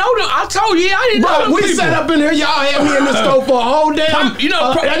 I don't know them. I told you, I didn't know them we people. sat up in here. Y'all had me in the store for a whole damn.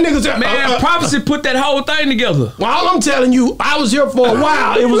 That nigga said, man, Prophecy put that whole thing together. Well, all I'm telling you, I was here for a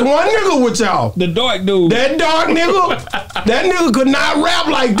while. It was one nigga with y'all. The dark dude. That dark nigga. That nigga could not rap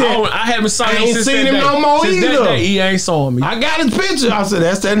like that. I haven't seen him ain't since seen that him day. no more Since either. That day, he ain't saw me. I got his picture. I said,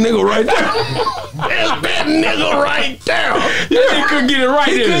 that's that nigga right there. That's that nigga right there. That nigga couldn't get it right.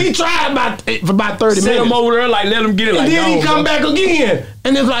 He tried for about 30 minutes. Set him over there, like, let him get it. And like, then he come back again.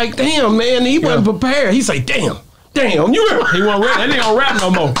 And it's like, damn, man, he wasn't prepared. He say, damn, you remember? He won't rap. That nigga don't rap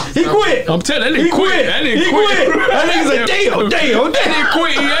no more. He quit. I'm telling that nigga quit. That nigga quit. That nigga said, damn. That nigga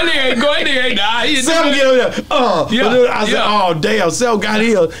quit. That nigga ain't go. That nigga ain't die. Self get over there. I said, oh, damn, Self got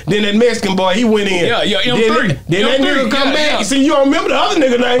here. Then that Mexican boy, he went in. Yeah, M3. Then that nigga come back. Yeah. See, you don't remember the other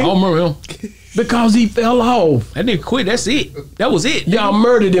nigga name. I don't remember him. Because he fell off. That nigga quit. That's it. That was it. Y'all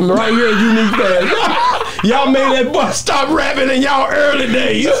murdered him right here in Unique Fast. Y'all made that boy stop rapping in y'all early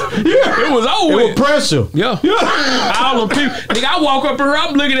days. Yeah. It was over. It was pressure. Yeah. All the people. Nigga, I walk up here,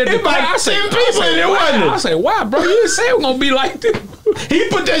 I'm looking at the crowd. I say, 10 people in there, wasn't it? I say, wow, bro, you didn't say it was going to be like this. He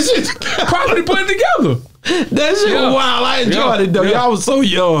put that shit. Probably put it together. That shit was wild. I enjoyed it though. Y'all was so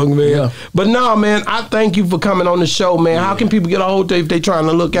young, man. Yeah. But no, man, I thank you for coming on the show, man. How can people get a hold of you if they trying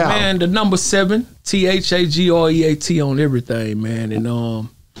to look out? Man, the number 7, THAGREAT on everything, man. And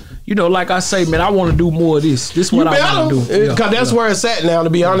you know, like I say, man, I want to do more of this. This is what I want to do. Because that's where it's at now, to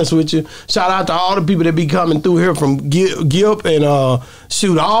be honest with you. Shout out to all the people that be coming through here from Gip and all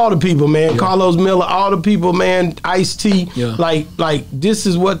the people, man. Carlos Miller, all the people, man. Ice-T. Yeah. Like this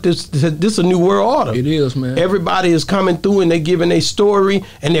is what this is a new world order. It is, man. Everybody is coming through and they're giving their story,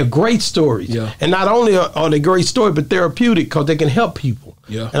 and they're great stories. Yeah. And not only are they great stories, but therapeutic because they can help people.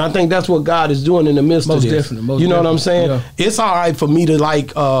 Yeah. And I think that's what God is doing in the midst of this. Definitely. You know what I'm saying? Yeah. It's all right for me to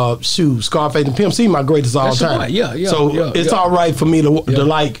like Scarface and Pimp C, my greatest all time. Right. Yeah. So it's all right for me to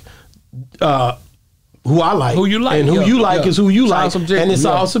like who I like. Who you like. And who you like is who you like. And it's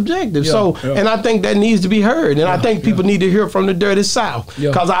all subjective. So, and I think that needs to be heard. And I think people need to hear from the dirty South.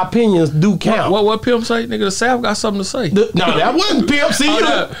 Because our opinions do count. What Pimp say? Nigga, the South got something to say. No, that wasn't Pimp C.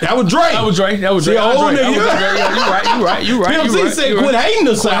 That was Drake. That was Drake. See, old nigga. You right. Pimp C said quit hating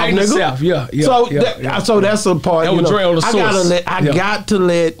the South, nigga. So that's a part. That was Drake on the source.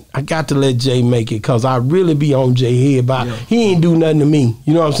 I got to let Jay make it because I really be on Jay head about he ain't do nothing to me.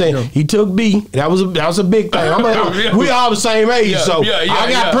 You know what I'm saying? He took B. That was a big thing. We all the same age, so I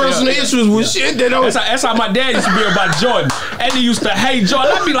got personal issues with shit that don't. That's how my dad used to be about Jordan. And he used to hate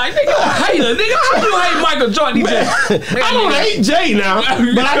Jordan. I'd be like, nigga, a hater. Nigga, how you hate Michael Jordan? I don't hate Jay now,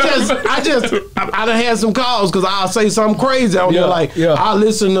 but I done had some calls because I'll say something crazy on there. Like, I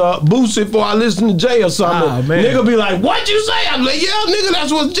listen to Boosie before I listen to Jay or something. Nigga be like, what you say? I'm like, yeah, nigga,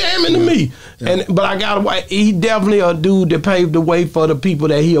 that's what's jamming to me. But he definitely a dude that paved the way for the people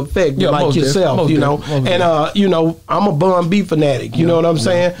that he affected, like yourself, you know. And you know, I'm a Bun B fanatic. You know what I'm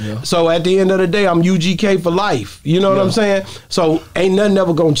saying? Yeah. So at the end of the day, I'm UGK for life. You know what I'm saying? So ain't nothing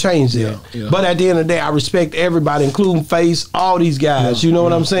ever gonna change that. Yeah. But at the end of the day, I respect everybody, including Face, all these guys. You know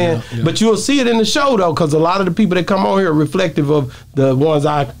what I'm saying? But you'll see it in the show though, because a lot of the people that come on here are reflective of the ones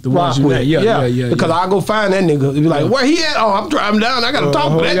I rock with. Because I go find that nigga and be like, where he at? Oh, I'm driving down. I gotta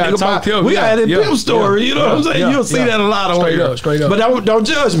talk to that nigga about. We got that pimp story. You know what I'm saying? You'll see that a lot on here. Straight up. But don't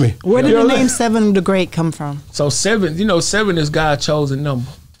judge me. Where did the name 7 the Great come from? So 7, you know, 7 is God's chosen number.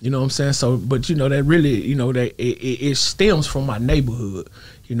 You know what I'm saying? So, but you know that really, you know that it stems from my neighborhood.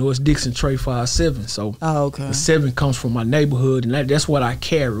 You know, it's Dixon Trey 57. So the 7 comes from my neighborhood, and that's what I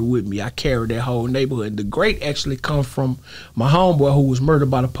carry with me. I carry that whole neighborhood. And the Great actually comes from my homeboy who was murdered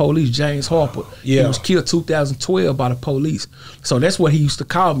by the police, James Harper. He was killed 2012 by the police. So that's what he used to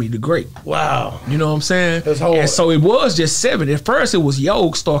call me, the Great. Wow. You know what I'm saying? That's hard. And so it was just 7. At first it was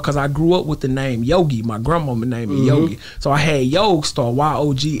Yog Star because I grew up with the name Yogi. My grandmama named me Yogi. So I had Yog Star,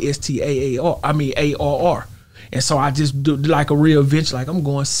 YOGSTAAR. I mean ARR. And so I just do like a real venture, like I'm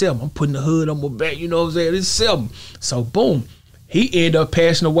going 7. I'm putting the hood on my back, you know what I'm saying? It's 7. So boom. He ended up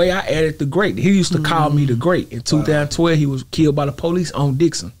passing away. I added the Great. He used to call me the Great. In 2012, he was killed by the police on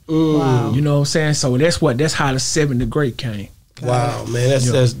Dixon. Wow. You know what I'm saying? So that's how the 7 the Great came. Wow, man,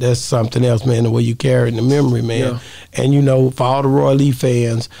 that's something else, man. The way you carry it in the memory, man. And you know, for all the Roy Lee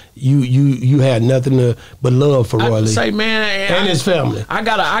fans, you had nothing but love for Roy Lee. Say, man, and his family. I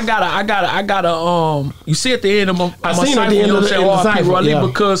gotta. You see at the end of my seen cypher, at the end of the cypher, Roy Lee,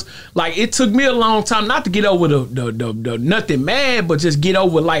 because like it took me a long time not to get over the nothing mad, but just get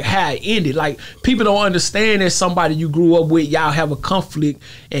over like how it ended. Like people don't understand that somebody you grew up with, y'all have a conflict,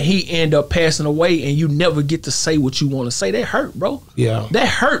 and he end up passing away, and you never get to say what you want to say. That hurt, bro. Yeah, that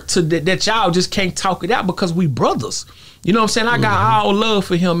hurt to that y'all just can't talk it out because we brothers. You know what I'm saying? I got all love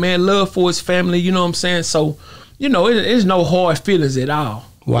for him, man. Love for his family. You know what I'm saying? So, you know, it's no hard feelings at all.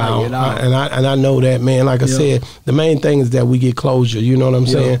 Wow. Like, and I know that, man. Like I said, the main thing is that we get closure. You know what I'm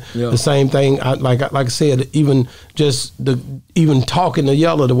saying? The same thing. Like I said, even talking to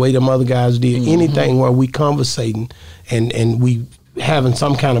Yella the way them other guys did. Anything where we conversating and we having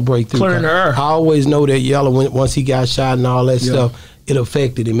some kind of breakthrough. Clearing the air. I always know that Yella, once he got shot and all that stuff, it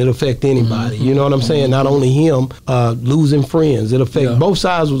affected him. It affected anybody. You know what I'm saying? Not only him, losing friends. It affected both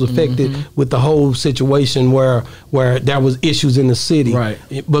sides. Was affected with the whole situation where there was issues in the city. Right.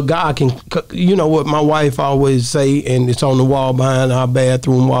 But God can. You know what my wife always say, and it's on the wall behind our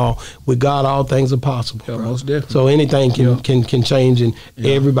bathroom wall. With God, all things are possible. Yeah, most definitely. So anything can change, and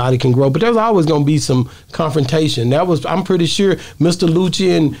everybody can grow. But there's always going to be some confrontation. That was, I'm pretty sure, Mr.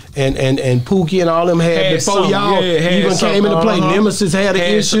 Lucci and Pookie and all them had before y'all even came into play. Nemesis had an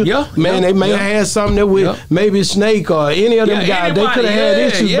issue. Man, they may have had something that with maybe Snake or any of them guys. They could have had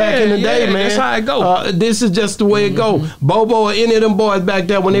issues back in the day, man. That's how it go. This is just the way it go. Bobo or any of them boys back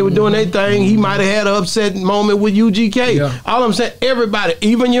there, when they were doing their thing, he might have had an upset moment with UGK. All I'm saying, everybody,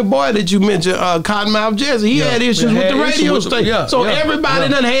 even your boy that you mentioned, Cottonmouth Jesse, he had issues with the radio station. So everybody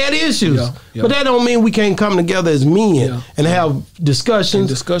done had issues. But that don't mean we can't come together as men and have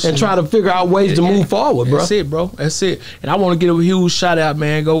discussions and try to figure out ways to move forward, bro. That's it, bro. That's it. And I want to give a huge shout out,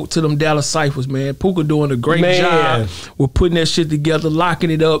 man. Go to them Dallas Cyphers, man. Puka doing a great job with putting that shit together, locking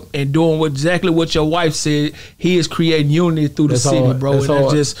it up, and doing exactly what your wife said. He is creating unity through the city, bro. And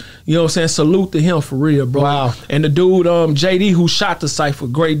that's just, you know what I'm saying? Salute to him for real, bro. Wow. And the dude, JD, who shot the Cypher,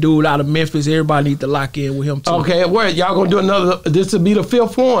 great dude out of Memphis. Everybody need to lock in with him too. Okay, where y'all gonna do another? This will be the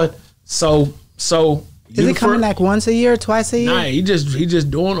 5th one. So is it coming like once a year, twice a year? Nah, he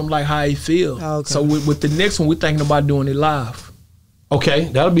just doing them like how he feel. Oh, okay. So with the next one, we're thinking about doing it live. Okay,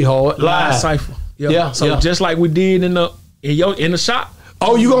 that'll be hard. Live Cypher. So just like we did in the shop.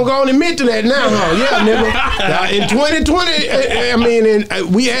 Oh, you gonna go and admit to that now, huh? Yeah, nigga. In 2020, I mean,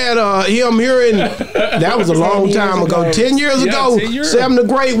 we had him here, and that was a long time ago. 10 years ago, 10 years. 7 the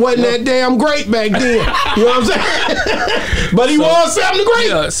Great wasn't that damn great back then. You know what I'm saying? But he was 7 the Great.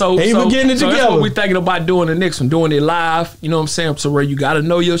 Yeah, so he was getting it together. That's what we thinking about doing the next one, doing it live. You know what I'm saying? So where you got to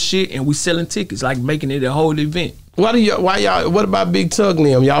know your shit, and we selling tickets, like making it a whole event. What about Big Tug and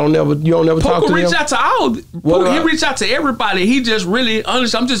them? You don't never talk to them? Reach out to all. He reached out to everybody. He just really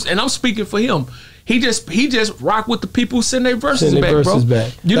honest. I'm speaking for him. He just rock with the people who send their verses back, bro.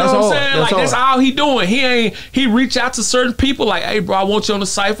 You know what I'm saying? That's all he doing. He reach out to certain people like, hey, bro, I want you on the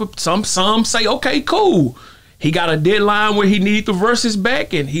cypher. Some say, okay, cool. He got a deadline where he need the verses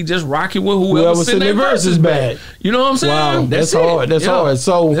back, and he just rocking with whoever send their verses back. You know what I'm saying? Wow, that's hard. That's hard.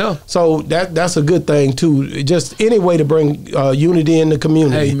 So that's a good thing too. Just any way to bring unity in the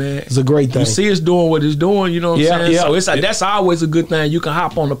community. Hey man, it's a great thing. You see it's doing what it's doing. You know what I'm saying? So it's like that's always a good thing. You can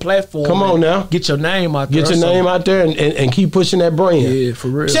hop on the platform. Come on now, get your name out there. Get your name out there and keep pushing that brand. Yeah, for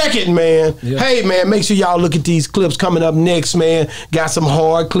real. Check it, man. Yeah. Hey man, make sure y'all look at these clips coming up next, man. Got some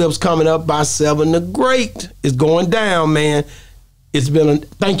hard clips coming up by 7 the Great. It's going down, man. It's been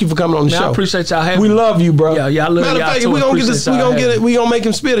thank you for coming on the show. I appreciate y'all having me. We love you, bro. Yeah, I love y'all. Matter of fact, we gonna get this. We gonna make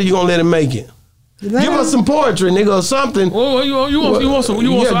him spit, or you gonna let him make it? Give us some poetry, nigga, or something. Well, you want some?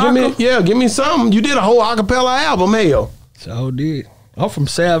 Give me something. You did a whole acapella album, hell. So I did. I'm from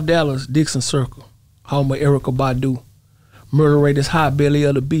South Dallas, Dixon Circle, home of Erykah Badu. Murder rate is high, belly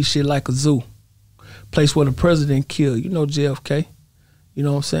of the beast, shit like a zoo. Place where the president killed. You know JFK. You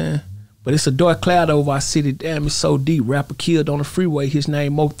know what I'm saying? But it's a dark cloud over our city. Damn, it's so deep. Rapper killed on the freeway. His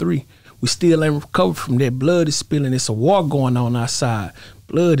name Mo3. We still ain't recovered from that. Blood is spilling. It's a war going on outside.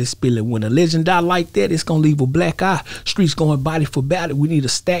 Blood is spilling. When a legend die like that, it's gonna leave a black eye. Streets going body for body. We need a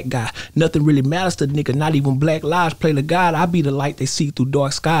stat guy. Nothing really matters to the nigga. Not even black lives play the God. I be the light they see through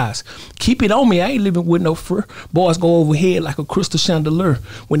dark skies. Keep it on me. I ain't living with no fear. Boys go overhead like a crystal chandelier.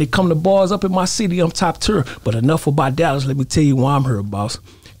 When it come to bars up in my city, I'm top tier. But enough about Dallas. Let me tell you why I'm here, boss.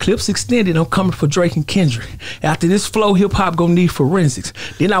 Clips extended, I'm coming for Drake and Kendrick. After this flow, hip-hop gonna need forensics.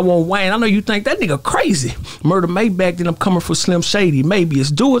 Then I want Wayne. I know you think that nigga crazy. Murder Maybach, then I'm coming for Slim Shady. Maybe it's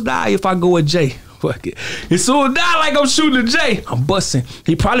do or die if I go with Jay. Fuck it. It's do or die like I'm shooting a Jay. I'm busting.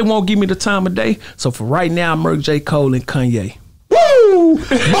 He probably won't give me the time of day. So for right now, I'm Merc J. Cole and Kanye. Woo!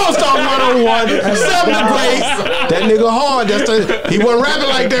 Boss Talk 101, 7 the Great. That nigga hard. He wasn't rapping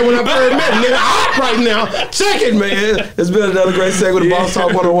like that when I first met him. Nigga hot right now. Check it, man. It's been another great segment of Boss Talk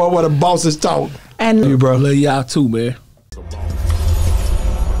 101 where the bosses talk. And you, bro. Love y'all too, man.